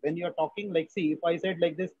language. When you're talking, like, see, if I said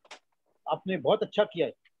like this, Aapne bahut acha kiya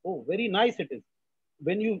hai. Oh, very nice it is.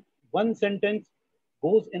 When one sentence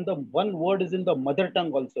goes in the one word is in the mother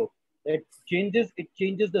tongue also, it changes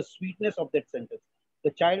the sweetness of that sentence.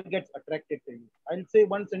 The child gets attracted to you. I'll say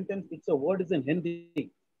one sentence, it's a word is in Hindi.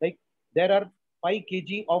 Like, there are 5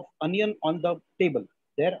 kg of onion on the table.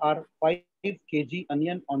 There are 5 kg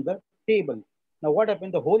onion on the table. Now what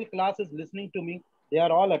happened? The whole class is listening to me. They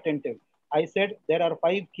are all attentive. I said, there are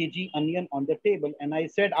 5 kg onion on the table. And I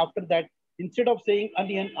said after that, instead of saying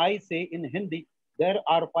onion, I say in Hindi, there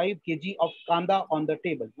are 5 kg of kanda on the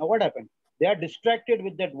table. Now what happened? They are distracted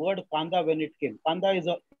with that word kanda when it came. Kanda is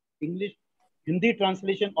a Hindi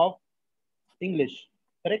translation of English,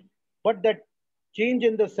 correct? But that change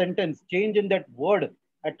in the sentence, change in that word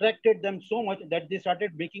attracted them so much that they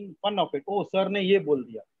started making fun of it. Oh, sir ne ye bol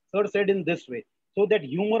diya. Sir said in this way. So that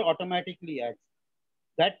humor automatically adds.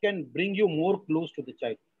 That can bring you more close to the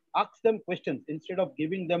child. Ask them questions instead of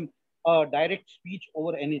giving them a direct speech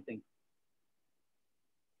over anything.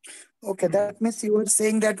 Okay, that means you were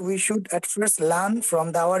saying that we should at first learn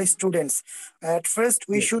from our students. At first,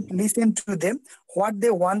 we should listen to them, what they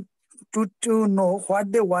want to know,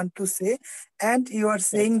 what they want to say. And you are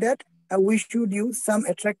saying that we should use some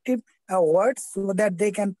attractive words so that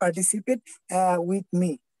they can participate with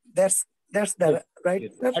me. That's the right.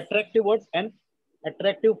 Yes. Attractive words and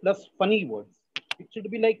attractive plus funny words. It should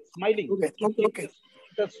be like smiling. Okay.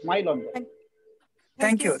 Put a smile on them.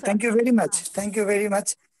 Thank you very much. Thank you very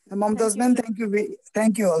much. Mamtaz ma'am,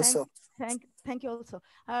 thank you also. Thank you also.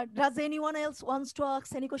 Does anyone else wants to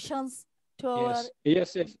ask any questions to our?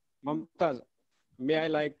 Yes. Mamtaz, may I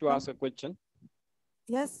like to ask a question?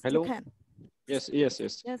 Yes, hello? You can. Yes.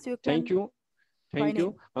 Yes, you can. Thank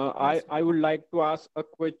you. I would like to ask a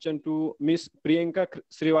question to Miss Priyanka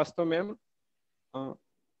Srivastava ma'am.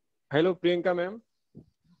 Hello, Priyanka ma'am.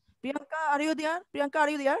 Priyanka, are you there? Priyanka, are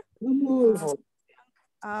you there?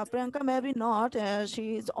 Priyanka, maybe not.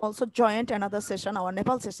 She is also joined another session, our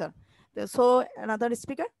Nepal session. So another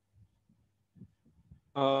speaker.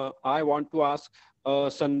 I want to ask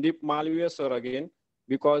Sundeep Malwiya Sir again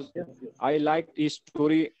because I liked his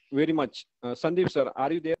story very much. Sundeep Sir,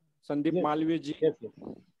 are you there? Sandeep Malwiya ji.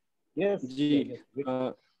 Yes. Ji.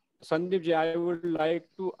 Sandeep ji, I would like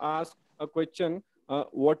to ask a question.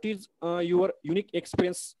 What is your unique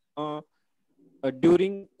experience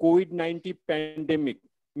during COVID-19 pandemic?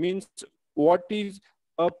 Means what is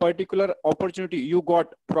a particular opportunity you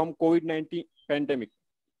got from COVID-19 pandemic?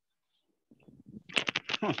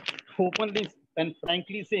 Openly and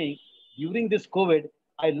frankly saying, during this COVID,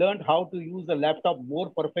 I learned how to use the laptop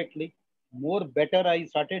more perfectly, more better. I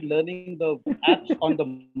started learning the apps on the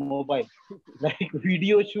mobile, like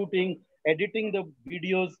video shooting, editing the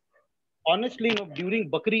videos. Honestly, during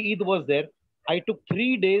Bakri Eid was there, I took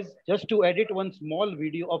 3 days just to edit one small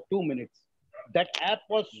video of 2 minutes. That app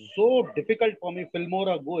was so difficult for me.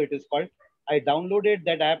 Filmora Go, it is called. I downloaded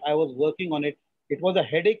that app. I was working on it. It was a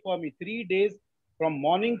headache for me. 3 days from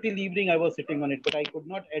morning till evening, I was sitting on it, but I could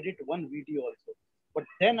not edit one video also. But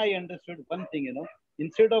then I understood one thing,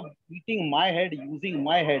 instead of beating my head, using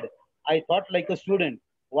my head, I thought like a student,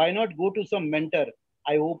 why not go to some mentor?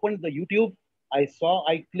 I opened the YouTube. I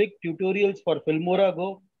clicked tutorials for Filmora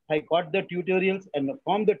Go. I got the tutorials, and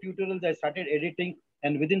from the tutorials, I started editing.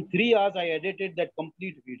 And within 3 hours, I edited that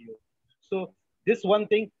complete video. So this one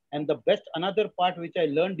thing, and the best another part which I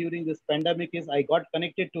learned during this pandemic is I got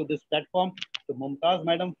connected to this platform. To Mamtaz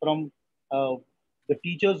Madam from the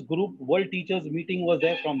teachers group, World Teachers meeting was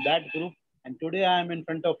there from that group. And today I am in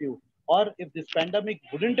front of you. Or if this pandemic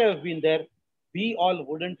wouldn't have been there, we all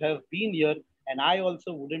wouldn't have been here. And I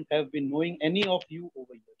also wouldn't have been knowing any of you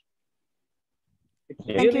over here. It's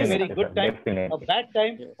really a very good time. A bad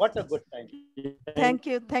time, what a good time. Thank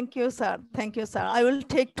you, sir. Thank you, sir. I will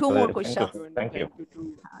take two more questions. Thank you.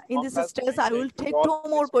 In this stage, I will take two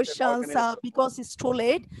more questions because it's too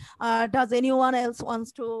late. Does anyone else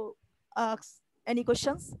wants to ask any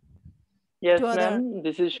questions? Yes, ma'am.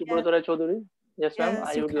 This is Shubhradra Chaudhary. Yes, ma'am.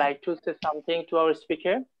 Yes, I would like to say something to our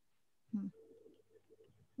speaker.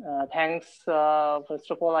 Thanks. First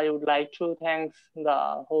of all, I would like to thank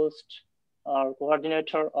the host or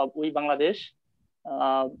coordinator of We Bangladesh,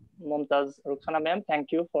 Mamtaz Rokhshana ma'am.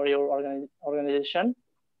 Thank you for your organization.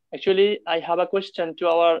 Actually, I have a question to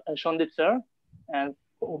our Sundeep sir. And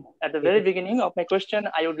at the very beginning of my question,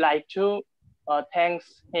 I would like to thank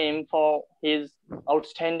him for his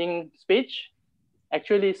outstanding speech.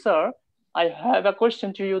 Actually, sir, I have a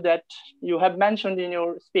question to you that you have mentioned in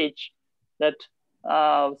your speech that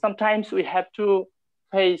sometimes we have to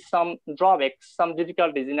face some drawbacks, some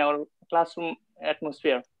difficulties in our classroom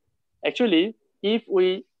atmosphere. Actually, if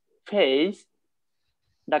we face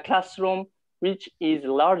the classroom which is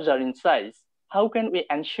larger in size, how can we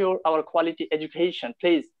ensure our quality education?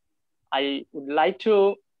 Please, I would like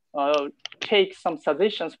to take some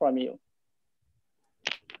suggestions from you.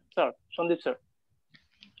 Sir, Sundeep sir.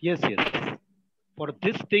 Yes. For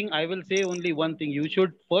this thing, I will say only one thing. You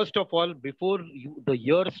should, first of all, before the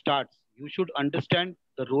year starts, you should understand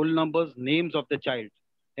the roll numbers, names of the child.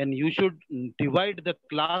 And you should divide the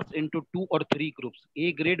class into 2 or 3 groups,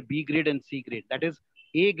 A grade, B grade, and C grade. That is,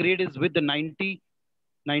 A grade is with the 90,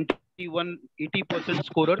 91, 80%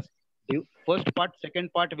 scorers. The first part,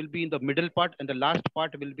 second part will be in the middle part, and the last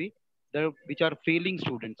part will be the which are failing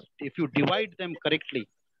students. If you divide them correctly,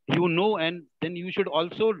 and then you should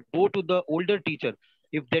also go to the older teacher.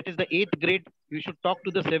 If that is the 8th grade, you should talk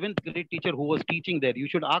to the 7th grade teacher who was teaching there. You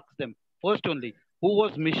should ask them first only, who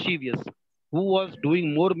was mischievous, who was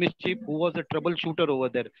doing more mischief, who was a troubleshooter over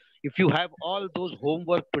there. If you have all those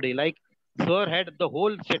homework today, like Sir had the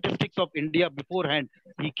whole statistics of India beforehand,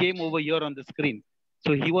 he came over here on the screen.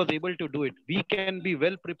 So he was able to do it. We can be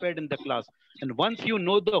well prepared in the class. And once you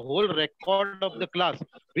know the whole record of the class,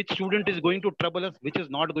 which student is going to trouble us, which is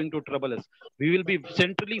not going to trouble us, we will be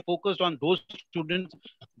centrally focused on those students,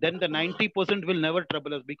 then the 90% will never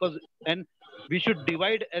trouble us. And we should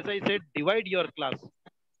divide, as I said, divide your class.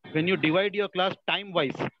 When you divide your class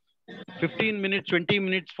time-wise, 15 minutes, 20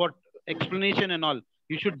 minutes for explanation and all,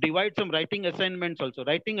 you should divide some writing assignments also.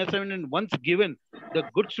 Writing assignment, once given, the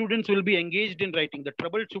good students will be engaged in writing. The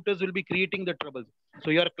troubleshooters will be creating the troubles.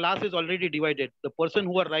 So your class is already divided. The person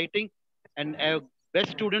who are writing and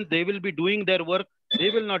best students, they will be doing their work They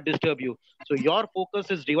will not disturb you. So your focus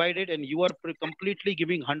is divided and you are completely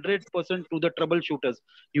giving 100% to the troubleshooters.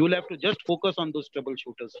 You will have to just focus on those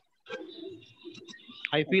troubleshooters.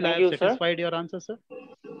 I feel I have satisfied your answer, sir.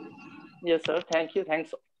 Yes, sir. Thank you.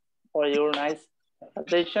 Thanks for your nice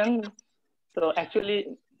presentation. So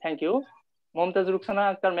actually, thank you. Mamtaz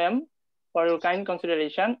Rokhshana Akhter ma'am, for your kind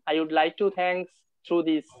consideration. I would like to thank through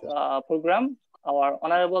this program our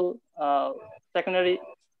honorable secondary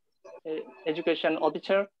education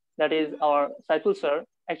officer, that is our Saiful sir.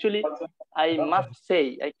 Actually, I must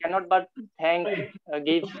say, I cannot but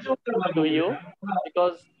give to you,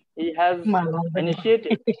 because he has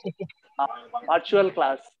initiated a virtual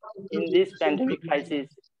class in this pandemic crisis.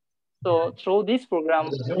 So through this program,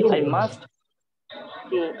 I must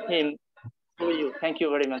to him, to you. Thank you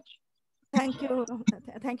very much. Thank you.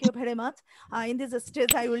 Thank you very much. In this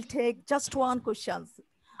stage, I will take just one question.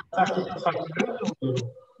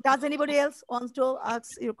 Does anybody else want to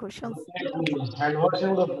ask your questions?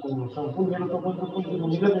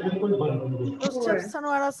 Joseph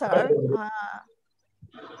Sanwara sir,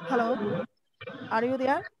 hello, are you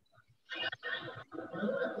there?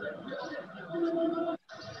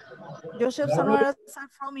 Joseph Sanwara sir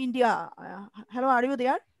from India. Hello, are you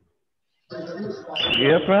there?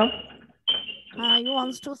 Yes, ma'am. You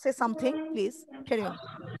want to say something? Please carry on.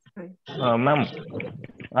 Ma'am.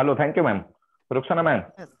 Hello, thank you, ma'am. Rokhshana ma'am.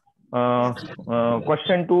 Yes.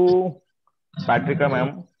 Question to Patricia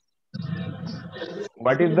ma'am.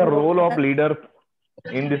 What is the role of leaders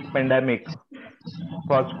in this pandemic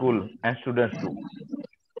for school and students too?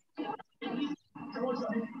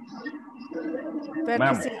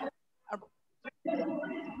 Ma'am.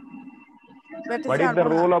 What is the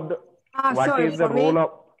role of the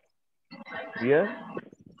Yes?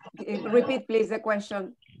 Repeat please the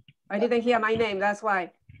question. I didn't hear my name, that's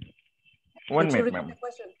why. One minute, ma'am.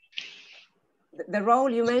 The role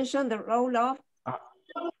you mentioned, the role of?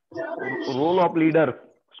 Role of leaders,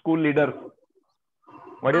 school leaders.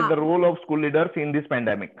 What is the role of school leaders in this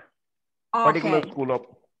pandemic? Okay. Particular school of,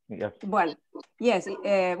 yes. Well, yes,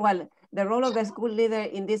 well, the role of the school leader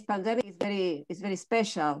in this pandemic is very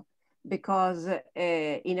special, because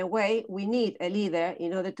in a way we need a leader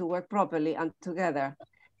in order to work properly and together.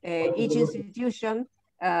 Each institution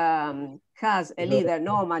has a leader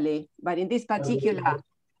normally, but in this particular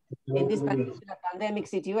pandemic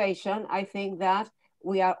situation, I think that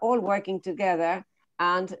we are all working together,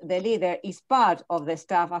 and the leader is part of the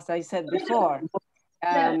staff, as I said before,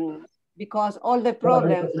 because all the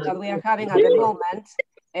problems that we are having at the moment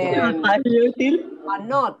are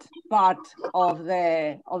not part of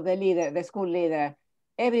the leader, the school leader.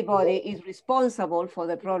 Everybody is responsible for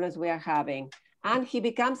the problems we are having, and he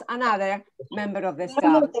becomes another member of the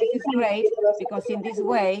staff. This is great, because in this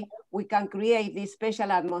way we can create this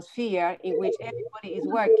special atmosphere in which everybody is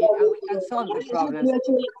working and we can solve the problems.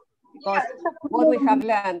 Because what we have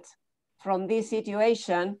learned from this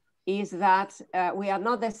situation is that we are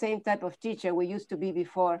not the same type of teacher we used to be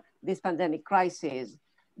before this pandemic crisis,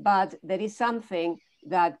 but there is something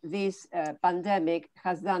that this pandemic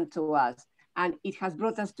has done to us, and it has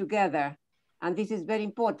brought us together. And this is very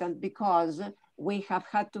important, because we have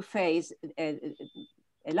had to face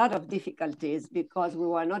a lot of difficulties, because we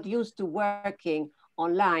were not used to working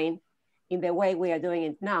online in the way we are doing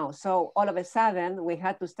it now. So all of a sudden, we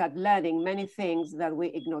had to start learning many things that we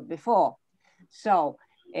ignored before. So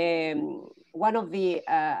one of the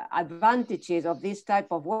advantages of this type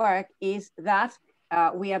of work is that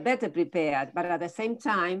we are better prepared, but at the same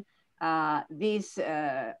time, these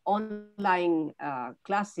online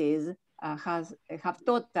classes have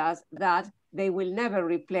taught us that they will never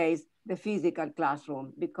replace the physical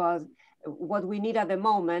classroom, because what we need at the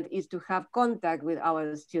moment is to have contact with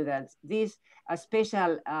our students. This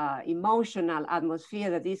special emotional atmosphere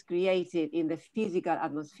that is created in the physical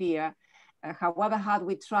atmosphere, however hard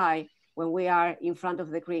we try when we are in front of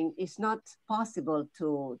the screen, is not possible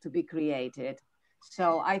to be created.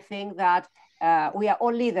 So I think that we are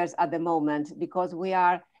all leaders at the moment, because we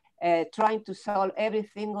are trying to solve every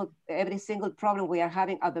single problem we are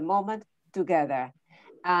having at the moment together.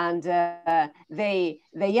 And they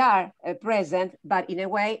are present, but in a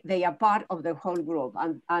way they are part of the whole group.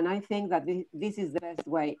 And I think that this is the best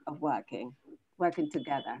way of working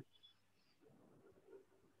together.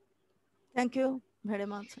 Thank you very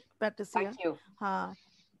much, Patricia. Thank you.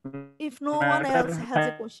 If no one else has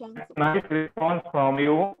a question. Nice response from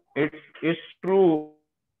you. It's true.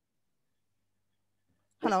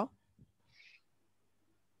 Hello.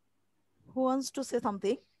 Who wants to say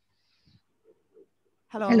something?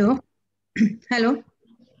 Hello. Hello. Hello.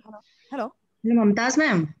 Hello. Hello, Mamtaz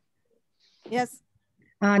ma'am. Yes.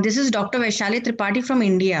 This is Dr. Vaishali Tripathi from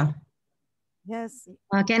India. Yes.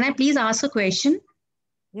 Can I please ask a question?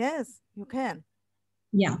 Yes, you can.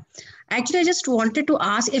 Yeah. Actually, I just wanted to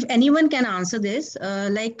ask if anyone can answer this.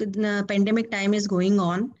 Like the pandemic time is going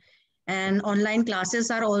on and online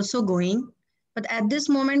classes are also going. But at this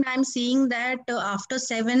moment, I'm seeing that after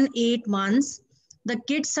 7-8 months, the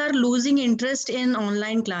kids are losing interest in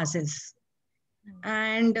online classes.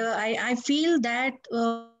 And I feel that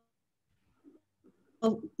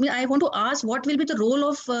I want to ask what will be the role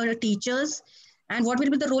of teachers and what will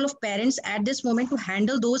be the role of parents at this moment to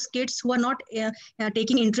handle those kids who are not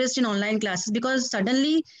taking interest in online classes, because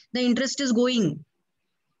suddenly the interest is going.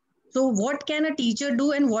 So what can a teacher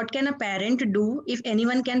do and what can a parent do? If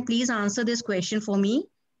anyone can please answer this question for me.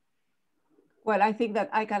 Well, I think that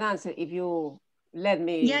I can answer if you let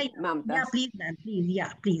me, Mamtaz. Yeah, please, ma'am, please.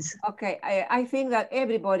 Yeah, please. Okay, I think that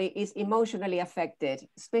everybody is emotionally affected,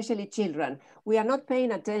 especially children. We are not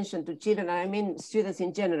paying attention to children, I mean students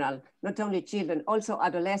in general, not only children, also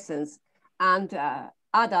adolescents and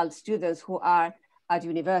adult students who are at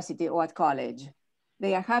university or at college.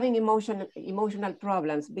 They are having emotional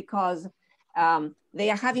problems because they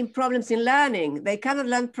are having problems in learning. They cannot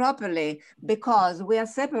learn properly because we are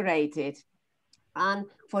separated. And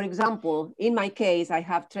for example, in my case, I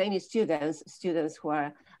have trainee students who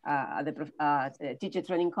are at the Teacher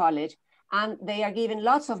Training College, and they are given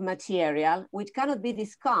lots of material which cannot be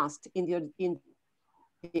discussed in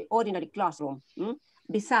the ordinary classroom.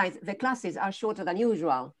 Besides, the classes are shorter than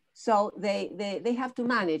usual. So they have to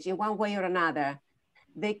manage in one way or another.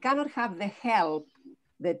 They cannot have the help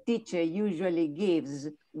the teacher usually gives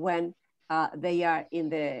when they are in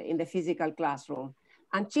the physical classroom.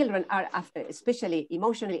 And children are especially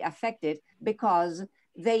emotionally affected because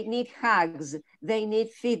they need hugs, they need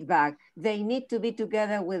feedback, they need to be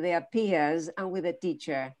together with their peers and with the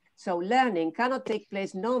teacher. So learning cannot take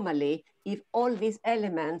place normally if all these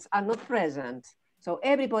elements are not present. So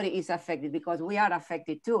everybody is affected because we are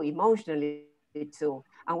affected too, emotionally too.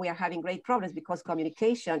 And we are having great problems because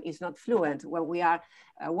communication is not fluent when we are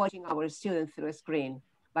watching our students through a screen.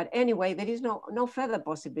 But anyway, there is no further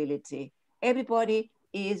possibility. Everybody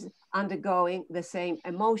is undergoing the same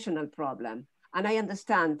emotional problem. And I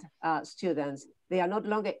understand students, they are no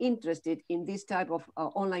longer interested in this type of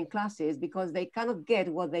online classes because they cannot get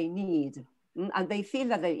what they need. And they feel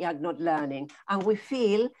that they are not learning. And we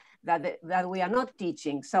feel that we are not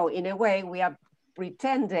teaching. So in a way, we are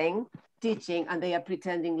pretending teaching and they are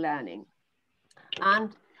pretending learning.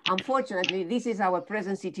 And unfortunately, this is our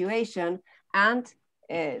present situation. And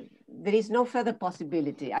there is no further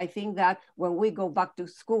possibility. I think that when we go back to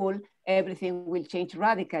school, everything will change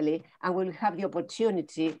radically and we'll have the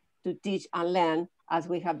opportunity to teach and learn as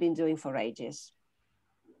we have been doing for ages.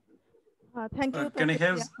 Thank you. Can I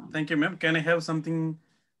have, thank you, ma'am. Can I have something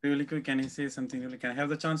really quick? Can I say something really? Can I have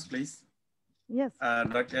the chance, please? Yes. I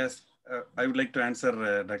would like to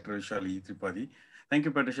answer Dr. Vaishali Tripathi. Thank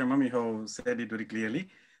you, Patricia, ma'am. You have said it very clearly.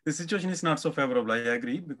 The situation is not so favorable. I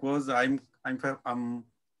agree because I'm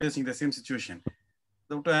facing the same situation.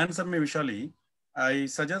 So to answer me, Vaishali, I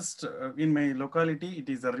suggest in my locality, it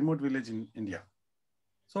is a remote village in India.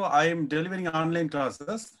 So I am delivering online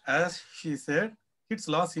classes. As she said, kids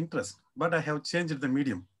lost interest, but I have changed the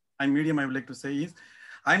medium. And medium I would like to say is,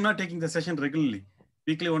 I'm not taking the session regularly.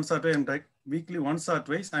 Weekly once or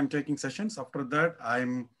twice, I'm taking sessions. After that,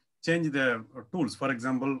 I'm changing the tools. For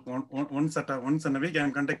example, once in a week,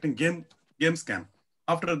 I'm conducting game scan.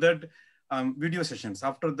 After that, video sessions.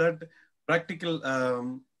 After that, practical,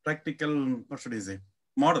 what should I say,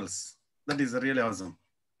 models. That is really awesome.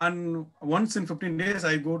 And once in 15 days,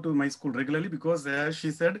 I go to my school regularly because, as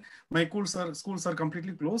she said, my schools are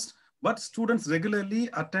completely closed, but students regularly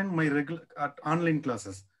attend my online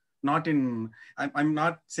classes. Not in, I'm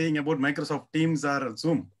not saying about Microsoft Teams or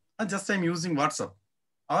Zoom. I'm using WhatsApp.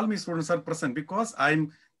 All my students are present because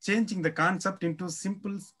I'm changing the concept into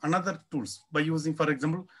simple another tools by using, for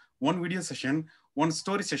example, one video session, one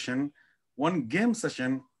story session, one game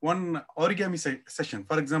session, one origami session.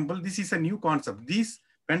 For example, this is a new concept. This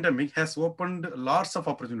pandemic has opened lots of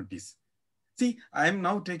opportunities. See, I am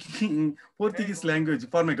now taking Portuguese language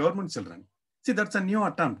for my government children. See, that's a new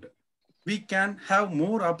attempt. We can have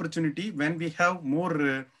more opportunity when we have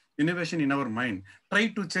more innovation in our mind. Try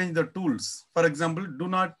to change the tools. For example, do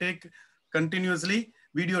not take continuously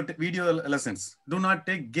video lessons. Do not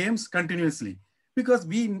take games continuously. Because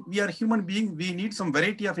we are human beings, we need some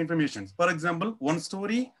variety of information. For example, one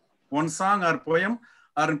story, one song or poem,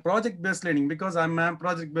 or project-based learning, because I'm a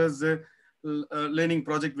project-based learning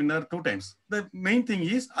project winner 2 times. The main thing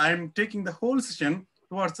is I'm taking the whole session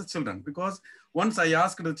towards the children, because once I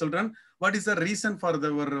asked the children, What is the reason for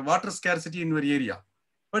the water scarcity in your area?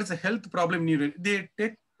 What is the health problem in your area? They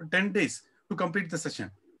take 10 days to complete the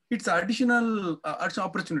session. It's additional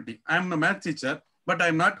opportunity. I'm a math teacher, but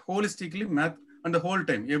I'm not holistically math on the whole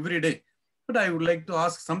time, every day. But I would like to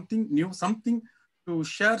ask something new, something to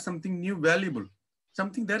share, something new, valuable.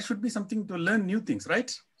 Something, there should be something to learn new things,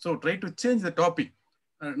 right? So try to change the topic,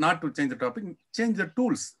 not to change the topic, change the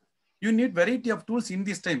tools. You need variety of tools in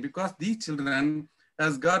this time because these children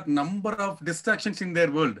has got number of distractions in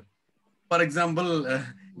their world. For example,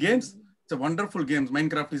 games, it's a wonderful games.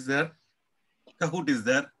 Minecraft is there, Kahoot is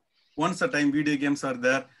there. Once a time video games are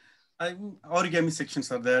there. Origami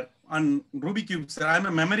sections are there. On Rubik cubes, I'm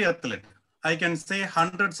a memory athlete. I can say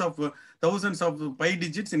hundreds of thousands of pi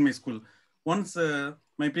digits in my school. Once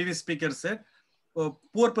my previous speaker said,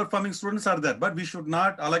 poor performing students are there, but we should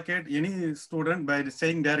not allocate any student by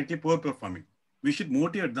saying directly poor performing. We should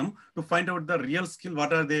motivate them to find out the real skill,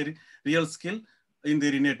 what are their real skill in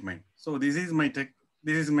their innate mind. So this is my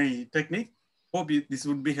technique. Hope this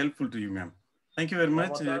would be helpful to you, ma'am. Thank you very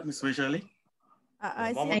much, Ms. Vaishali.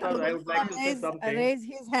 I think I would like to say something. Raise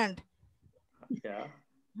his hand. Yeah.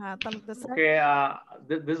 Talukder Sir. Okay,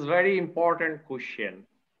 this is very important question.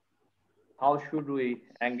 How should we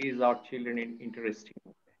engage our children in interesting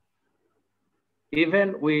way?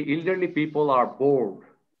 Even we elderly people are bored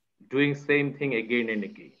doing same thing again and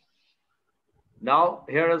again. Now,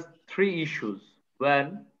 here are three issues.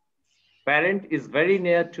 When parent is very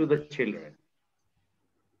near to the children,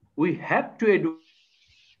 we have to educate.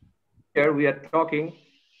 Here we are talking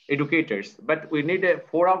educators, but we need a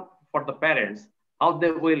forum for the parents, how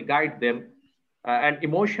they will guide them. And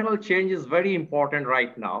emotional change is very important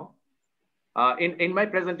right now. In my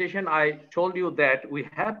presentation, I told you that we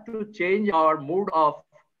have to change our mood of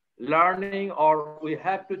learning, or we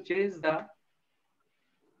have to change to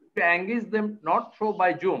engage them not through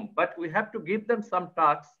by Zoom, but we have to give them some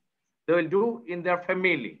tasks they will do in their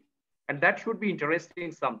family. And that should be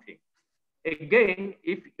interesting something. Again,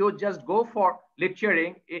 if you just go for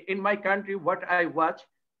lecturing, in my country, what I watch,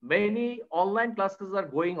 many online classes are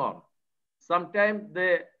going on. Sometimes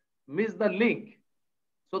they miss the link,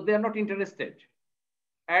 so they are not interested.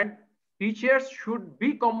 And teachers should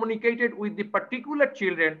be communicated with the particular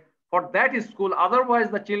children for that school,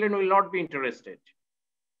 otherwise the children will not be interested.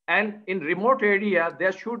 And in remote area,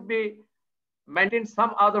 there should be maintained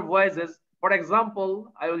some other voices. For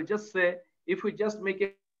example, I will just say, if we just make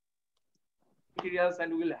it materials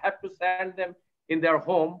and we'll have to send them in their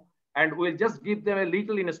home, and we'll just give them a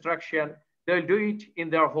little instruction, they'll do it in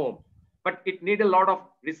their home. But it needs a lot of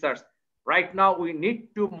research. Right now, we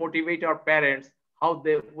need to motivate our parents how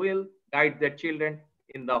they will guide their children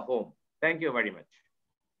in the home. Thank you very much.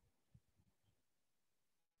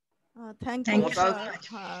 Thank you so much.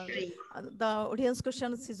 The audience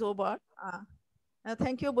questions is over.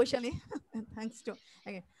 Thank you, Vaishali. Thanks to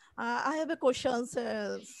again. I have a question,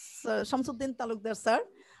 Shamsuddin Talukder Sir.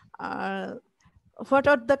 What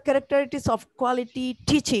are the characteristics of quality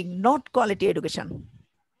teaching, not quality education?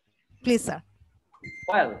 Please, sir.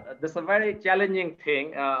 Well, this is a very challenging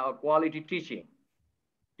thing, quality teaching.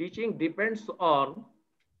 Teaching depends on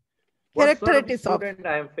what sort of student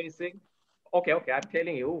I am facing. Okay, I'm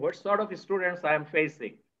telling you what sort of students I am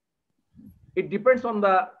facing. It depends on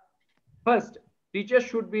the first. Teacher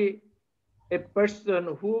should be a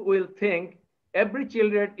person who will think every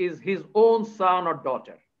child is his own son or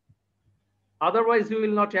daughter. Otherwise, he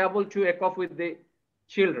will not be able to equip with the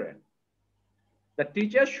children. The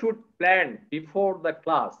teacher should plan before the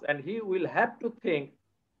class, and he will have to think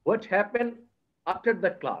what happened after the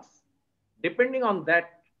class. Depending on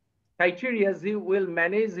that criteria, he will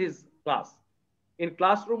manage his class. In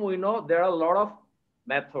classroom, we know there are a lot of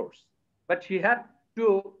methods, but he had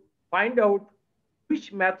to find out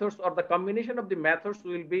which methods or the combination of the methods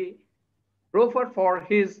will be preferred for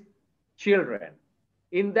his children.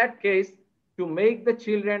 In that case, to make the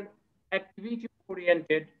children activity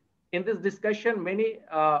oriented, in this discussion, many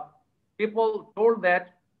people told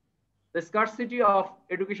that the scarcity of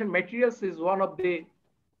education materials is one of the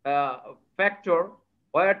factor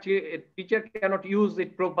where a teacher cannot use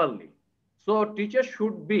it properly. So teacher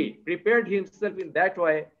should be prepared himself in that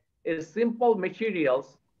way, a simple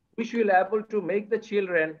materials which will able to make the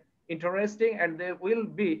children interesting and they will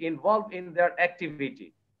be involved in their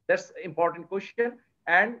activity. That's important question.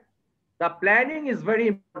 And the planning is very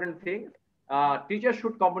important thing. Teachers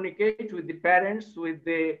should communicate with the parents, with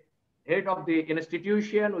the head of the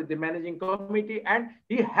institution, with the managing committee, and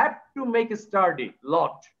he had to make a study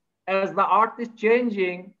lot. As the art is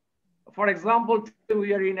changing, for example,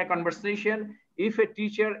 we are in a conversation, if a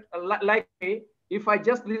teacher like me, if I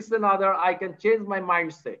just listen other, I can change my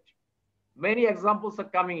mindset. Many examples are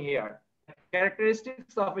coming here.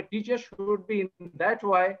 Characteristics of a teacher should be in that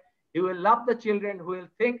way. He will love the children, who will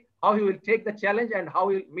think how he will take the challenge and how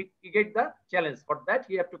he will mitigate the challenge. For that,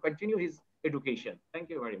 he have to continue his education. Thank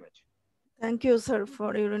you very much. Thank you, sir,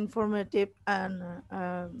 for your informative and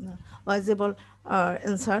visible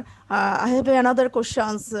answer. I have another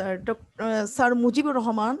question. Sir Mujibur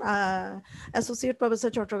Rahman, Associate Professor,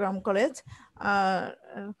 Chittagong College,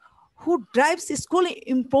 who drives school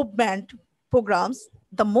improvement programs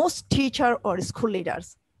the most, teacher or school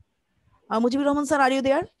leaders? Mujibur Rahman sir, are you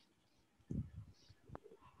there?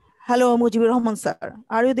 Hello, Mujibur Rahman sir,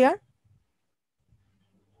 are you there?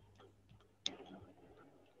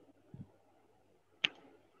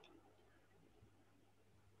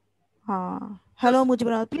 Hello,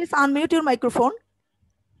 Mujibur, please unmute your microphone.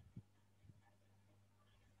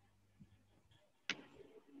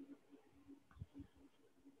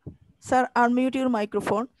 Sir, unmute your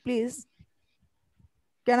microphone, please.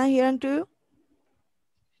 Can I hear to you?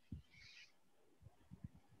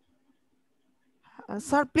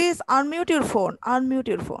 Sir, please unmute your phone. Unmute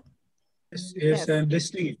your phone. Yes, I'm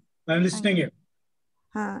listening. I'm listening here.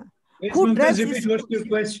 Yes, Who drives repeat what's your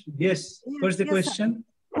question? Yes, what's the question? Sir.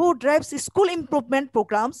 Who drives school improvement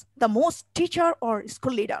programs the most, teacher or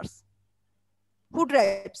school leaders? Who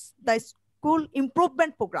drives the school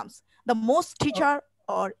improvement programs the most, teacher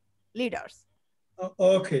or leaders?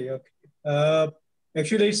 Okay.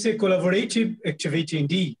 Actually, it's a collaborative activity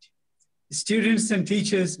indeed. Students and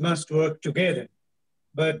teachers must work together,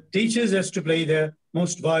 but teachers has to play the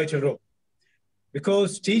most vital role,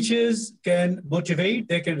 because teachers can motivate,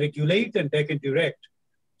 they can regulate, and they can direct.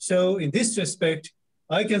 So in this respect,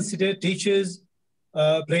 I consider teachers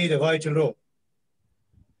play the vital role,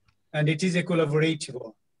 and it is a collaborative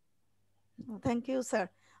one. Thank you, sir.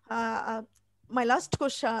 My last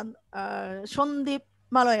question, Sundeep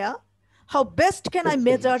Malwiya, how best can I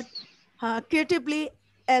measure creatively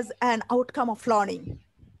as an outcome of learning?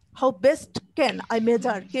 How best can I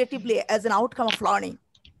measure creatively as an outcome of learning?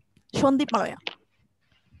 Sundeep Malwiya.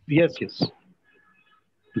 Yes.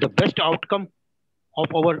 The best outcome of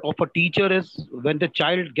a teacher is when the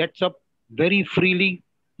child gets up very freely,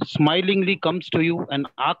 smilingly comes to you and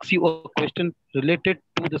asks you a question related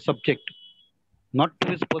to the subject, not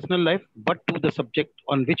to his personal life, but to the subject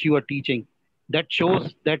on which you are teaching. That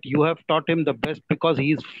shows that you have taught him the best, because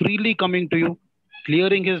he is freely coming to you,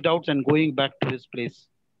 clearing his doubts and going back to his place.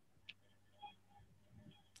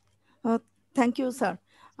 Thank you, sir.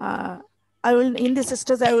 I will, in this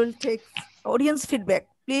stage, I will take audience feedback.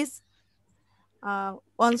 Please,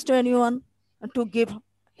 wants to anyone to give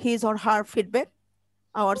his or her feedback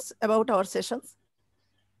about our sessions?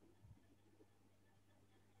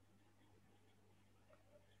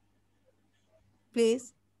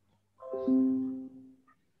 Please.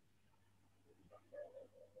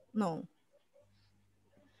 No.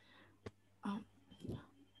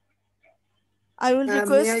 I will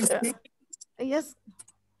request. Yes.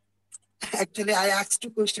 Actually, I asked 2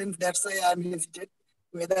 questions. That's why I'm hesitant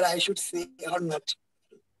whether I should say or not.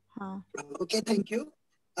 Okay, thank you.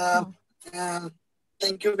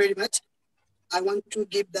 Thank you very much. I want to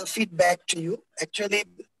give the feedback to you. Actually,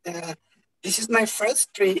 this is my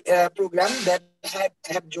first program that I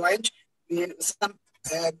have joined with some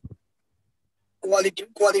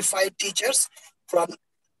qualified teachers from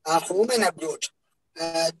home and abroad.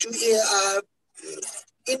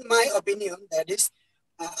 In my opinion, that is,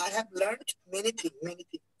 I have learned many things.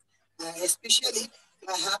 Especially,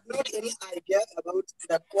 I have not any idea about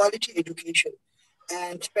the quality education.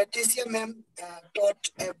 And Patricia Ma'am taught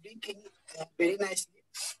everything very nicely.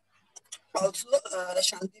 Also,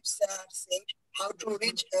 Shandeep Sir said how to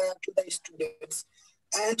reach to the students.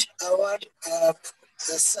 And our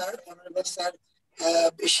sir, Honorable Sir,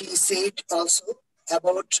 she said also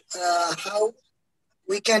about how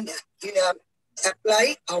we can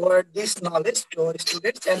apply this knowledge to our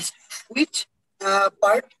students, and which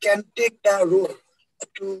part can take the role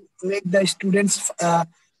to make the students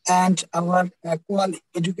and our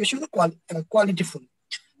education qualityful.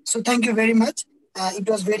 So thank you very much. It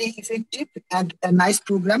was very effective and a nice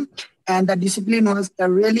program, and the discipline was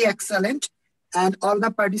really excellent, and all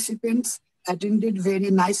the participants attended very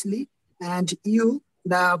nicely. And you,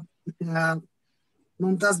 the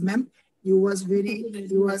Mamtaz Ma'am, you was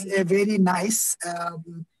a very nice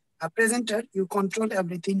presenter. You controlled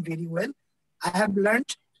everything very well. I have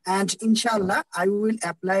learned, and inshallah, I will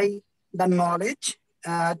apply the knowledge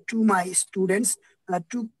to my students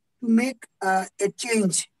to make a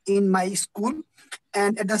change in my school.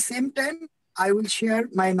 And at the same time, I will share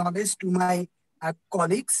my knowledge to my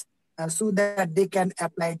colleagues so that they can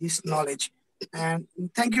apply this knowledge. And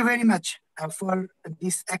thank you very much for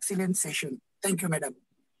this excellent session. Thank you, madam.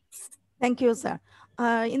 Thank you, sir.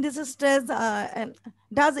 In this stage,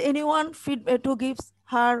 does anyone to give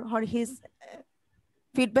her or his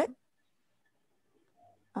feedback?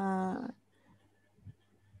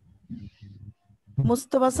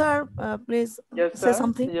 Mostafa sir, please yes, say sir.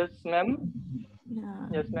 something. Yes, ma'am. Yeah.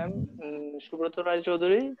 Yes, ma'am. Subroto Rai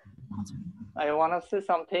Chaudhary, I want to say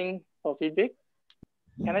something for feedback.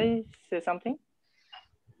 Can I say something?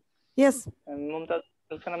 Yes. Mamtaz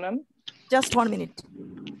Rokhshana ma'am. Just 1 minute.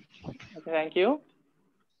 Okay, thank you.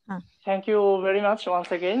 Thank you very much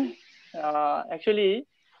once again. Actually,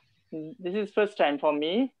 this is first time for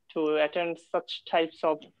me to attend such types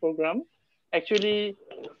of program. Actually,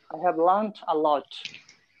 I have learned a lot,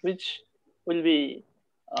 which will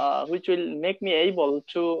make me able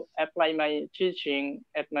to apply my teaching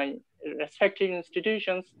at my respective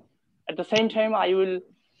institutions. At the same time, I will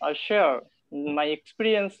share my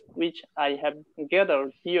experience, which I have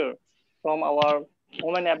gathered here from our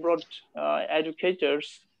home and abroad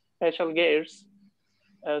educators, special guests.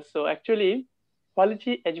 So actually,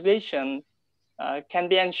 quality education can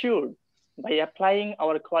be ensured by applying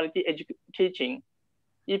our quality teaching.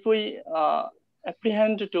 If we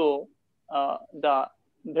apprehend to the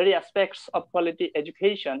very aspects of quality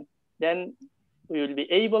education, then we will be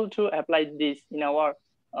able to apply this in our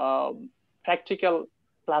practical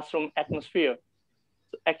classroom atmosphere.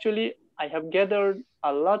 So actually, I have gathered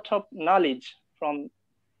a lot of knowledge from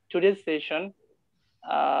today's session,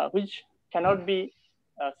 which cannot be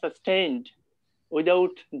sustained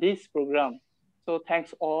without this program. So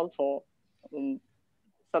thanks all for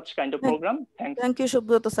such kind of program. Thanks. Thank you,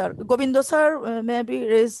 Subroto sir. Govindo sir, maybe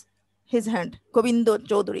raise his hand. Govindo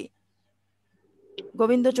Chaudhary.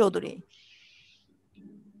 Govindo Chaudhary.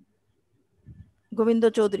 Govindo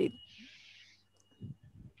Chaudhary.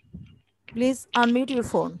 Please unmute your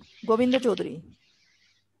phone. Govindo Chaudhary.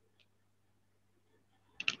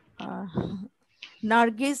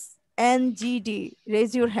 Nargis NGD,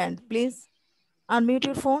 raise your hand, please. Unmute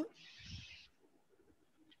your phone.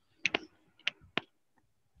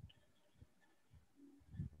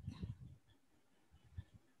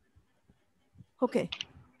 Okay.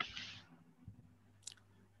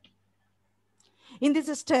 In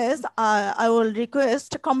this stage, I will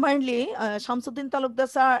request combinedly Shamsuddin Talukder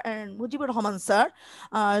Sir and Mujibur Rahman Sir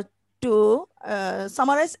to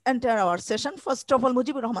summarize entire our session. First of all,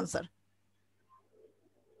 Mujibur Rahman Sir.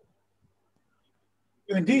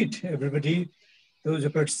 Indeed, everybody, those who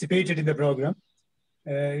participated in the program,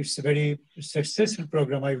 it's a very successful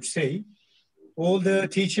program, I would say. All the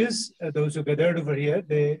teachers, those who gathered over here,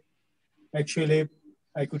 they actually,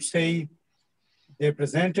 I could say, they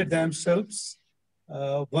presented themselves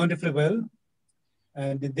wonderfully well.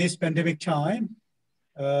 And in this pandemic time,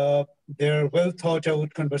 their well thought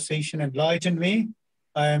out conversation enlightened me.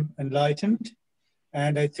 I am enlightened.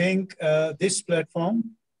 And I think this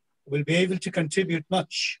platform will be able to contribute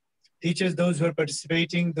much. Teachers, those who are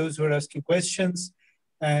participating, those who are asking questions,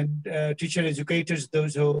 and teacher educators,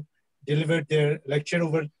 those who delivered their lecture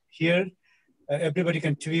over here, everybody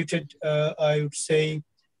contributed, I would say,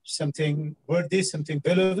 something worthy, something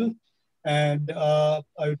valuable. And I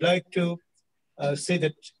would like to say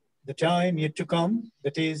that the time yet to come,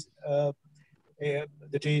 that is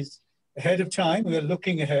ahead of time, we are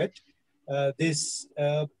looking ahead. This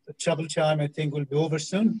trouble time, I think, will be over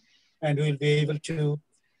soon, and we'll be able to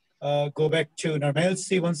go back to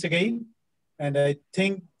normalcy once again. And I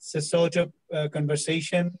think this sort of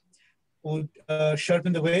conversation would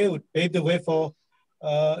sharpen the way, would pave the way for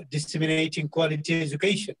disseminating quality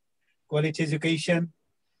education. Quality education,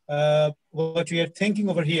 what we are thinking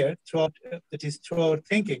over here, that is through our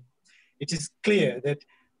thinking, it is clear that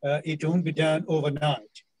it won't be done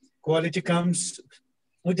overnight. Quality comes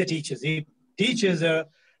with the teachers. If teachers are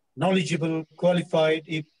knowledgeable, qualified,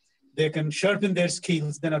 if they can sharpen their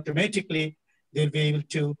skills, then automatically they'll be able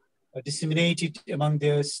to disseminate it among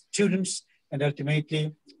their students, and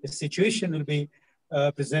ultimately the situation will be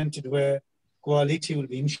presented where quality will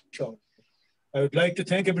be ensured. I would like to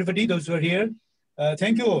thank everybody, those who are here.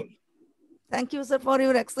 Thank you all. Thank you, sir, for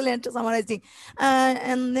your excellent summarizing.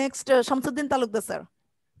 And next, Shamsuddin Talukder Sir.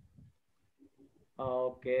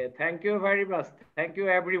 Okay, thank you very much. Thank you,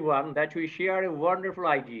 everyone, that we share wonderful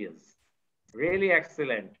ideas. Really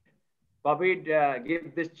excellent. COVID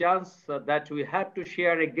give this chance that we have to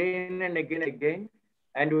share again and again and again,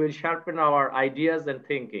 and we will sharpen our ideas and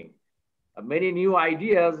thinking. Many new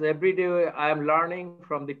ideas every day I am learning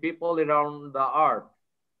from the people around the earth.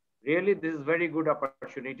 Really, this is very good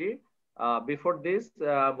opportunity. Before this,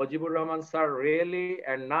 Mujibur Rahman Sir really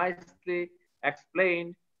and nicely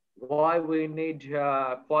explained why we need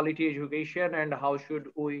quality education and how should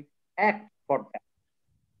we act for that.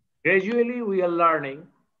 Gradually, we are learning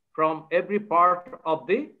from every part of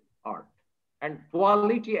the art, and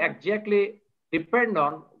quality exactly depend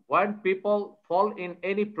on when people fall in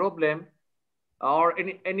any problem or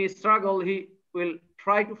any struggle, he will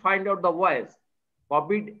try to find out the ways.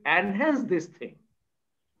 COVID enhanced this thing.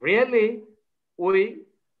 Really, we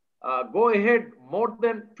go ahead more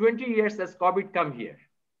than 20 years as COVID come here.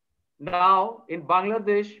 Now in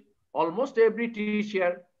Bangladesh, almost every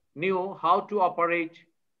teacher knew how to operate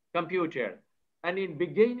computer. And in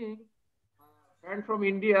beginning, a friend from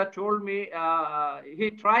India told me he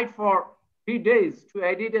tried for 3 days to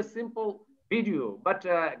edit a simple video, but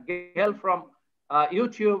get help from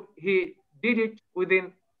YouTube. He did it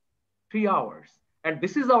within 3 hours. And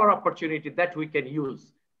this is our opportunity that we can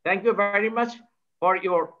use. Thank you very much for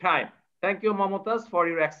your time. Thank you, Mamtaz, for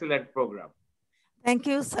your excellent program. Thank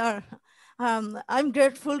you, sir. I'm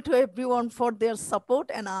grateful to everyone for their support,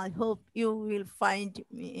 and I hope you will find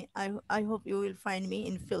me. I hope you will find me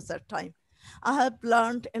in future time. I have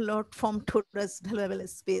learned a lot from today's valuable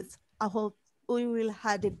space. I hope we will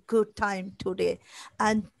had a good time today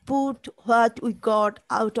and put what we got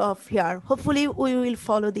out of here. Hopefully we will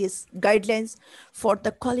follow these guidelines for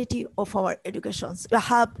the quality of our educations. You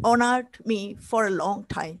have honored me for a long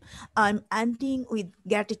time. I'm ending with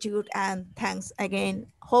gratitude and thanks again.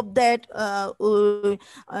 Hope that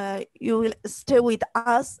you will stay with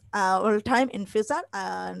us all time in future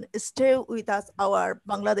and stay with us, our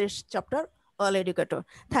Bangladesh chapter, World Educator.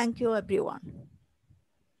 Thank you, everyone.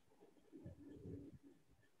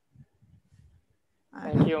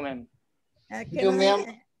 Thank you, ma'am. Thank you, ma'am.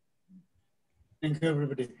 Thank you,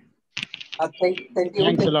 everybody. Thank you.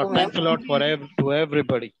 Thanks a lot. ma'am. Thanks a lot to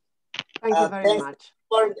everybody. Thank you very much.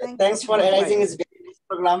 Thanks for arranging this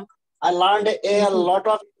program. I learned a lot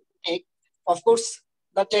of technique. Of course,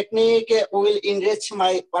 the technique will enrich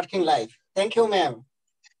my working life. Thank you, ma'am.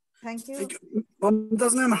 Thank you.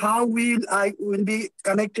 Mamtaz ma'am, how will I be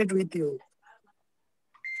connected with you?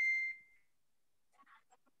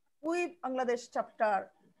 We Bangladesh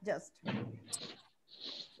chapter just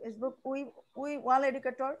Facebook. We World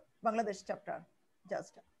Educator Bangladesh chapter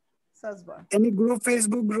just search bar. Any group,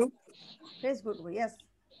 Facebook group? Facebook, yes.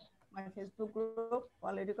 My Facebook group,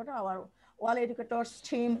 World Educator, our World Educators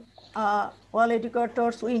team, World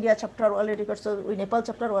Educators India chapter, World Educators Nepal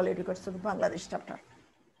chapter, World Educators Bangladesh chapter.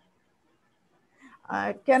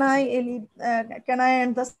 Can I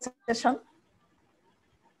end the session?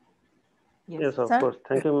 Yes, of Sir? course.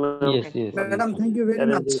 Thank you, ma'am. Yes. Madam, thank you very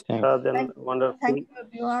much. Thank you,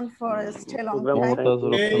 everyone, for stay long time. Mamtaz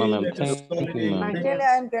Rokhshana ma'am. Thank you, ma'am. Really,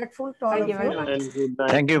 I'm grateful to all Thank of you very much.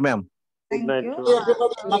 Thank you, ma'am. Thank you.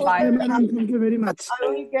 Bye, madam. Thank you very much. I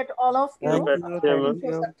will get all of you in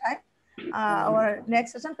future time. Our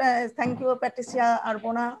next session. Thank you, Patricia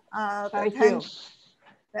Arbona. Thank you.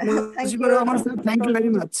 Thank Mujibur Rahman Sir, thank you very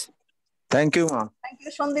much. Thank you, ma'am. Thank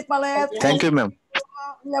you, Sundeep Malwiya. Thank you, ma'am.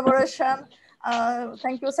 Elaboration.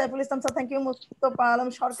 Thank you, Saiful Islam Sir. Thank you, Mostafa Alam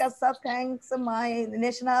Sarkar Sir. Thanks, my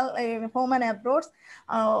national home and abroad,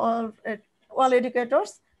 all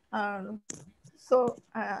educators. So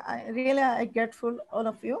I really grateful all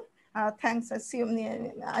of you. Thanks. I see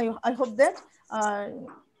you. I hope that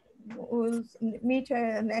we'll meet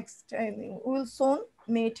next. We will soon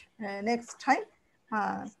meet next time.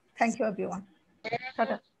 Thank you, everyone.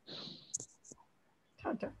 Tata.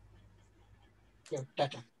 Tata. Yeah,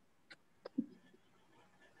 tata.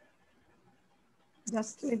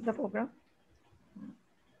 Just leave the program.